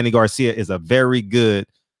think Danny Garcia is a very good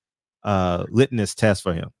litmus test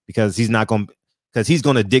for him, because he's going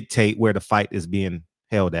to dictate where the fight is being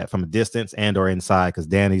held at from a distance and or inside, because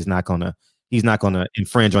Danny's not going to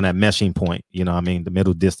infringe on that meshing point, you know what I mean, the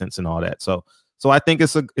middle distance and all that. So I think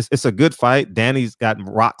it's a good fight. Danny's got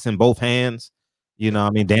rocks in both hands. You know,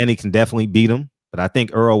 I mean, Danny can definitely beat him, but I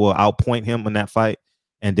think Earl will outpoint him in that fight.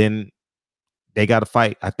 And then they got to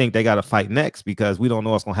fight. I think they got to fight next, because we don't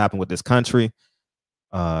know what's going to happen with this country.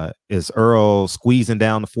 Is Earl squeezing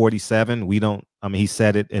down to 47? He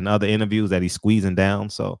said it in other interviews that he's squeezing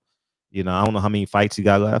down. So, you know, I don't know how many fights he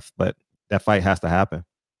got left, but that fight has to happen,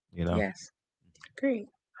 you know? Yes. Great.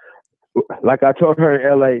 Like I told her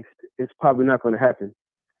in LA, it's probably not going to happen.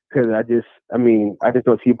 Because I just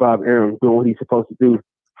don't see Bob Arum doing what he's supposed to do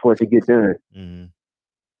for it to get done. Mm-hmm.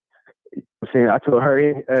 I told her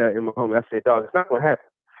in my home, I said, dog, it's not going to happen.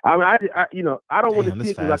 I mean, I don't want to see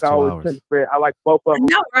it like I always tell Fred. I like both of them.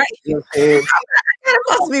 No, right? You know what I'm saying? I'm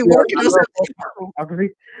supposed to be working on something.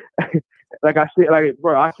 Like I said,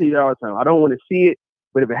 bro, I see it all the time. I don't want to see it,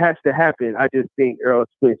 but if it has to happen, I just think Errol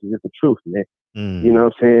Spence is just the truth, man. Mm. You know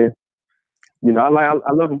what I'm saying? You know,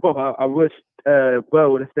 I love them both. I wish Bud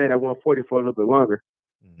would have stayed at 140 for a little bit longer,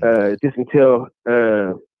 just until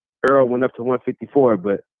Earl went up to 154.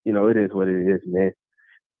 But you know, it is what it is, man.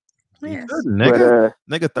 Yes. Nigga,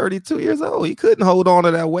 32 years old. He couldn't hold on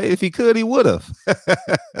to that weight. If he could, he would have.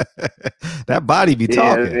 That body be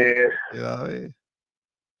talking. Yeah. You know what I mean?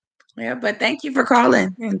 Yeah, but thank you for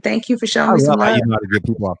calling, and thank you for showing me some love. You know how to get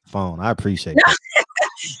people off the phone. I appreciate it.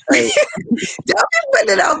 Don't be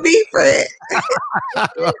putting it on me for it. I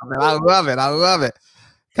love it.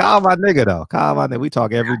 Call my nigga though. Call my nigga. We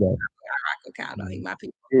talk every day. Count on you, my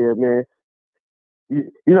people. Yeah, man.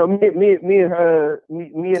 You know, me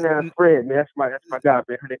and Fred, man. That's my guy,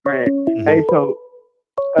 man. Her name Fred. Mm-hmm. Hey, so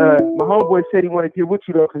my homeboy said he wanted to get with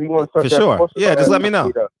you though, because he wants to for sure. Yeah, just let me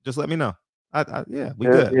know. Just let me know. Yeah, we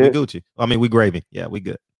good. Yeah. We Gucci. I mean, we gravy. Yeah, we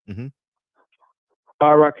good. Mm-hmm.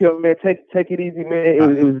 All right, Raquel, man, take it easy,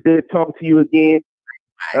 man. It was good talking to you again.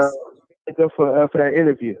 Nice. Thank you for that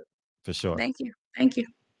interview. For sure. Thank you.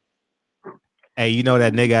 Hey, you know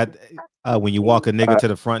that nigga when you walk a nigga to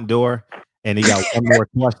the front door and he got one more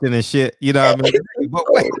question and shit. You know what I mean? But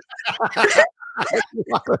wait.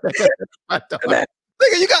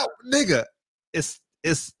 Nigga, you got nigga. It's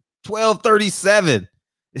 12:37.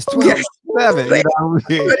 It's 12:37. You know what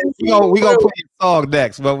I mean? We gonna play a song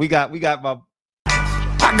next, but we got my.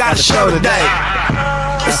 I got a show today.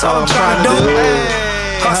 That's all I'm trying to do.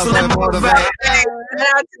 Hey, hustle and motivate.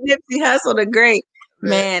 Shout out to Nipsey Hussle, the great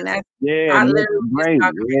man. Nipsey great.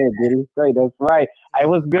 Yeah, Diddy great. That's right. Hey,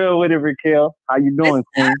 what's good with it, Raquel? How you doing,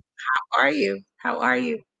 Queen? How are you? How are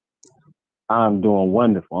you? I'm doing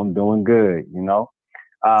wonderful. I'm doing good. You know.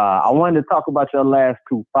 I wanted to talk about your last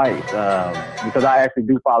two fights because I actually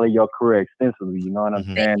do follow your career extensively. You know what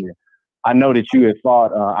I'm saying? I know that you had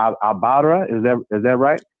fought Abara. Is that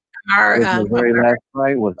right? The very last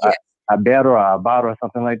fight was Abara or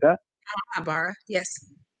something like that. Abara, yes.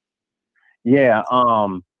 Yeah.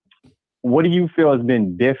 What do you feel has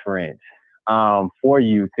been different for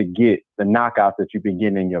you to get the knockouts that you've been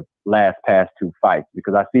getting in your past two fights?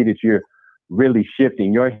 Because I see that you're really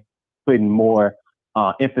shifting. You're putting more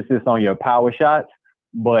emphasis on your power shots,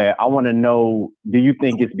 but I want to know, do you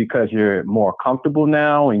think it's because you're more comfortable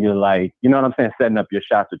now and you're like, you know what I'm saying, setting up your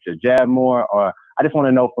shots with your jab more? Or I just want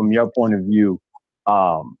to know from your point of view,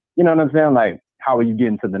 you know what I'm saying? Like, how are you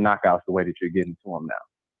getting to the knockouts the way that you're getting to them now?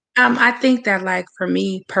 I think that, like, for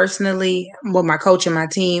me personally, with my coach and my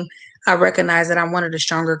team, I recognize that I'm one of the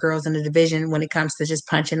stronger girls in the division when it comes to just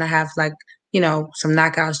punching. I have, like, you know, some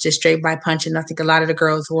knockouts just straight by punching. I think a lot of the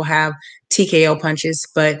girls will have TKO punches,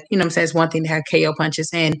 but, you know what I'm saying, it's one thing to have KO punches.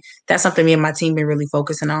 And that's something me and my team been really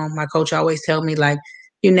focusing on. My coach always tell me, like,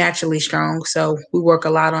 you're naturally strong. So we work a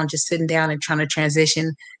lot on just sitting down and trying to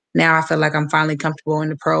transition. Now I feel like I'm finally comfortable in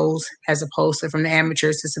the pros as opposed to from the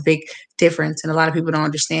amateurs. It's a big difference. And a lot of people don't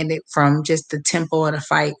understand it from just the tempo of the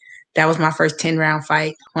fight. That was my first 10-round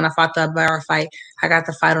fight. When I fought the Abara fight, I got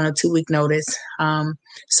the fight on a 2-week notice.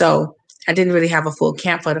 So I didn't really have a full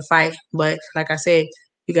camp for the fight. But like I said,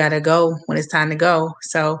 you got to go when it's time to go.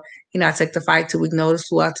 So, you know, I took the fight 2-week notice,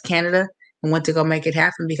 flew out to Canada, and went to go make it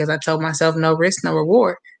happen because I told myself no risk, no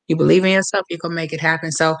reward. You believe in yourself, you can make it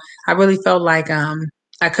happen. So I really felt like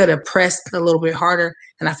I could have pressed a little bit harder,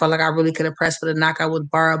 and I felt like I really could have pressed for the knockout with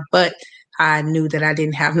Barra, but I knew that I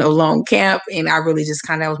didn't have no long camp, and I really just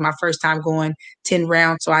that was my first time going 10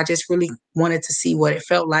 rounds, so I just really wanted to see what it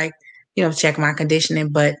felt like, you know, check my conditioning.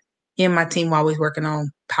 But in my team, we're always working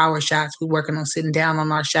on power shots. We're working on sitting down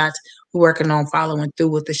on our shots. We're working on following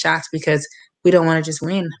through with the shots because we don't want to just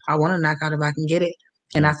win. I want to knock out if I can get it,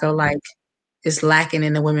 and I feel like it's lacking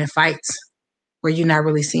in the women fights where you're not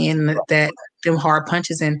really seeing them hard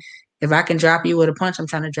punches. And if I can drop you with a punch, I'm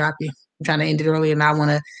trying to drop you. I'm trying to end it early, and I want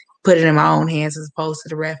to put it in my own hands as opposed to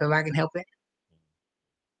the ref if I can help it.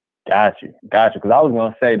 Got you. Because I was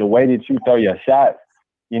going to say, the way that you throw your shots,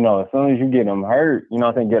 you know, as soon as you get them hurt, you know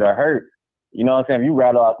what I'm saying, get her hurt, you know what I'm saying, if you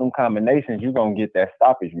rattle out some combinations, you're going to get that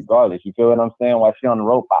stoppage regardless. You feel what I'm saying? While she on the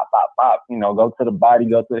rope, pop, pop, pop, you know, go to the body,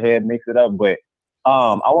 go to the head, mix it up. But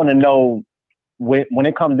I want to know, when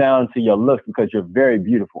it comes down to your looks, because you're very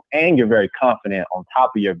beautiful and you're very confident on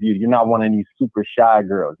top of your beauty, you're not one of these super shy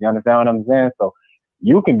girls. You understand what I'm saying? So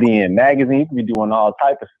you can be in magazines, you can be doing all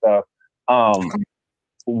type of stuff.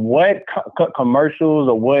 What commercials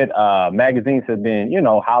or what magazines have been, you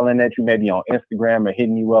know, hollering at you maybe on Instagram or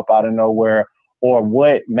hitting you up out of nowhere? Or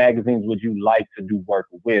what magazines would you like to do work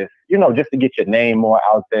with, you know, just to get your name more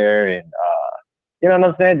out there and, you know what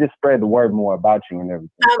I'm saying? Just spread the word more about you and everything.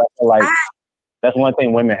 I feel like that's one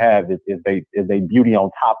thing women have is they beauty on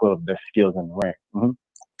top of their skills in the ring. Mm-hmm.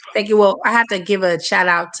 Thank you. Well, I have to give a shout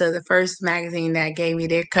out to the first magazine that gave me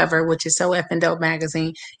their cover, which is So Effing Dope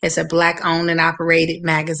magazine. It's a Black owned and operated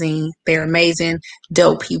magazine. They're amazing,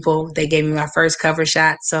 dope people. They gave me my first cover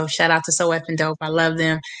shot. So shout out to So Effing Dope. I love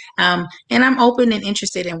them. And I'm open and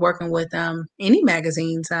interested in working with any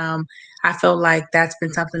magazines. I feel like that's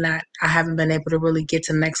been something that I haven't been able to really get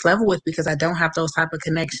to the next level with because I don't have those type of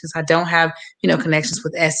connections. I don't have, you know, connections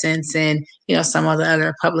with Essence and, you know, some of the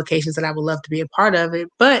other publications that I would love to be a part of it.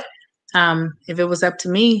 But if it was up to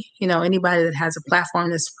me, you know, anybody that has a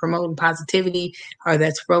platform that's promoting positivity or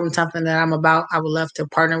that's promoting something that I'm about, I would love to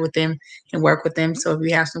partner with them and work with them. So if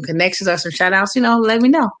you have some connections or some shout outs, you know, let me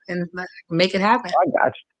know and make it happen. I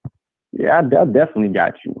got you. Yeah, I definitely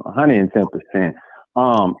got you 110%.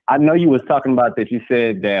 I know you was talking about that. You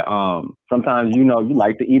said that sometimes, you know, you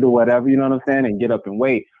like to eat or whatever, you know what I'm saying, and get up and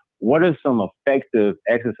weight. What are some effective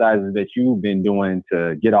exercises that you've been doing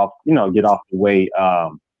to get off the weight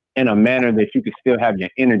in a manner that you can still have your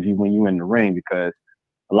energy when you're in the ring? Because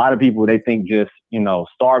a lot of people, they think just, you know,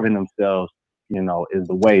 starving themselves, you know, is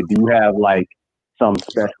the way. Do you have like some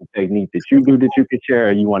special technique that you do that you could share,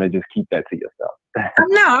 or you want to just keep that to yourself?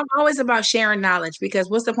 No, I'm always about sharing knowledge, because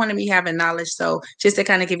what's the point of me having knowledge? So just to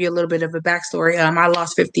kind of give you a little bit of a backstory, I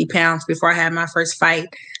lost 50 pounds before I had my first fight.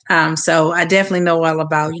 So I definitely know all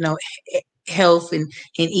about, health and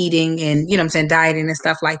eating and, what I'm saying, dieting and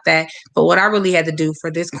stuff like that. But what I really had to do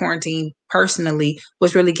for this quarantine personally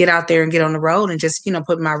was really get out there and get on the road and just,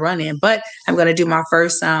 put my run in. But I'm going to do my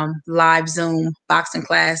first live Zoom boxing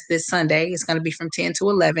class this Sunday. It's going to be from 10 to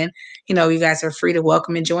 11. You guys are free to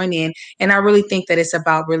welcome and join in. And I really think that it's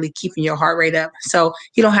about really keeping your heart rate up. So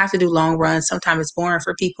you don't have to do long runs. Sometimes it's boring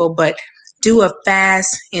for people, but do a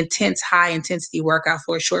fast, intense, high intensity workout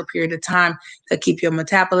for a short period of time to keep your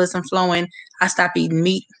metabolism flowing. I stopped eating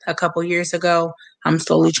meat a couple years ago. I'm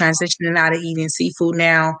slowly transitioning out of eating seafood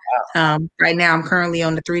now. Right now, I'm currently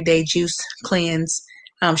on the 3-day juice cleanse.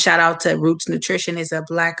 Shout out to Roots Nutrition. It's a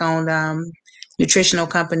Black-owned nutritional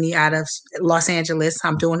company out of Los Angeles.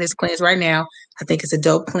 I'm doing this cleanse right now. I think it's a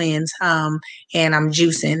dope cleanse. And I'm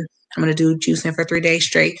juicing. I'm going to do juicing for 3 days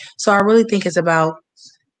straight. So I really think it's about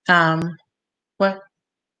what?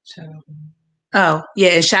 Oh, yeah,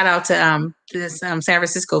 and shout out to this San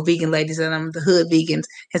Francisco vegan ladies and the Hood Vegans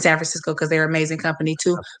in San Francisco, because they're an amazing company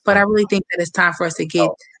too. But I really think that it's time for us to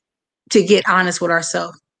get honest with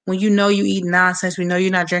ourselves. When you eat nonsense, we know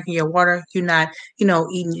you're not drinking your water, you're not,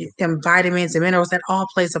 eating them vitamins and minerals, that all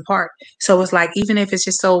plays a part. So it's like, even if it's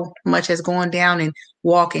just so much as going down and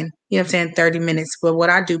walking, 30 minutes. But what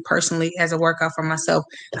I do personally as a workout for myself,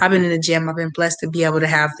 I've been in the gym. I've been blessed to be able to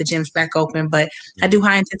have the gyms back open, but I do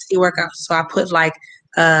high intensity workouts. So I put like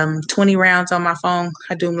 20 rounds on my phone.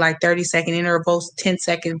 I do like 30-second intervals,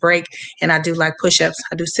 10-second break, and I do like push-ups.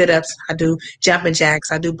 I do sit-ups. I do jumping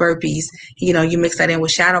jacks. I do burpees. You mix that in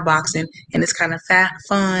with shadow boxing, and it's kind of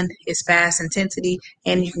fun. It's fast intensity,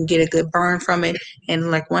 and you can get a good burn from it.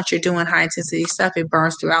 And like once you're doing high intensity stuff, it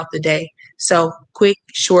burns throughout the day. So quick,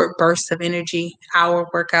 short bursts of energy, hour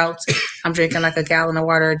workouts. I'm drinking like a gallon of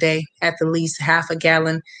water a day, at the least half a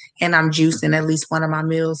gallon, and I'm juicing at least one of my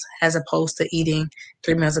meals, as opposed to eating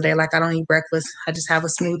 3 meals a day. Like I don't eat breakfast. I just have a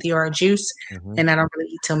smoothie or a juice, and I don't really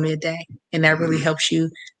eat till midday. And that really helps you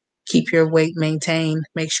keep your weight maintained,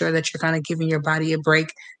 make sure that you're kind of giving your body a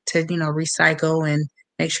break to, recycle, and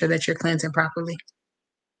make sure that you're cleansing properly.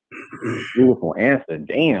 Beautiful answer.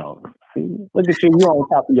 Damn. See, look at you. You on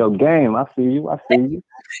top of your game. I see you.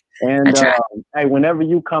 And hey, whenever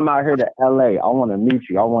you come out here to LA, I want to meet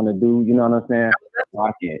you. I want to do, you know what I'm saying?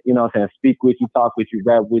 I can, speak with you, talk with you,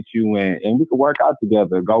 rap with you, and we can work out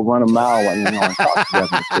together. Go run a mile and talk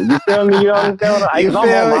together. You feel me? You know what I'm saying? I'm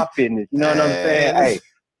on my fitness. You know what I'm saying? Hey,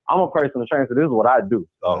 I'm a personal trainer, so this is what I do.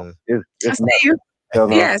 So it's you.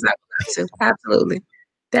 Yes, absolutely.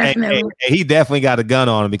 Definitely. Hey, he definitely got a gun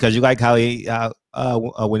on him, because you like how he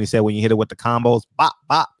when he said when you hit it with the combos, bop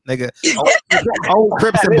bop, nigga. Old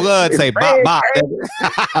Crips and Blood say bop bop.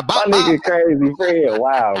 Bop, bop. Nigga crazy, Fred.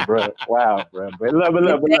 Wow, bro. But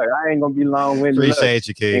look, I ain't gonna be long-winded. Appreciate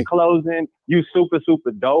you, kid. In closing, you super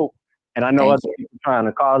dope. And I know other people trying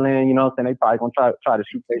to call in, you know what I'm saying? They probably gonna try to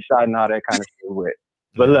shoot their shot and all that kind of shit with.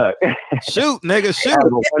 But look, shoot, nigga, shoot. Have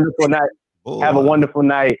a wonderful night. Have a wonderful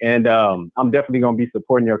night, and I'm definitely gonna be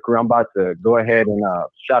supporting your career. I'm about to go ahead and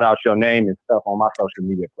shout out your name and stuff on my social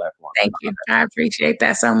media platform. Thank you. I appreciate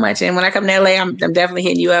that so much. And when I come to LA, I'm definitely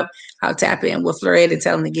hitting you up. I'll tap in with Florida and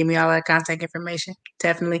tell them to give me all that contact information.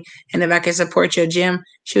 Definitely. And if I can support your gym,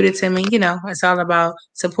 shoot it to me. It's all about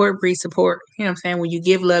support, breed support. You know what I'm saying? When you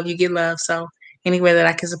give love, you get love. So any way that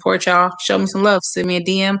I can support y'all, show me some love. Send me a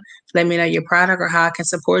DM. Let me know your product or how I can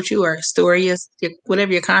support you, or story your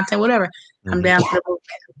whatever, your content, whatever. I'm down for the movement.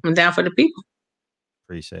 I'm down for the people.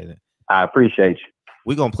 Appreciate it. I appreciate you.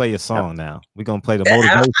 We're going to play your song now. We're going to play the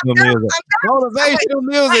motivational music. Motivational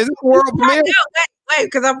music. This world premiere. Wait,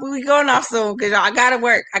 because we're going off soon, because I got to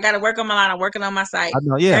work. I got to work on my line. I'm working on my site. I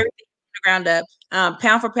know, yeah. Everything from the ground up.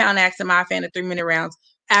 Pound for pound, asking my fan of 3-minute rounds.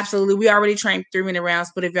 Absolutely. We already trained 3-minute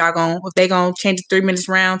rounds, but if they going to change the 3 minutes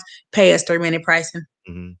rounds, pay us 3-minute pricing.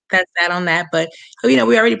 That's that on that. But, we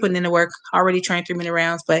already putting in the work, already trained 3-minute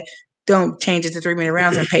rounds, but don't change it to 3-minute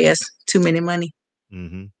rounds and pay us 2-minute money.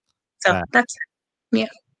 So that's it. Yeah.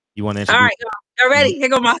 You want to all right, y'all ready? Here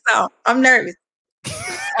go my song. I'm nervous.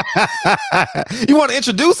 You want to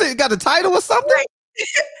introduce it? You got the title or something?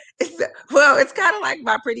 Well, it's kind of like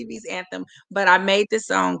my Pretty Beast anthem, but I made this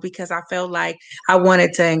song because I felt like I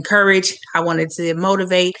wanted to encourage, I wanted to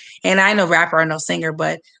motivate, and I ain't no rapper or no singer,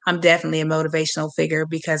 but I'm definitely a motivational figure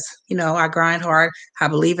because, I grind hard, I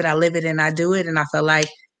believe it, I live it, and I do it, and I feel like,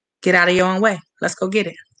 get out of your own way. Let's go get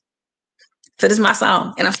it. So this is my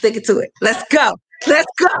song, and I'm sticking to it. Let's go. Let's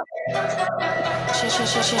go.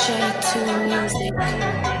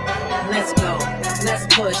 Let's go. Let's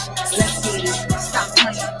push. Let's get it. Stop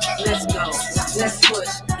playing. Let's go. Let's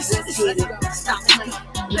push. Let's get it. Stop playing.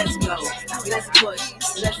 Let's go. Let's push.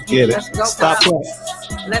 Let's get it. Let's go. Stop playing.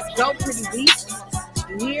 Let's go, pretty beast.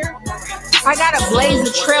 Here. I gotta blaze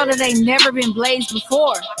a trail that ain't never been blazed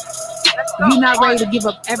before. You're not ready to give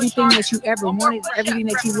up everything that you ever wanted, everything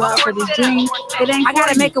that you love for this dream. It ain't. I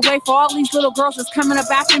gotta make a way for all these little girls that's coming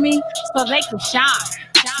up after me, so they can shine,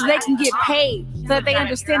 so they can get paid, so that they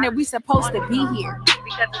understand that we supposed to be here.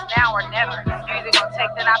 Because it's now or never. You're either gonna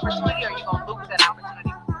take that opportunity or you're gonna lose that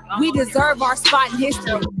opportunity. We deserve our spot in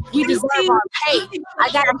history. We deserve our pay. I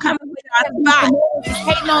gotta come with our spot.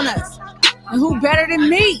 Hating on us, and who better than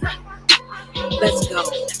me? Let's go.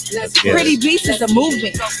 Let's go. Pretty Beast is a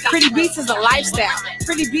movement. Pretty Beast is a lifestyle.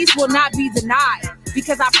 Pretty Beast will not be denied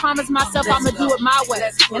because I promised myself I'm gonna do it my way,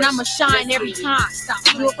 and I'm gonna shine every time.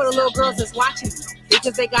 Do it for the little girls that's watching me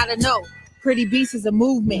because they gotta know. Pretty Beast is a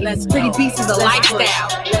movement. Pretty Beast is a lifestyle.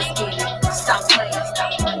 Let's get it. Stop playing.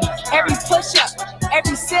 Stop playing. Every push up,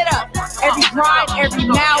 every sit up, every grind, every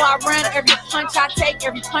mile I run, every punch I take,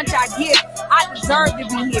 every punch I give, I deserve to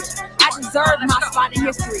be here. I deserve my spot in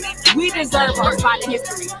history. We deserve our spot in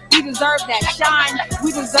history. We deserve that shine.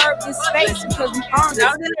 We deserve this space because we earned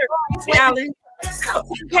it.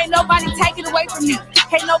 Can't nobody take it away from me.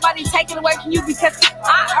 Can't nobody take it away from you because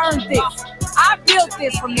I earned this. I built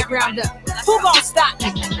this from the ground up. Who gonna stop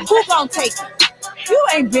me? Who gonna take it? You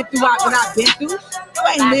ain't been through what I've been through. You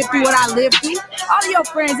ain't lived through what I lived through. All your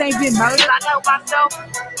friends ain't been murdered. I know myself.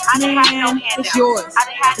 I didn't have no handout. It's yours.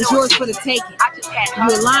 It's yours for the taking. You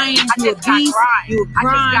a lion, you a beast, you a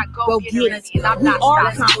grind, go get it. We are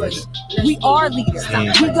accomplished. We are leaders.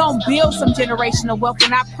 We gonna build some generational wealth,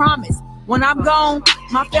 and I promise, when I'm gone,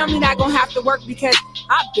 my family not gonna have to work because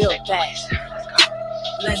I built that.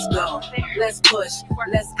 Let's go. Let's push.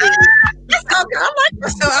 Let's get it. I like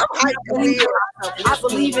myself. I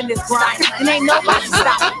believe in this grind, and ain't nobody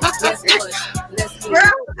stopping. Let's push. Let's get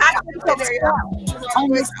it. On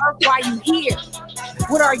this earth, why you here?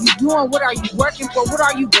 What are you doing? What are you working for? What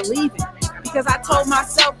are you believing? Because I told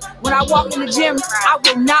myself when I walk in the gym, I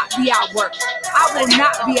will not be out work. I will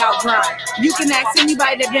not be out grind. You can ask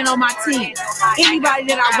anybody that been on my team, anybody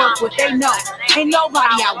that I work with, they know. Ain't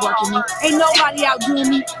nobody out working me. Ain't nobody outdoing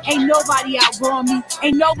me. Ain't nobody outgrowing me.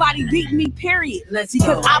 Ain't nobody beating me, period.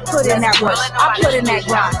 Because I put in that work. I put in that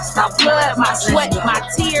grind. My blood, my sweat, my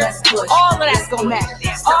tears, all of that's gonna matter.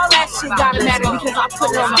 All that shit gotta matter because I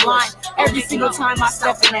put it on the line every single time I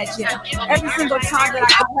step in that gym. Every single time that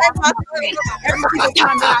I go home. Every single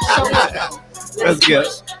time that I show up. Let's get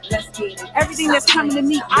it. Everything that's coming to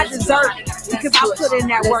me, I deserve it because I put in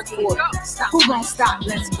that work for it. Who gonna stop?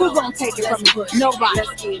 Who gonna take it from me?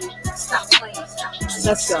 Nobody. Stop playing.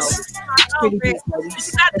 Let's go. Pretty beast, baby.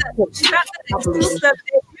 You got the exclusive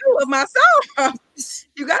view of my song.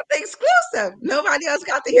 You got the exclusive. Nobody else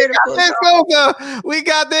got to hear the full song. We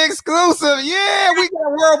got the exclusive. Yeah, we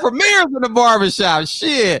got world premieres in the barbershop.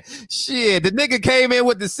 Shit. The nigga came in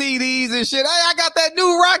with the CDs and shit. Hey, I got that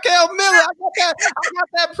new Raquel Miller. I got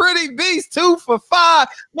that Pretty Beast 2 for $5.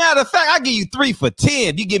 Matter of fact, I'll give you 3 for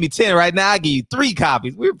 $10. You give me 10 right now, I'll give you 3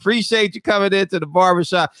 copies. We appreciate you coming into the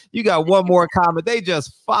barbershop. You got one more comment. They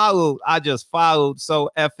just followed. I just followed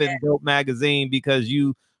So Effing Dope Magazine because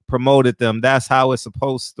you promoted them. That's how it's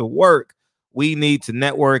supposed to work. We need to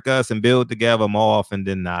network us and build together more often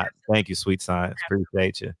than not. Thank you, Sweet Science.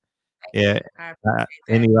 Appreciate you. Yeah.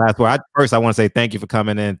 Any last word? First, I want to say thank you for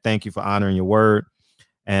coming in. Thank you for honoring your word.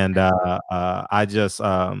 And I just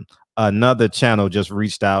another channel just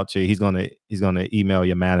reached out to you. He's gonna email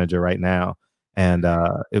your manager right now, and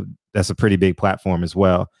that's a pretty big platform as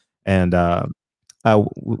well. And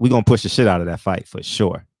we're gonna push the shit out of that fight for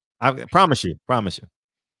sure. I promise you.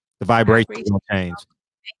 The vibration will change.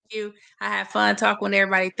 Thank you. I had fun talking with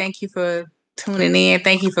everybody. Thank you for tuning in.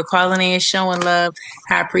 Thank you for calling in, showing love.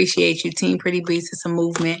 I appreciate you. Team Pretty Beast is a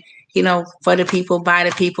movement, for the people, by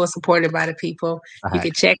the people, supported by the people. You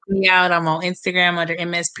can check me out. I'm on Instagram under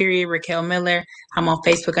MS Raquel Miller. I'm on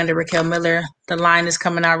Facebook under Raquel Miller. The line is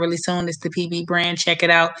coming out really soon. It's the PB brand. Check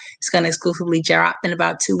it out. It's going to exclusively drop in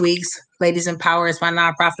about 2 weeks. Ladies in Power is my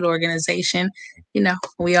nonprofit organization.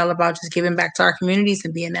 We all about just giving back to our communities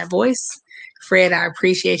and being that voice. Fred, I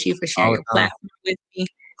appreciate you for sharing your platform with me.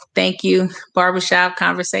 Thank you. Barbershop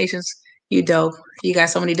Conversations, you dope. You got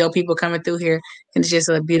so many dope people coming through here. And it's just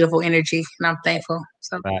a beautiful energy. And I'm thankful.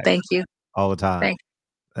 So thank you. All the time. Thank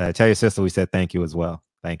you. Tell your sister we said thank you as well.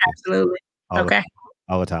 Thank you. Absolutely.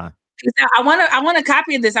 All the time. I want a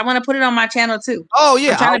copy of this. I want to put it on my channel too. Oh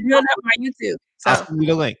yeah, I'm trying to build up my YouTube. So I'll send you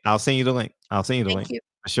the link. I'll send you the link. Thank you.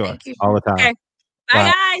 For sure. Thank you. All the time. Okay.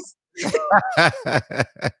 Bye guys.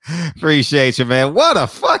 Appreciate you, man. What a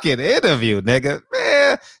fucking interview, nigga.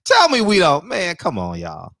 Man, tell me we don't. Man, come on,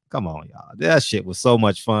 y'all. That shit was so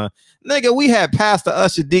much fun. Nigga, we had Pastor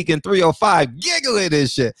Usher Deacon 305 giggling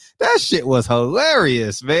this shit. That shit was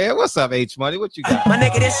hilarious, man. What's up, H Money? What you got? My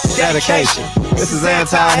nigga, this is dedication. This is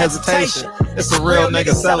anti-hesitation. It's a real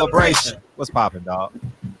nigga celebration. What's popping, dog?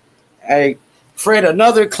 Hey, Fred,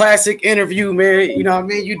 another classic interview, man. You know what I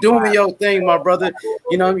mean? You doing your thing, my brother.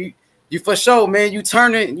 You know, you for sure, man. You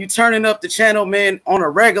turning up the channel, man, on a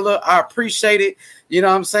regular. I appreciate it. You know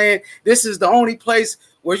what I'm saying? This is the only place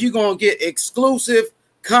where you're going to get exclusive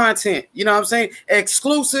content. You know what I'm saying?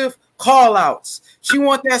 Exclusive call outs. She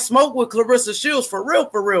want that smoke with Claressa Shields for real,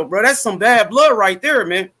 bro. That's some bad blood right there,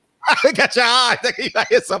 man. I got your eyes.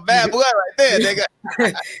 It's some bad blood right there,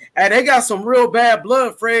 nigga. And they got some real bad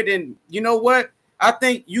blood, Fred. And you know what? I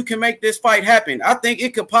think you can make this fight happen. I think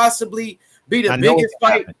it could possibly be the biggest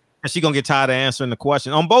fight. And she's gonna get tired of answering the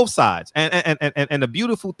question on both sides. And the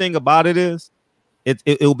beautiful thing about it is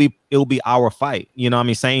it'll be our fight. You know what I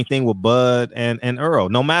mean? Same thing with Bud and Earl.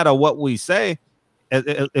 No matter what we say,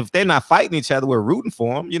 if they're not fighting each other, we're rooting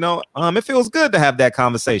for them. You know, it feels good to have that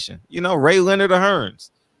conversation. You know, Ray Leonard or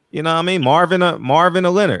Hearns. You know what I mean? Marvin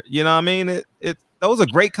or Leonard. You know what I mean? Those are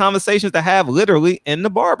great conversations to have literally in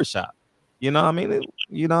the barbershop. You know what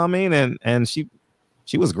I mean? And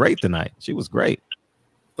she was great tonight. She was great.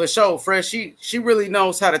 For sure, Fred. She really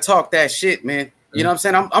knows how to talk that shit, man. You know what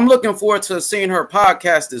I'm saying? I'm looking forward to seeing her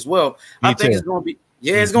podcast as well. I think it's gonna be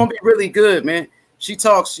it's gonna be really good, man. She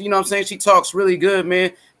talks, you know what I'm saying? She talks really good,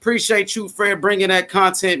 man. Appreciate you, Fred, bringing that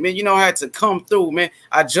content, man. You know, I had to come through, man.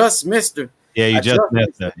 I just missed her. Yeah, you just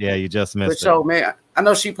missed her. Yeah, you just missed her. For sure, man. I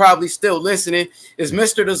know she probably still listening. It's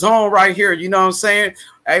Mr. The Zone right here. You know what I'm saying?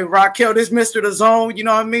 Hey, Raquel, this Mr. The Zone. You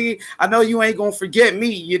know what I mean? I know you ain't gonna forget me.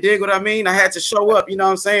 You dig what I mean? I had to show up. You know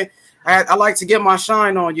what I'm saying? I like to get my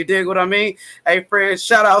shine on. You dig what I mean? Hey, Fred,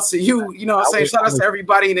 shout out to you. You know what I'm saying? Shout out to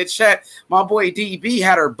everybody in the chat. My boy DB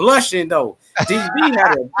had her blushing, though. DB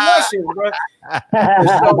had her blushing, bro.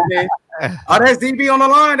 So, man. Oh, that's DB on the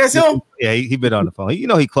line? That's him? Yeah, he been on the phone. You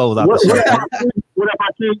know he closed out the show. What if I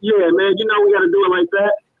keep? Yeah, man. You know we got to do it like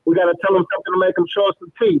that. We got to tell them something to make them show us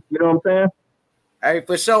some teeth. You know what I'm saying? Hey,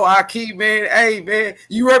 for sure, Aki, man. Hey, man,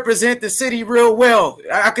 you represent the city real well.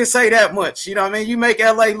 I can say that much. You know what I mean? You make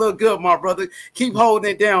LA look good, my brother. Keep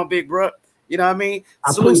holding it down, big bro. You know what I mean?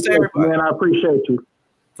 Salute to everybody. Man, I appreciate you.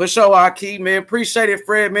 For sure, Aki, man. Appreciate it,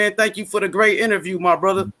 Fred, man. Thank you for the great interview, my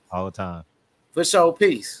brother. All the time. For sure,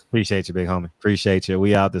 peace. Appreciate you, big homie. Appreciate you.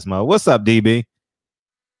 We out this month. What's up, DB?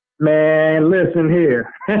 Man, listen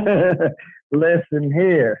here. Listen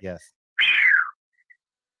here. Yes.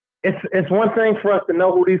 It's one thing for us to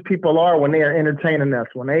know who these people are when they are entertaining us,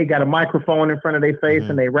 when they got a microphone in front of their face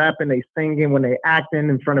and they rapping, they singing, when they acting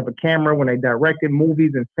in front of a camera, when they directed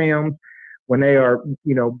movies and films, when they are,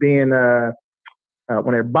 you know, being when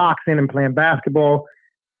they're boxing and playing basketball.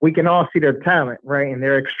 We can all see their talent, right? And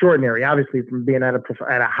they're extraordinary, obviously, from being at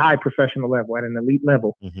a high professional level, at an elite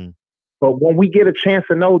level. But when we get a chance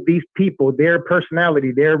to know these people, their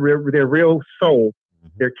personality, their real soul,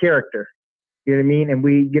 their character, you know what I mean? And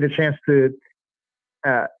we get a chance to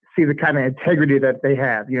see the kind of integrity that they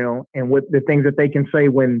have, you know, and what the things that they can say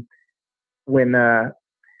when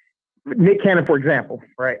Nick Cannon, for example,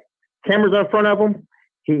 right? Cameras in front of him,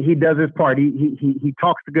 he does his part. He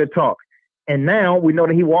talks the good talk. And now we know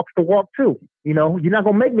that he walks the walk too. You know, you're not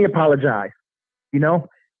gonna make me apologize. You know,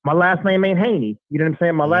 my last name ain't Haney. You know what I'm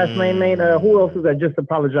saying? My last name ain't who else is that just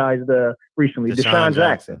apologized recently? Deshaun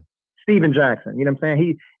Jackson. Steven Jackson. You know what I'm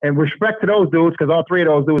saying? And respect to those dudes, because all three of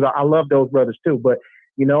those dudes, I love those brothers too. But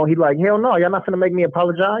you know, he's like, hell no, y'all not gonna make me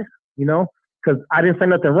apologize. You know, because I didn't say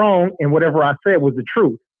nothing wrong, and whatever I said was the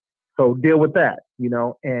truth. So deal with that. You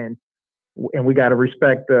know, and we got to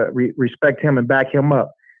respect him and back him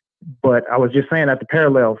up. But I was just saying that the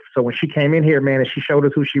parallel. So when she came in here, man, and she showed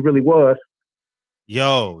us who she really was.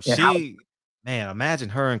 Yo, man, imagine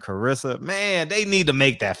her and Claressa. Man, they need to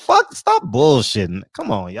make that. Stop bullshitting.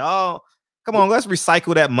 Come on, y'all. Come on, let's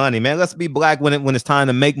recycle that money, man. Let's be black when it's time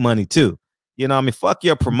to make money too. You know what I mean? Fuck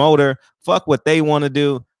your promoter. Fuck what they want to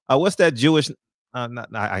do. What's that Jewish? I'll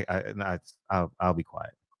be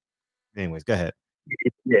quiet. Anyways, go ahead.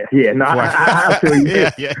 Yeah. No, I feel you.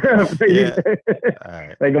 Yeah. All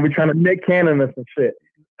right. They're gonna be trying to Nick Cannon and some shit.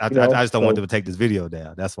 I just don't want them to take this video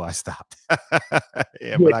down. That's why I stopped.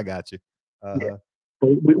 But I got you. Yeah.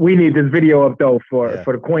 We need this video up though for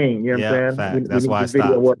the queen. You know what I'm saying? That's why I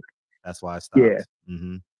stopped. That's why I stopped. Yeah.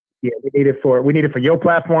 Yeah, we need it for your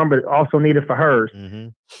platform, but also need it for hers,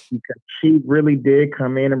 because she really did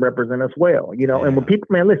come in and represent us well, you know. And when people,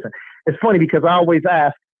 man, listen, it's funny because I always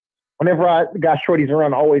ask, whenever I got shorties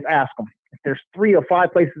around, I always ask them, if there's 3 or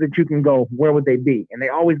 5 places that you can go, where would they be? And they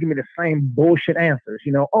always give me the same bullshit answers,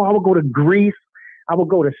 you know. Oh, I would go to Greece, I would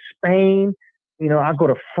go to Spain, you know, I go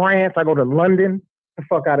to France, I go to London. Get the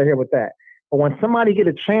fuck out of here with that. But when somebody get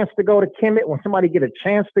a chance to go to Kemet, when somebody get a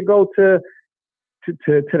chance to go to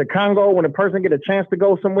the Congo, when a person get a chance to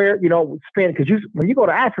go somewhere, you know, because when you go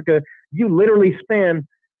to Africa, you literally spend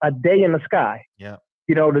a day in the sky. Yeah.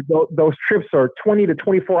 You know, those trips are 20 to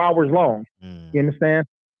 24 hours long. You understand?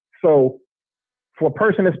 So for a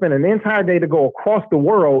person to spend an entire day to go across the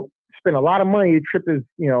world, spend a lot of money, the trip is,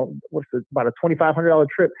 you know, about a $2,500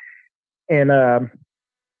 trip. And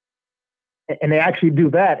they actually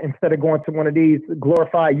do that instead of going to one of these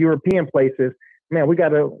glorified European places. Man, we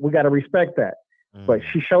gotta respect that. But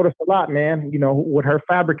she showed us a lot, man, you know, what her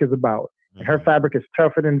fabric is about. And her fabric is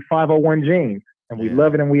tougher than 501 jeans. And we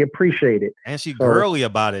love it and we appreciate it. And she girly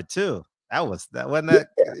about it too. Wasn't that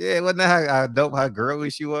how dope, how girly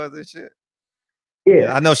she was and shit?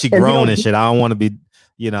 Yeah. I know she grown and shit. I don't want to be,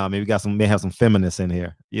 you know, I mean, we may have some feminists in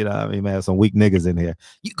here. You know, I mean, we may have some weak niggas in here.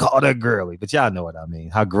 You called her girly, but y'all know what I mean.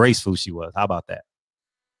 How graceful she was. How about that?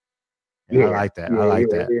 I like that. I like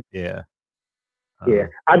that. Yeah. Yeah,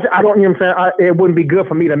 I don't. You know what I'm saying? It wouldn't be good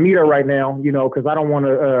for me to meet her right now, you know, because I don't want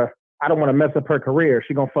to. I don't want to mess up her career.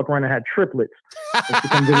 She's gonna fuck around and have triplets.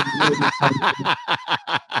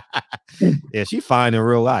 Yeah, she fine in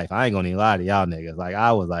real life. I ain't gonna even lie to y'all niggas. Like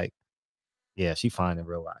I was like, yeah, she fine in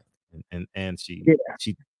real life, and she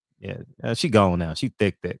gone now. She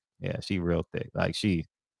thick. Yeah, she real thick. Like nigga.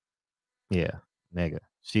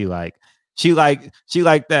 She like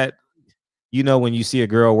that. You know, when you see a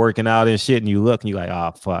girl working out and shit and you look and you're like,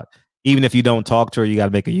 oh, fuck. Even if you don't talk to her, you got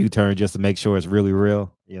to make a U-turn just to make sure it's really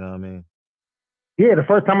real. You know what I mean? Yeah, the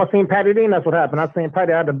first time I seen Patty Dean, that's what happened. I seen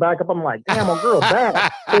Patty, I had to back up. I'm like, damn, a girl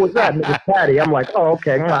bad. Who was that? Nigga Patty. I'm like, oh,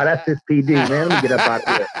 okay. Nah, that's his PD, man. Let me get up out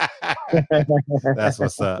of here. That's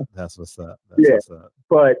what's up. That's what's up.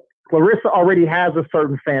 But Claressa already has a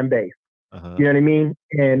certain fan base. You know what I mean?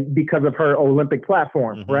 And because of her Olympic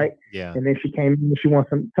platform, right? Yeah. And then she came and she won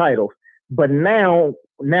some titles. But now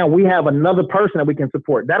we have another person that we can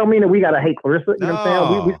support. That don't mean that we got to hate Claressa. You know what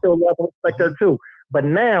I'm saying? We still love and respect her too. But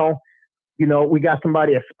now, you know, we got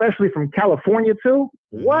somebody, especially from California too.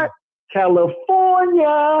 What?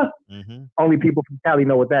 California. Only people from Cali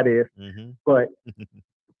know what that is. But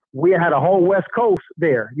we had a whole West Coast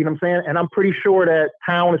there. You know what I'm saying? And I'm pretty sure that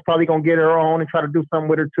Town is probably going to get her on and try to do something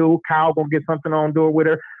with her too. Kyle going to get something on, do it with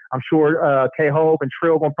her. I'm sure K-Hope and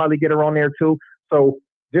Trill going to probably get her on there too. So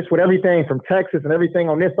just with everything from Texas and everything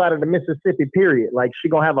on this side of the Mississippi, period. Like, she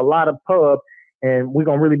going to have a lot of pub, and we're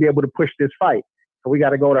going to really be able to push this fight. So we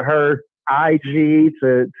got to go to her IG,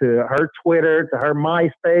 to her Twitter, to her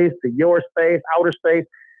MySpace, to your space, outer space,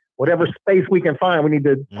 whatever space we can find. We need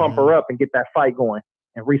to pump her up and get that fight going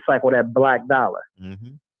and recycle that black dollar.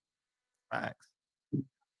 Facts.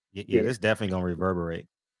 Yeah, this definitely going to reverberate.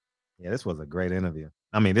 Yeah, this was a great interview.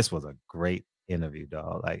 I mean, this was a great interview,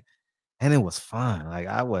 dog. Like, and it was fun. Like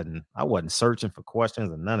I wasn't searching for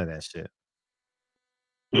questions and none of that shit.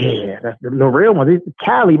 Yeah, that's the real one. These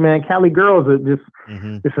Cali, man, Cali girls are just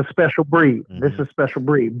it's a special breed. This is a special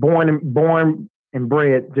breed. Born and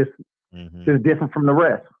bred, just different from the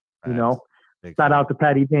rest. You know. Shout out to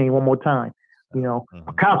Patty Dean one more time. You know,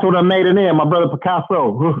 Picasso done made it in, my brother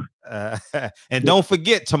Picasso. And don't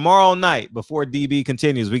forget, tomorrow night, before DB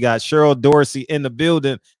continues, we got Cheryl Dorsey in the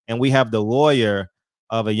building, and we have the lawyer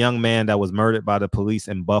of a young man that was murdered by the police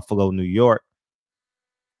in Buffalo, New York.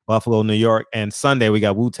 And Sunday we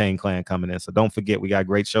got Wu-Tang Clan coming in. So don't forget, we got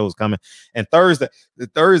great shows coming. And Thursday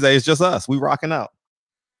is just us. We rocking out.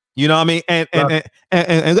 You know what I mean? And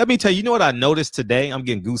let me tell you, you know what I noticed today? I'm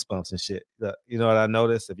getting goosebumps and shit. You know what I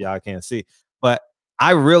noticed, if y'all can't see? But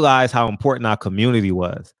I realized how important our community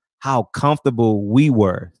was, how comfortable we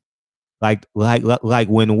were. Like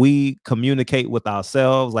when we communicate with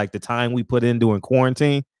ourselves, like the time we put in during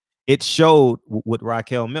quarantine, it showed with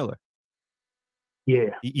Raquel Miller.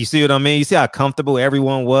 Yeah. You see what I mean? You see how comfortable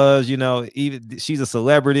everyone was, you know, even she's a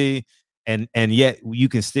celebrity and yet you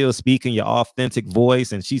can still speak in your authentic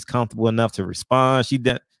voice and she's comfortable enough to respond. She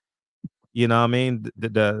did, you know what I mean?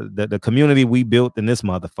 The community we built in this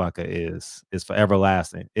motherfucker is for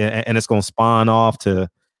everlasting. And it's going to spawn off to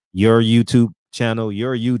your YouTube channel,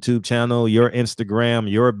 your Instagram,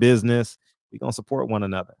 your business. We're going to support one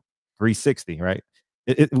another. 360, right?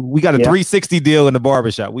 We got a 360 deal in the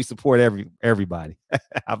barbershop. We support everybody.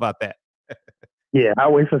 How about that? Yeah, I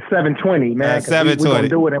wait for 720, man. 720. We're gonna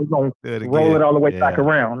do it and we're gonna roll it all the way back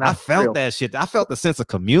around. I felt that shit. I felt the sense of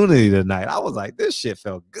community tonight. I was like, this shit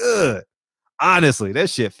felt good. Honestly, that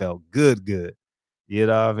shit felt good. You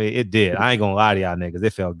know what I mean? It did. I ain't gonna lie to y'all niggas.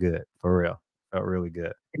 It felt good. For real. Felt really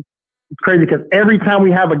good. It's crazy because every time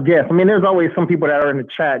we have a guest, I mean, there's always some people that are in the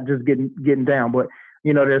chat just getting down, but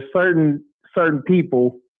you know, there's certain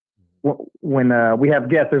people when we have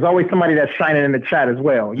guests, there's always somebody that's shining in the chat as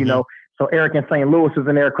well, you know. So Eric in St. Louis is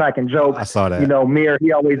in there cracking jokes. I saw that. You know, Mir,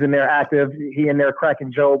 he always in there active. He in there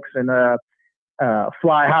cracking jokes. And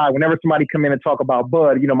Fly High, whenever somebody come in and talk about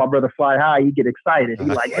Bud, you know, my brother Fly High, he get excited. He's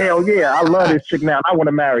like, hell yeah, I love this chick now. I want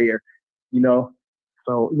to marry her, you know.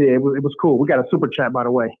 So yeah, it was cool. We got a super chat, by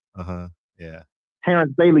the way. Yeah.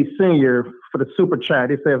 Terrence Bailey Sr. for the super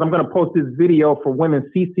chat. It says, I'm going to post this video for women's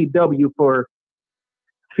CCW for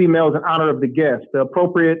females in honor of the guest. The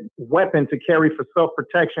appropriate weapon to carry for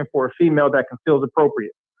self-protection for a female that conceals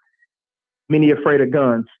appropriate. Many afraid of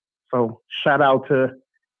guns. So shout out to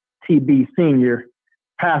TB Senior,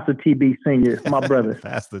 Pastor TB Senior, my brother.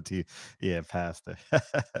 Pastor T. Yeah, Pastor.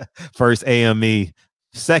 First AME,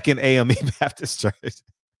 second AME Baptist Church.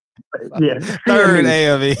 Yeah. Third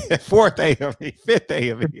AME, fourth AME, fifth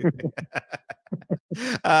AME.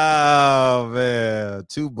 Oh man,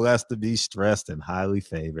 too blessed to be stressed and highly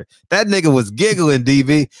favored. That nigga was giggling,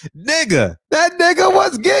 DB. That nigga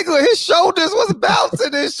was giggling. His shoulders was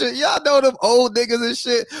bouncing and shit. Y'all know them old niggas and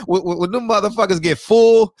shit. When them motherfuckers get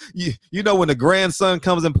full, you know when the grandson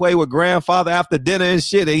comes and play with grandfather after dinner and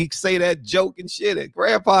shit, and he say that joke and shit, and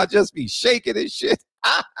grandpa just be shaking and shit.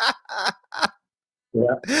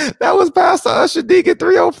 Yeah. That was Pastor Usher Deacon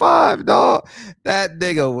 305, dog. That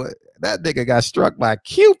nigga got struck by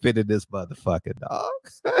Cupid in this motherfucker, dog.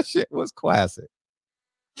 That shit was classic.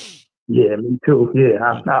 Yeah, me too.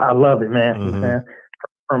 Yeah, I love it, man.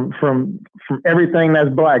 From everything that's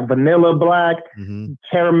black, vanilla black,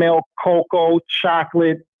 caramel, cocoa,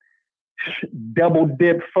 chocolate, double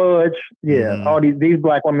dip fudge. Yeah, all these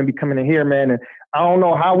black women be coming in here, man. And I don't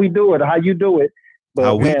know how we do it, how you do it.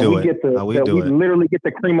 But we literally get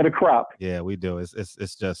the cream of the crop. Yeah, we do.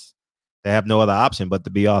 It's just they have no other option but to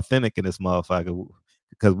be authentic in this motherfucker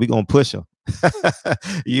because we gonna push them.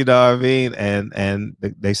 You know what I mean? And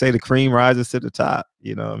they say the cream rises to the top.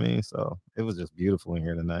 You know what I mean? So it was just beautiful in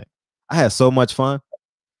here tonight. I had so much fun.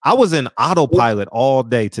 I was in autopilot all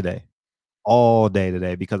day today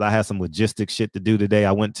because I had some logistics shit to do today.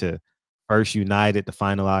 I went to First United to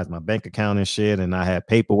finalize my bank account and shit, and I had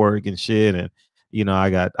paperwork and shit, and you know,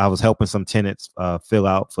 I was helping some tenants fill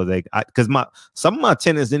out for because some of my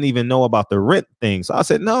tenants didn't even know about the rent thing. So I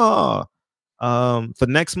said, no, for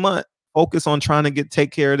next month, focus on trying to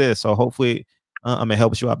take care of this. So hopefully I'm gonna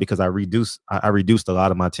help you out because I reduced a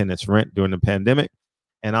lot of my tenants' rent during the pandemic.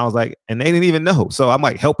 And I was like, and they didn't even know. So I'm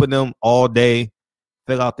like helping them all day,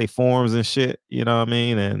 fill out their forms and shit. You know what I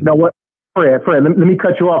mean? And you know what, Fred, let me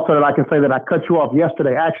cut you off so that I can say that I cut you off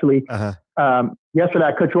yesterday. Actually, yesterday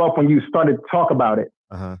I cut you off when you started to talk about it.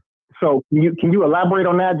 So can you elaborate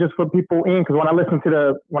on that just for people in? Because when I listened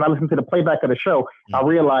to the playback of the show, I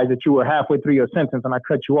realized that you were halfway through your sentence and I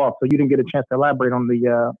cut you off, so you didn't get a chance to elaborate on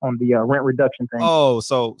the rent reduction thing. Oh,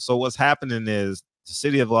 so what's happening is the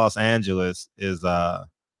city of Los Angeles is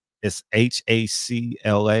it's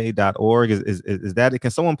HACLA.org. Is that it?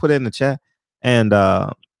 Can someone put it in the chat? And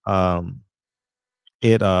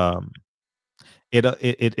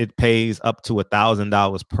it pays up to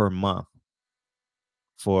 $1,000 per month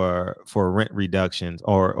for rent reductions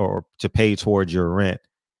or to pay towards your rent.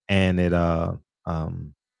 And it's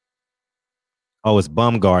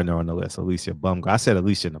Bumgardner on the list. Alicia Bumgardner. I said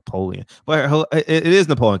Alicia Napoleon, but it is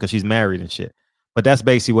Napoleon because she's married and shit. But that's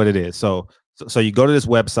basically what it is. So you go to this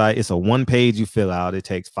website. It's a one page you fill out. It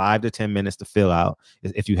takes 5 to 10 minutes to fill out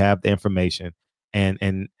if you have the information, and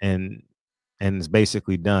it's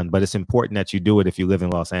basically done. But it's important that you do it if you live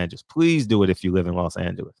in Los Angeles. Please do it if you live in Los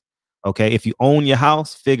Angeles. Okay, if you own your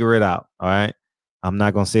house, figure it out. All right, I'm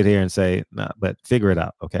not gonna sit here and say no, but figure it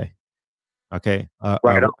out. Okay,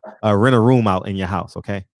 rent a room out in your house.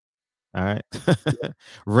 Okay, all right,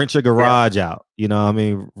 rent your garage out. You know what I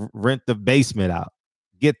mean? Rent the basement out.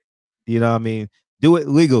 You know what I mean? Do it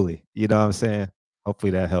legally. You know what I'm saying?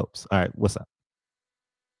 Hopefully that helps. All right, what's up?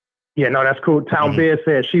 Yeah, no, that's cool. Town Biz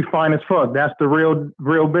said she fine as fuck. That's the real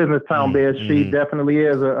business. Town Biz. She definitely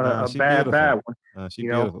is a bad one. She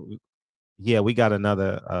beautiful. Yeah, we got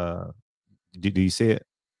another. Do you see it?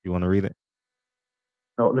 You want to read it?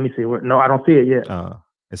 No, let me see. No, I don't see it yet.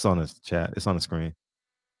 It's on the chat. It's on the screen.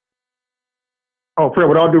 Oh, Fred,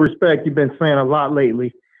 with all due respect, you've been saying a lot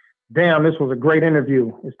lately. Damn, this was a great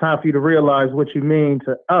interview. It's time for you to realize what you mean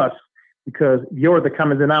to us because you're the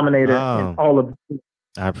common denominator in all of.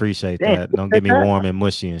 I appreciate that. Don't get me warm and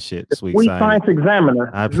mushy and shit. Sweet Science Examiner.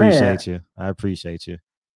 I appreciate you. I appreciate you.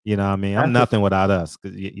 You know what I mean? I'm nothing without us.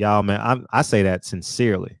 Y'all, man, I say that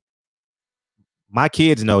sincerely. My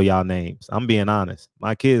kids know y'all names. I'm being honest.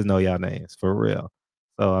 My kids know y'all names for real.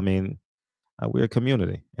 So, I mean, we're a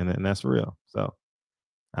community, and that's real. So,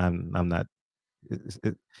 I'm not.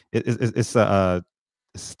 It's a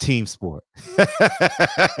team sport.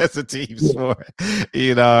 It's a team sport.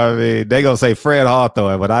 You know what I mean? They gonna say Fred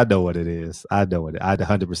Hawthorne, but I know what it is. I know it. I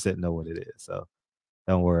 100% know what it is. So,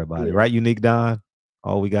 don't worry about it. Right, Unique Don?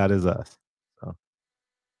 All we got is us.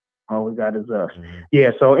 All we got is us.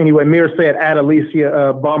 Yeah. So anyway, Mir said add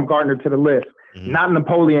Alicia Baumgartner to the list. Not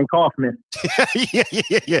Napoleon Kaufman. Yeah.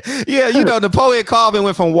 You know, Napoleon Kaufman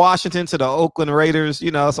went from Washington to the Oakland Raiders.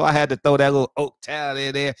 You know, so I had to throw that little Oak Town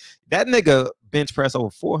in there. That nigga bench press over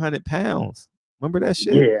 400 pounds. Remember that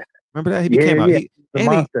shit? Yeah. Remember that? He became a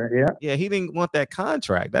monster. Yeah, he didn't want that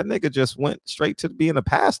contract. That nigga just went straight to being a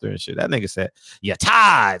pastor and shit. That nigga said, "Your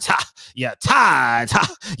tithes, your tithes,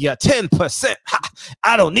 your 10%.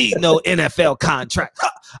 I don't need no NFL contract.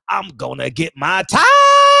 I'm gonna get my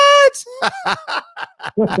tithes."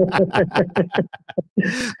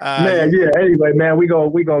 Man, yeah. Anyway, man, we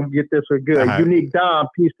gonna get this one good. Unique Dom,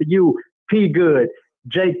 peace to you. P Good,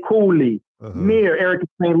 Jay Cooley, Mir, Eric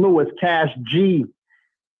St. Louis, Cash G.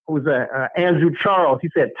 Who's that? Andrew Charles. He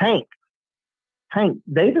said Tank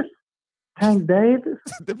Davis.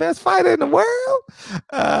 The best fighter in the world.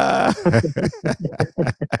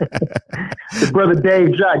 The brother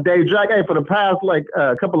Dave Jack. Hey, for the past like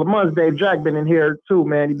couple of months, Dave Jack been in here too,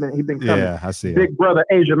 man. He been coming. Yeah, I see. Big brother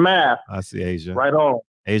Asia Math. I see Asia. Right on.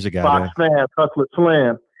 Asia got Fox fans, Hustler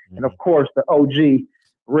Slim, and of course the OG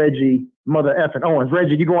Reggie Mother effing Owens.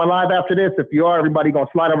 Reggie, you going live after this? If you are, everybody gonna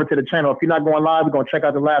slide over to the channel. If you're not going live, we're gonna check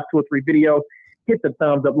out the last 2 or 3 videos. Hit the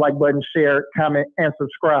thumbs up, like button, share, comment, and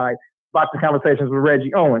subscribe. Boxing Conversations with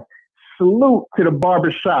Reggie Owens. Salute to the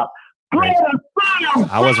barbershop.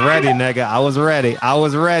 I was ready, nigga. I was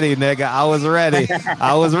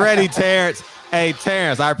ready, Terrence. Hey,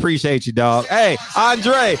 Terrence, I appreciate you, dog. Hey,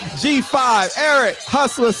 Andre, G5, Eric,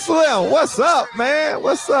 Hustler Slim. What's up, man?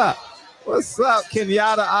 What's up,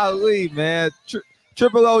 Kenyatta Ali, man?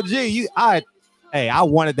 Triple OG. I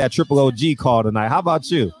wanted that Triple OG call tonight. How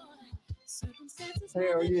about you?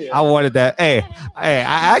 Hell yeah. I wanted that. Hey,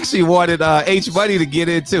 I actually wanted H Money to get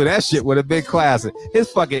in too. That shit would have been classic. His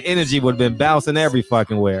fucking energy would have been bouncing every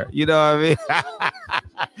fucking where. You know what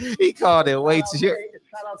I mean? He called it way too. Shout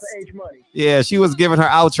out to H Money. Yeah, she was giving her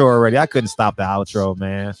outro already. I couldn't stop the outro,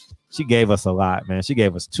 man. She gave us a lot, man. She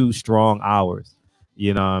gave us 2 strong hours.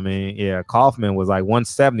 You know what I mean? Yeah, Kaufman was like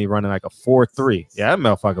 170 running like a 4.3. Yeah, that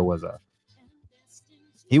motherfucker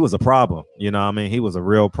he was a problem. You know what I mean? He was a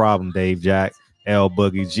real problem, Dave Jack. L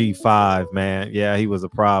Boogie G5, man. Yeah, he was a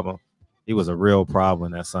problem. He was a real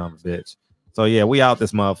problem, that son of a bitch. So yeah, we out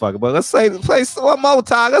this motherfucker. But let's play one more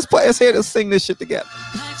time. Let's hear to sing this shit together.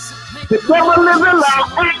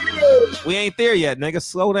 We ain't there yet, nigga.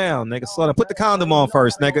 Slow down, nigga. Slow down. Put the condom on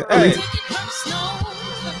first, nigga. Hey.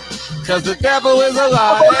 Cause the devil is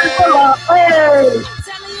alive.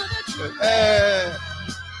 Hey.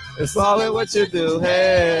 It's all in what you do.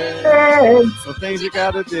 Hey. Some things you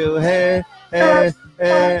gotta do. Hey.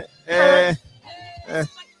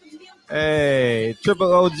 Hey,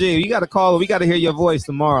 Triple OG, you got to call. We got to hear your voice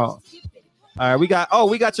tomorrow. All right, we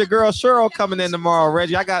got your girl Cheryl coming in tomorrow,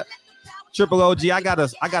 Reggie. I got Triple OG. I got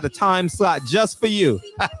a time slot just for you.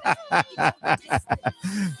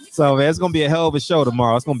 So man, it's gonna be a hell of a show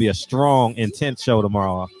tomorrow. It's gonna be a strong, intense show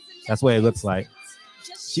tomorrow. That's what it looks like.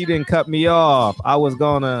 She didn't cut me off. I was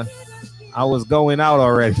going out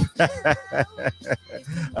already.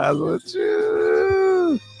 I was with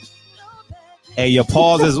you. Hey, your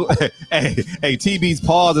pauses. hey, TB's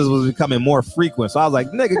pauses was becoming more frequent. So I was like,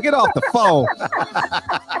 nigga, get off the phone.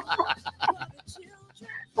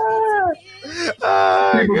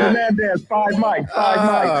 Hernandez, 5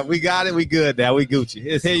 mics. We got it. We good now. We Gucci.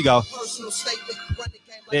 Here you go.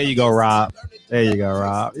 There you go, Rob.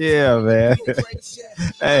 Yeah, man.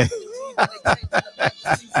 Hey.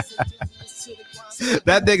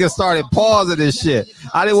 That nigga started pausing this shit.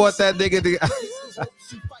 I didn't want that nigga to.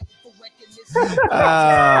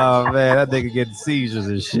 Oh man, that nigga getting seizures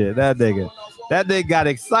and shit. That nigga got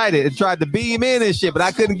excited and tried to beam in and shit, but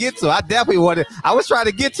I couldn't get to him. I was trying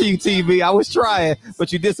to get to you, TV. I was trying,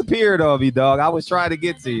 but you disappeared on me, dog. I was trying to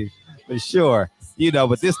get to you for sure. You know,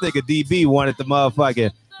 but this nigga DB wanted the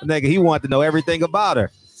motherfucking nigga. He wanted to know everything about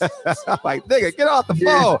her. I'm like, nigga, get off the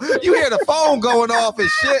phone. You hear the phone going off and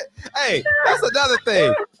shit. Hey, that's another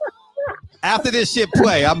thing. After this shit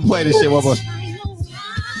play, I'm playing this shit one more.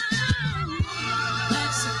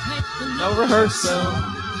 No rehearsal.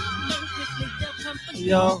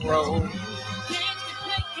 Young roll.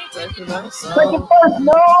 Take it first,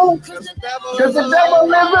 no. Cause the devil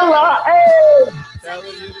lives a lot.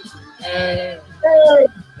 Hey.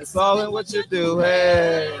 It's all in what you do.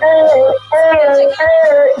 Hey,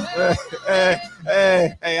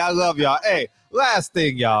 I love y'all. Hey, last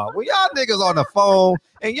thing, y'all. When y'all niggas on the phone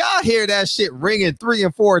and y'all hear that shit ringing 3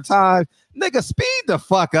 and 4 times, nigga, speed the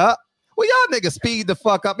fuck up. Well, y'all niggas speed the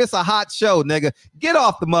fuck up. It's a hot show, nigga. Get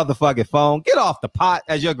off the motherfucking phone. Get off the pot,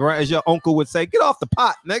 as your uncle would say. Get off the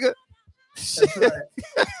pot, nigga.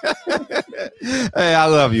 Hey, I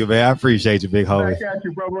love you, man. I appreciate you, big homie. Back at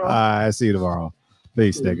you, bro. All right, see you tomorrow.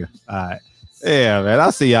 Peace, nigga. All right. Yeah, man.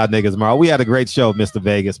 I'll see y'all niggas tomorrow. We had a great show, Mr.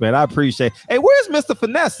 Vegas, man. I appreciate. Hey, where's Mr.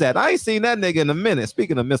 Finesse at? I ain't seen that nigga in a minute.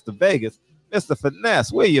 Speaking of Mr. Vegas, Mr.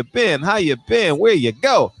 Finesse, where you been? How you been? Where you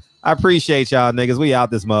go? I appreciate y'all niggas. We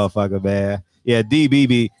out this motherfucker, man. Yeah,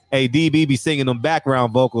 DBB. Hey, DBB singing them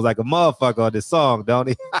background vocals like a motherfucker on this song, don't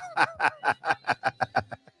he?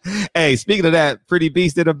 Hey, speaking of that, Pretty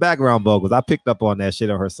Beast did her background vocals. I picked up on that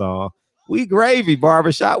shit on her song. We gravy,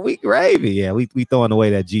 barbershop. We gravy. Yeah, we throwing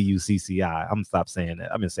away that GUCCI. I'm gonna stop saying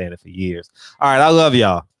that. I've been saying it for years. All right, I love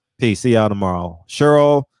y'all. Peace. See y'all tomorrow.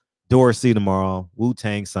 Cheryl, Dorsey tomorrow.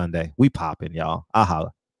 Wu-Tang Sunday. We popping, y'all. I'll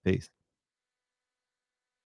holla. Peace.